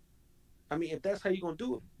here. I mean, if that's how you're gonna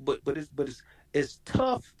do it, but it's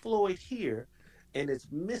tough Floyd here, and it's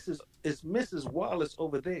Mrs. Wallace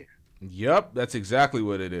over there. Yep, that's exactly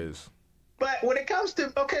what it is. But when it comes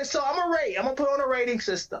to so I'm gonna put on a rating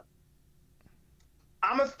system.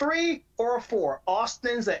 I'm a 3 or a 4.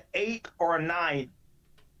 Austin's an 8 or a 9.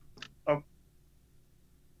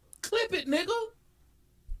 Clip it, nigga.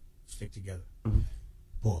 Stick together.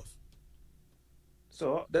 Pause.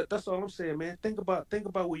 So that's all I'm saying, man. Think about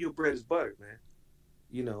where your bread is buttered, man.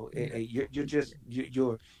 You know, and you're just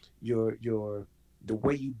the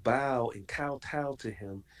way you bow and kowtow to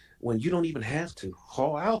him when you don't even have to.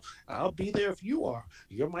 Oh, I'll be there if you are.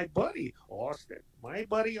 You're my buddy, Austin. My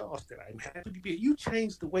buddy, Austin. I'm happy to be here. You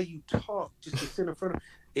change the way you talk just to sit in front of.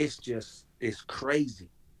 It's crazy,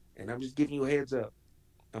 and I'm just giving you a heads up.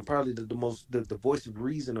 I'm probably the voice of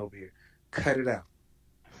reason over here. Cut it out.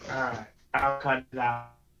 All right, I'll cut it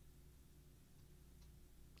out.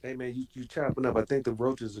 Hey man, you chopping up. I think the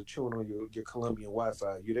roaches are chewing on your Colombian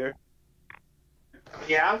Wi-Fi. You there?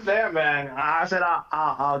 Yeah, I'm there, man. I said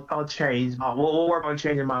I'll change. We'll work on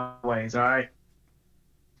changing my ways. All right.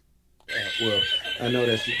 Well, I know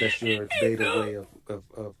that's your beta way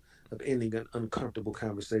of ending an uncomfortable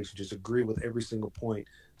conversation. Just agree with every single point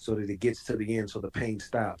so that it gets to the end, so the pain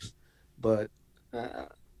stops. But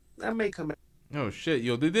I may come. Oh shit,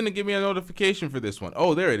 yo! They didn't give me a notification for this one.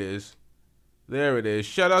 Oh, there it is. There it is.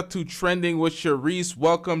 Shout out to Trending with Sharice.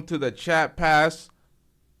 Welcome to the chat pass.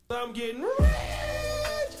 I'm getting rich.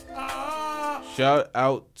 Shout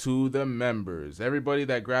out to the members. Everybody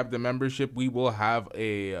that grabbed the membership, we will have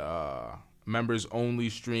a members only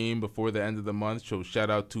stream before the end of the month. So shout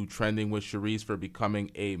out to Trending with Sharice for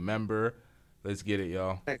becoming a member. Let's get it,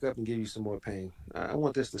 y'all. Back up and give you some more pain. I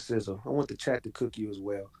want this to sizzle. I want the chat to cook you as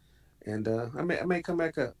well. And I may come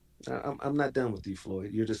back up. I'm not done with you,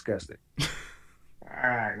 Floyd. You're disgusting. All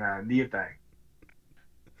right, now do your thing.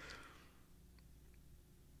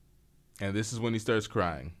 And this is when he starts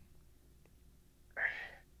crying.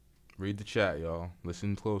 Read the chat, y'all.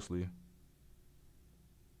 Listen closely.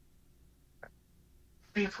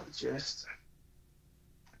 People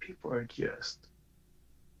are just,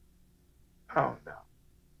 I don't know.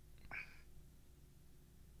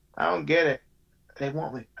 I don't get it. They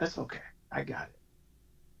want me. That's okay. I got it.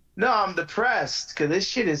 No, I'm depressed because this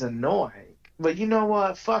shit is annoying. But you know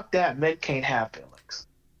what? Fuck that. Men can't have feelings.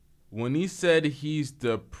 When he said he's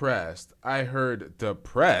depressed, I heard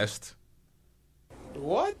depressed.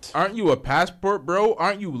 What? Aren't you a passport bro?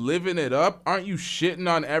 Aren't you living it up? Aren't you shitting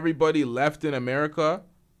on everybody left in America?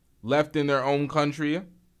 Left in their own country?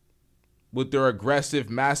 With their aggressive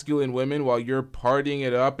masculine women while you're partying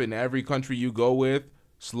it up in every country you go with?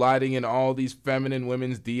 Sliding in all these feminine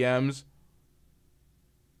women's DMs?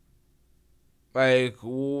 Like,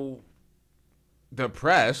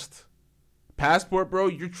 depressed? Passport bro,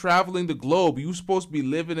 you're traveling the globe. You're supposed to be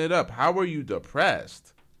living it up. How are you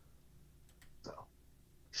depressed?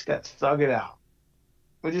 Just gotta thug it out.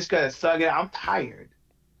 We just gotta thug it out. I'm tired.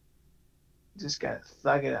 Just gotta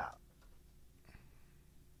thug it out.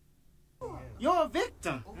 You're a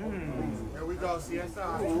victim. There we go,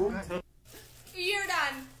 CSI. You're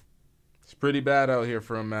done. It's pretty bad out here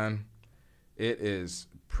for him, man. It is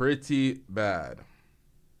pretty bad.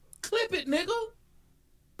 Clip it, nigga.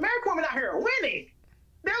 Married women out here are winning.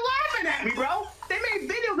 They're laughing at me, bro. They made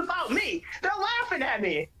videos about me. They're laughing at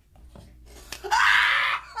me.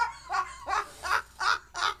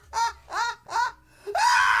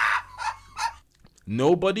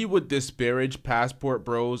 Nobody would disparage passport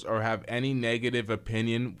bros or have any negative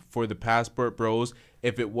opinion for the passport bros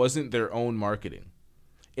if it wasn't their own marketing.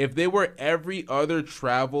 If they were every other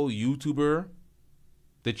travel YouTuber,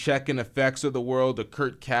 the Check and Effects of the world, the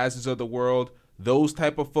Kurt Kaz's of the world, those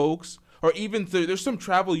type of folks, or even there's some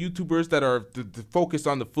travel YouTubers that are focused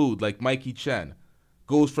on the food, like Mikey Chen,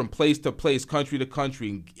 goes from place to place, country to country,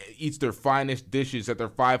 and eats their finest dishes at their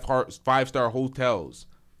five-star hotels.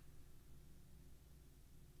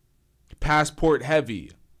 Passport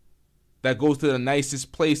heavy, that goes to the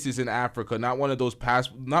nicest places in Africa, not one of those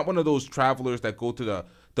travelers that go to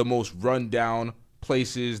the most rundown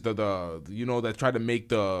places, that try to make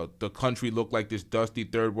the country look like this dusty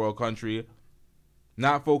third world country.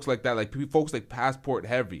 Not folks like that, like folks like Passport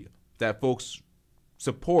Heavy, that folks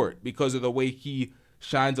support because of the way he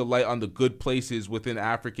shines a light on the good places within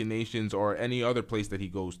African nations or any other place that he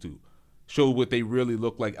goes to. Show what they really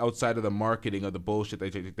look like outside of the marketing of the bullshit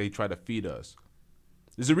they try to feed us.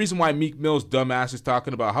 There's a reason why Meek Mill's dumbass is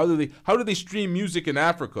talking about how do they stream music in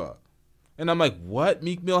Africa? And I'm like, what?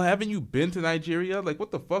 Meek Mill, haven't you been to Nigeria? Like,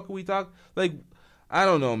 what the fuck are we talking? Like, I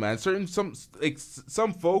don't know, man.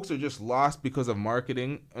 Some folks are just lost because of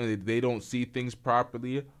marketing and they don't see things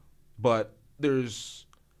properly. But there's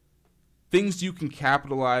things you can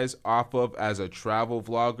capitalize off of as a travel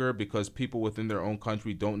vlogger because people within their own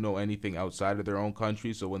country don't know anything outside of their own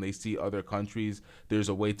country. So when they see other countries, there's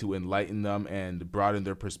a way to enlighten them and broaden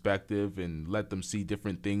their perspective and let them see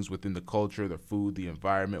different things within the culture, the food, the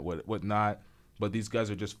environment, whatnot. But these guys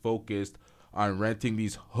are just focused on renting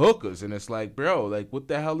these hookahs, and it's like, bro, like, what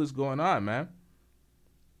the hell is going on, man?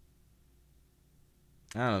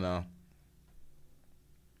 I don't know.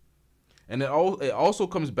 And it also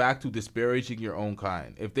comes back to disparaging your own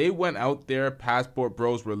kind. If they went out there, passport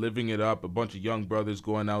bros were living it up, a bunch of young brothers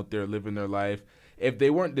going out there living their life. If they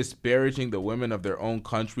weren't disparaging the women of their own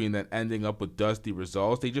country and then ending up with dusty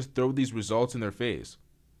results, they just throw these results in their face.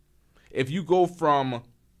 If you go from,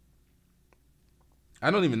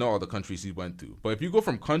 I don't even know all the countries he went to, but if you go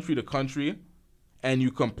from country to country and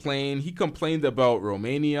you complain, he complained about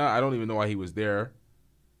Romania. I don't even know why he was there.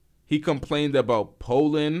 He complained about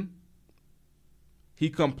Poland. He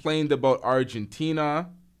complained about Argentina.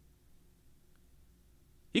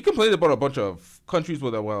 He complained about a bunch of countries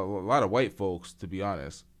with a lot of white folks, to be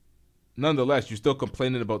honest. Nonetheless, you're still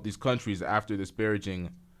complaining about these countries after disparaging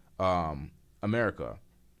America.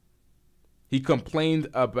 He complained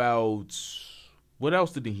about, what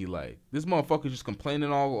else didn't he like? This motherfucker's just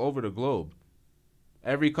complaining all over the globe.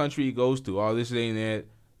 Every country he goes to, oh, this ain't it.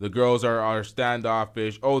 The girls are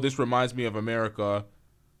standoffish. Oh, this reminds me of America.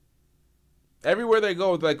 Everywhere they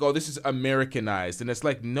go, it's like, oh, this is Americanized. And it's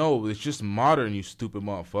like, no, it's just modern, you stupid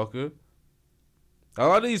motherfucker. A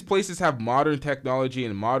lot of these places have modern technology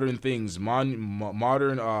and modern things,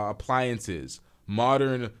 modern appliances,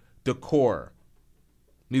 modern decor.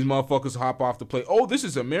 These motherfuckers hop off the plane. Oh, this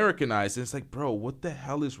is Americanized. And it's like, bro, what the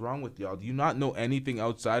hell is wrong with y'all? Do you not know anything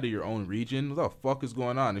outside of your own region? What the fuck is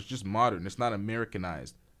going on? It's just modern. It's not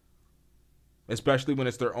Americanized. Especially when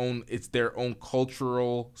it's their own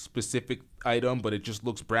cultural specific item, but it just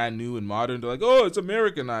looks brand new and modern. They're like, oh, it's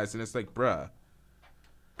Americanized. And it's like, bruh.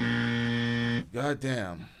 God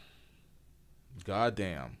damn. God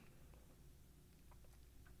damn.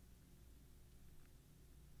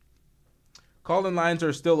 Call-in lines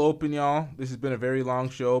are still open, y'all. This has been a very long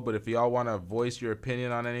show, but if y'all want to voice your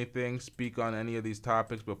opinion on anything, speak on any of these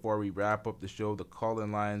topics before we wrap up the show, the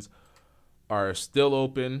call-in lines are still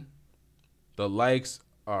open. The likes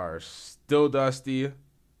are still dusty.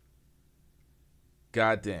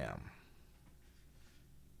 Goddamn.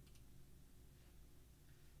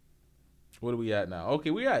 What are we at now?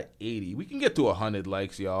 Okay, we're at 80. We can get to 100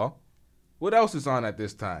 likes, y'all. What else is on at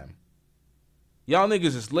this time? Y'all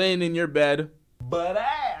niggas is laying in your bed, butt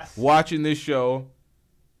ass, watching this show.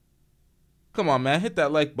 Come on, man. Hit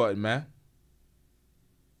that like button, man.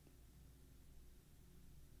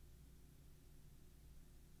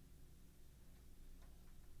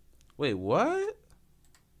 Wait, what?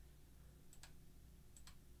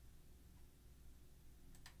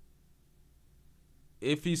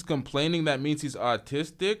 If he's complaining, that means he's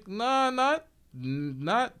autistic? Nah,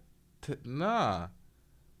 nah.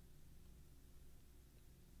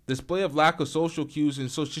 Display of lack of social cues and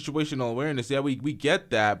situational awareness. Yeah, we get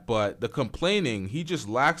that, but the complaining, he just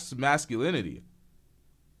lacks masculinity.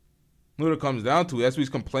 What it comes down to, that's what he's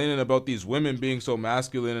complaining about these women being so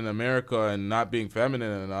masculine in America and not being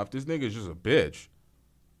feminine enough. This nigga's just a bitch.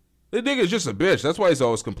 This nigga's just a bitch. That's why he's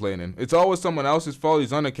always complaining. It's always someone else's fault.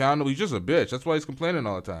 He's unaccountable. He's just a bitch. That's why he's complaining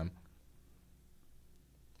all the time.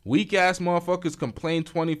 Weak ass motherfuckers complain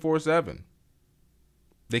 24/7.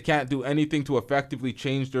 They can't do anything to effectively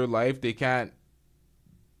change their life. They can't,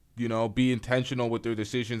 be intentional with their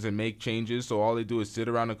decisions and make changes. So all they do is sit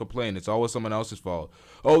around and complain. It's always someone else's fault.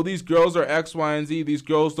 Oh, these girls are X, Y, and Z. These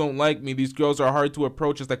girls don't like me. These girls are hard to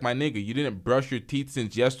approach. It's like, my nigga, you didn't brush your teeth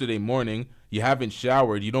since yesterday morning. You haven't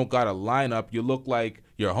showered. You don't got a lineup. You look like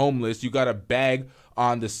you're homeless. You got a bag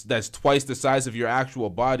on this that's twice the size of your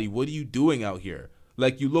actual body. What are you doing out here?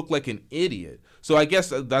 Like, you look like an idiot. So I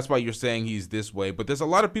guess that's why you're saying he's this way. But there's a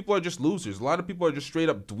lot of people are just losers. A lot of people are just straight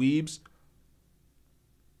up dweebs.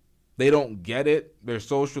 They don't get it. They're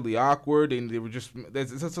socially awkward. And they were just,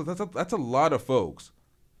 that's a lot of folks.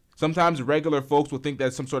 Sometimes regular folks will think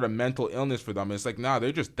that's some sort of mental illness for them. And it's like, nah,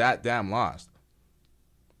 they're just that damn lost.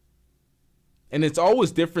 And it's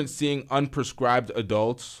always different seeing unprescribed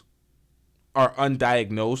adults or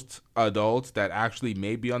undiagnosed adults that actually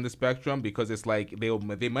may be on the spectrum, because it's like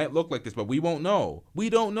they might look like this, but we won't know. We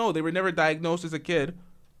don't know. They were never diagnosed as a kid.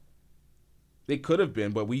 They could have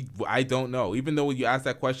been, but I don't know. Even though when you ask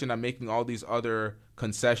that question, I'm making all these other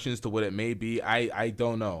concessions to what it may be. I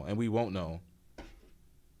don't know, and we won't know.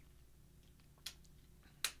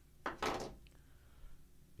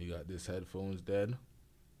 You got this headphones dead.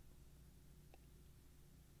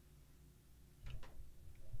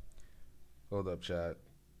 Hold up, chat.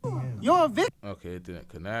 You're a victim. Okay, it didn't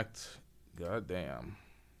connect. God damn.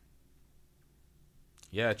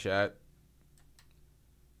 Yeah, chat.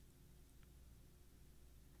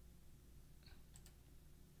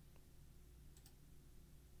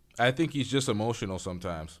 I think he's just emotional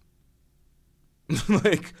sometimes.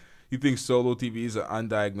 Like, you think Solo TV is an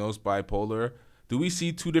undiagnosed bipolar? Do we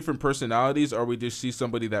see two different personalities, or we just see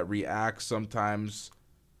somebody that reacts sometimes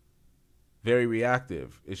very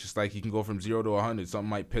reactive? It's just like he can go from 0 to 100. Something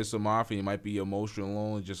might piss him off and he might be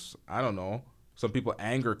emotional and just, I don't know. Some people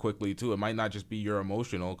anger quickly too. It might not just be you're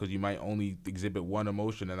emotional, because you might only exhibit one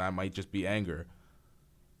emotion, and that might just be anger.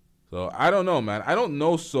 So I don't know, man. I don't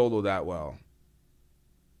know Solo that well.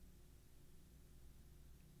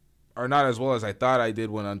 Or not as well as I thought I did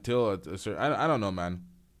until a certain, I don't know, man.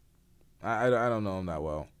 I don't know him that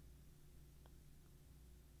well.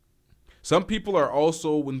 Some people are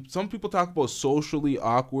also, when some people talk about socially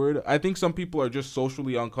awkward, I think some people are just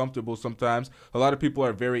socially uncomfortable sometimes. A lot of people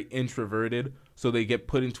are very introverted, so they get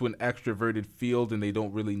put into an extroverted field and they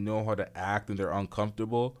don't really know how to act, and they're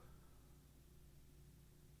uncomfortable.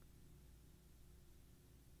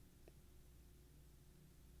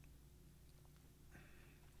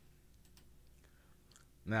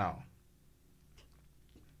 Now,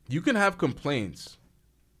 you can have complaints,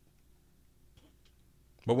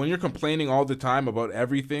 but when you're complaining all the time about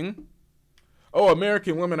everything, Oh,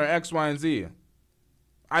 American women are X, Y, and Z.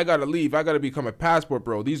 I gotta leave. I gotta become a passport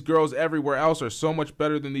bro. These girls everywhere else are so much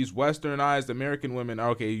better than these westernized American women.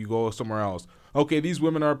 Okay, you go somewhere else. Okay, these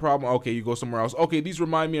women are a problem. Okay, you go somewhere else. Okay, these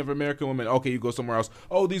remind me of American women. Okay, you go somewhere else.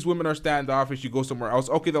 Oh, these women are standoffish. You go somewhere else.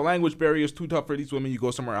 Okay, the language barrier is too tough for these women. You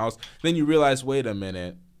go somewhere else. Then you realize, wait a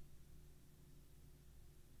minute.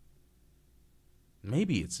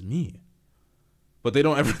 Maybe it's me. But they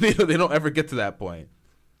don't ever they don't ever get to that point.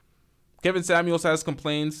 Kevin Samuels has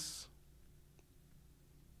complaints.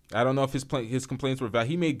 I don't know if his complaints were valid.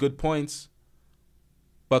 He made good points.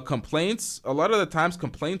 But complaints, a lot of the times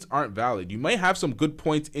complaints aren't valid. You may have some good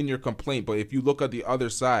points in your complaint, but if you look at the other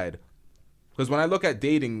side, because when I look at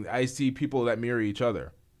dating, I see people that mirror each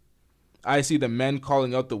other. I see the men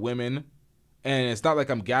calling out the women, and it's not like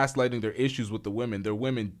I'm gaslighting their issues with the women. Their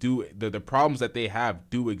women do, the problems that they have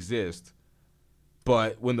do exist.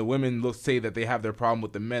 But when the women say that they have their problem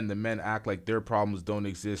with the men act like their problems don't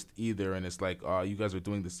exist either. And it's like, you guys are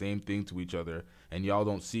doing the same thing to each other. And y'all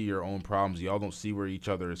don't see your own problems. Y'all don't see where each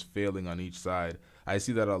other is failing on each side. I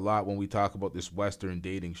see that a lot when we talk about this Western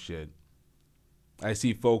dating shit. I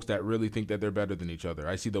see folks that really think that they're better than each other.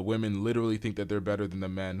 I see the women literally think that they're better than the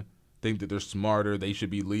men. Think that they're smarter, they should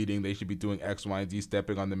be leading, they should be doing X, Y, and Z,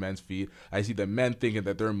 stepping on the men's feet. I see the men thinking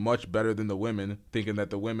that they're much better than the women, thinking that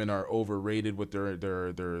the women are overrated with their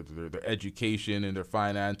education and their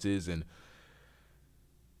finances, and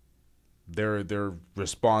they're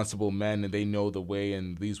responsible men and they know the way,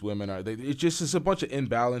 and these women are, it's a bunch of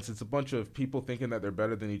imbalance. It's a bunch of people thinking that they're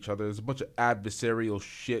better than each other. There's a bunch of adversarial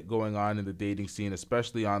shit going on in the dating scene,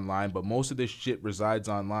 especially online, but most of this shit resides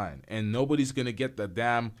online, and nobody's gonna get the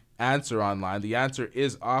damn answer online. The answer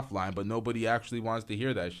is offline, but nobody actually wants to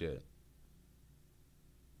hear that shit.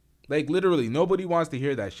 Like, literally, nobody wants to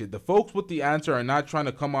hear that shit. The folks with the answer are not trying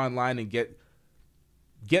to come online and get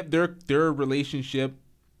their relationship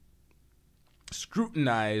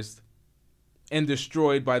scrutinized and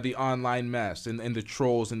destroyed by the online mess and the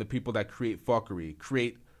trolls and the people that create fuckery,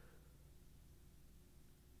 create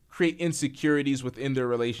insecurities within their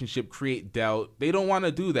relationship, create doubt. They don't want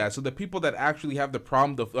to do that. So the people that actually have the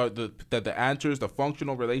problem, the answers, the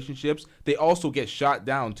functional relationships, they also get shot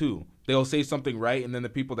down too. They'll say something right, and then the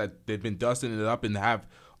people that they've been dusting it up and have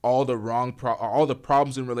all the all the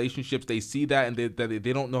problems in relationships, they see that and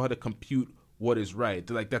they don't know how to compute what is right.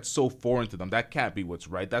 They're like, that's so foreign to them. That can't be what's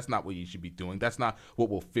right. That's not what you should be doing. That's not what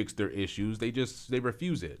will fix their issues. They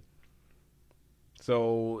refuse it.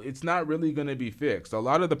 So it's not really going to be fixed. A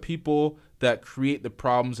lot of the people that create the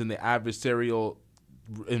problems in the adversarial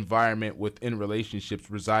environment within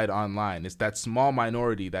relationships reside online. It's that small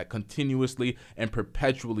minority that continuously and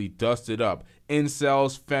perpetually dusts it up.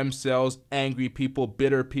 Incels, femcels, angry people,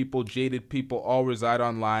 bitter people, jaded people all reside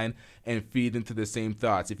online and feed into the same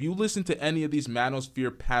thoughts. If you listen to any of these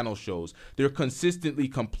manosphere panel shows, they're consistently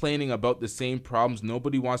complaining about the same problems.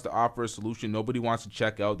 Nobody wants to offer a solution. Nobody wants to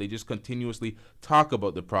check out. They just continuously talk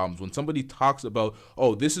about the problems. When somebody talks about,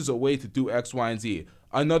 oh, this is a way to do X, Y, and Z,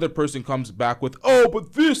 another person comes back with, oh,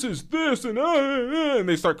 but this is this, and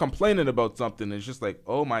they start complaining about something. It's just like,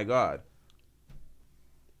 oh my God.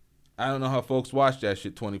 I don't know how folks watch that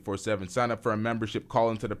shit 24/7. Sign up for a membership, call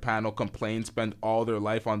into the panel, complain, spend all their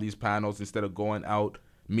life on these panels instead of going out,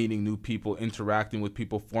 meeting new people, interacting with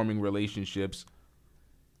people, forming relationships.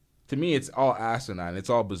 To me, it's all asinine. It's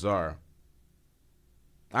all bizarre.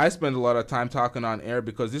 I spend a lot of time talking on air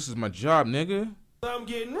because this is my job, nigga. I'm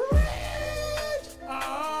getting rich.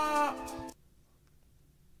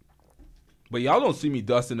 But y'all don't see me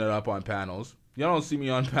dusting it up on panels. Y'all don't see me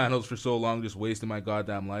on panels for so long just wasting my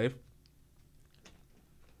goddamn life.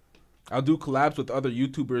 I'll do collabs with other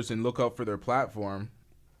YouTubers and look out for their platform.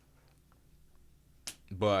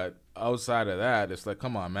 But outside of that, it's like,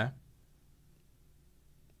 come on, man.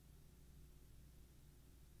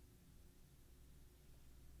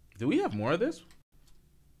 Do we have more of this?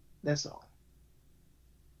 That's all.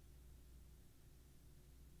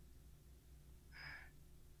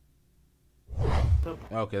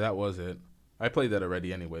 Okay, that was it. I played that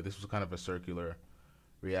already anyway. This was kind of a circular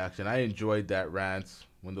reaction. I enjoyed that rant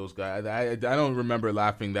when those guys... I don't remember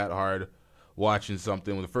laughing that hard watching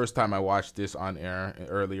something. The first time I watched this on air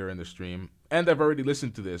earlier in the stream. And I've already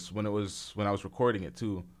listened to this when I was recording it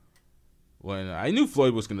too. When I knew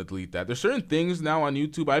Floyd was going to delete that. There's certain things now on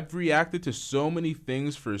YouTube. I've reacted to so many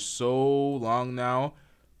things for so long now.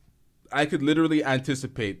 I could literally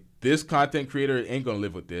anticipate this content creator ain't going to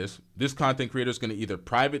live with this. This content creator is going to either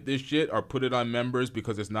private this shit or put it on members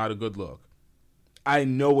because it's not a good look. I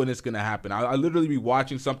know when it's going to happen. I'll literally be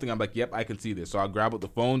watching something. I'm like, yep, I can see this. So I'll grab up the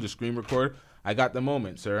phone, just screen record. I got the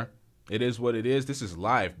moment, sir. It is what it is. This is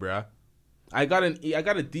live, bruh. I got a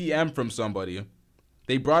DM from somebody.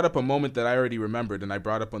 They brought up a moment that I already remembered, and I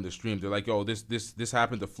brought up on the stream. They're like, "Yo, this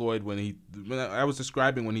happened to Floyd when I was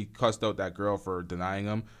describing when he cussed out that girl for denying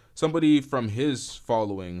him." Somebody from his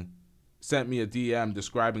following sent me a DM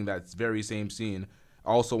describing that very same scene.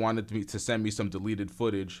 Also wanted me to send me some deleted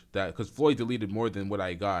footage because Floyd deleted more than what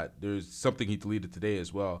I got. There's something he deleted today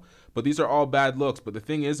as well. But these are all bad looks. But the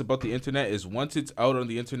thing is about the internet is once it's out on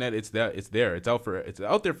the internet, it's there. It's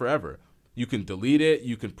out there forever. You can delete it,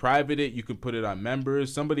 you can private it, you can put it on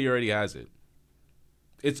members. Somebody already has it.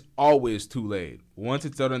 It's always too late. Once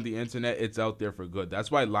it's out on the internet, it's out there for good. That's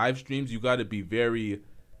why live streams, you got to be very,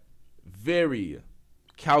 very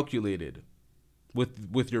calculated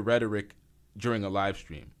with your rhetoric during a live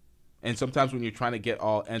stream. And sometimes when you're trying to get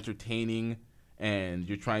all entertaining and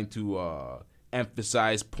you're trying to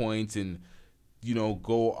emphasize points and, you know,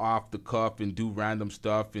 go off the cuff and do random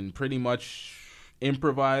stuff and pretty much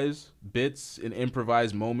improvise bits and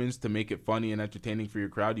improvise moments to make it funny and entertaining for your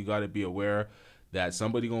crowd, you got to be aware that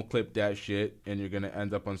somebody gonna clip that shit and you're gonna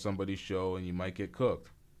end up on somebody's show and you might get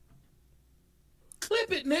cooked.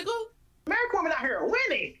 Clip it, nigga. American women out here are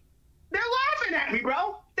winning. They're laughing at me,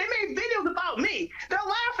 bro. They made videos about me. They're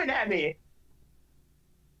laughing at me.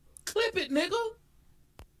 Clip it, nigga.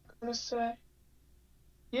 I'm gonna say,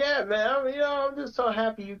 yeah, man. I mean, I'm just so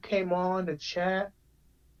happy you came on to chat.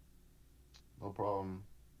 No problem.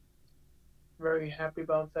 Very happy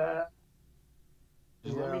about that.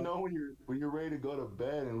 Just let me know when you're ready to go to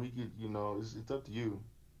bed, and we could, you know, it's up to you.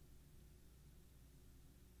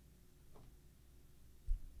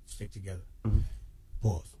 Stick together.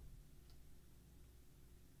 Pause.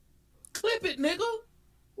 Clip it, nigga.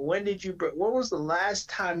 When was the last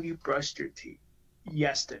time you brushed your teeth?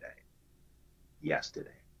 Yesterday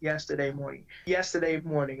morning.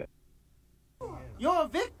 You're a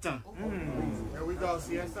victim. There we go,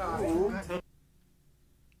 CSI.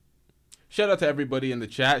 Shout out to everybody in the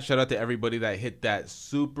chat. Shout out to everybody that hit that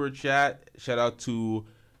super chat. Shout out to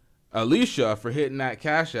Alicia for hitting that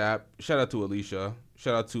Cash App. Shout out to Alicia.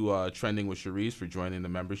 Shout out to Trending with Charisse for joining the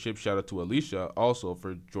membership. Shout out to Alicia also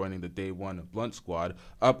for joining the Day One Blunt Squad,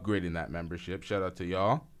 upgrading that membership. Shout out to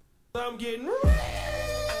y'all. I'm getting rich.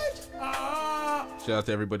 Shout out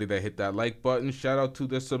to everybody that hit that like button. Shout out to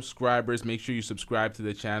the subscribers. Make sure you subscribe to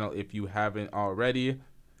the channel if you haven't already.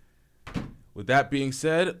 With that being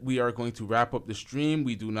said, we are going to wrap up the stream.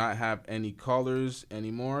 We do not have any callers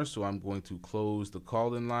anymore, so I'm going to close the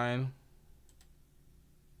call-in line.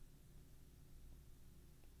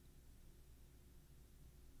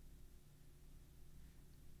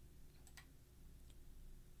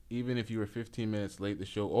 Even if you were 15 minutes late, the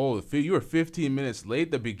show... Oh, you were 15 minutes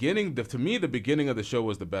late? To me, the beginning of the show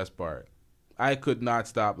was the best part. I could not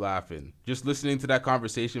stop laughing. Just listening to that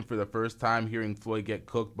conversation for the first time, hearing Floyd get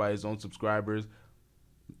cooked by his own subscribers.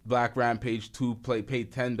 Black Rampage 2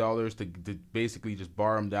 paid $10 to basically just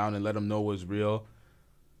bar him down and let him know it was real.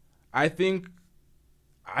 I think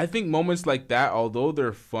moments like that, although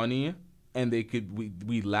they're funny and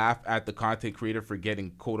we laugh at the content creator for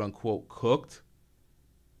getting quote unquote cooked,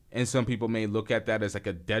 and some people may look at that as like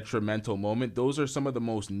a detrimental moment, those are some of the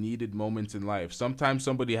most needed moments in life. Sometimes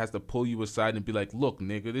somebody has to pull you aside and be like, look,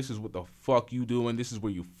 nigga, this is what the fuck you doing. This is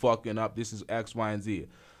where you fucking up. This is X, Y, and Z.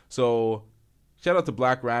 So shout out to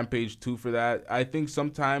Black Rampage 2 for that. I think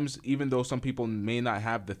sometimes, even though some people may not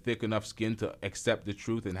have the thick enough skin to accept the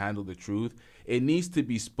truth and handle the truth, it needs to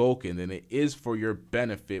be spoken, and it is for your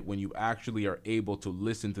benefit when you actually are able to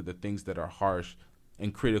listen to the things that are harsh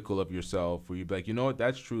and critical of yourself, where you're like, you know what,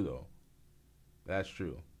 that's true though. That's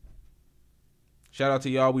true. Shout out to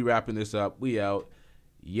y'all. We wrapping this up. We out.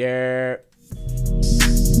 Yeah.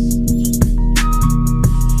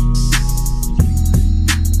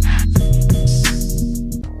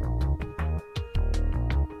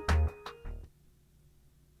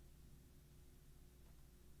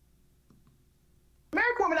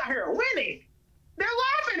 American women out here are winning. They're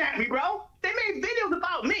laughing at me, bro. They made videos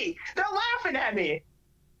about me. They're laughing at me.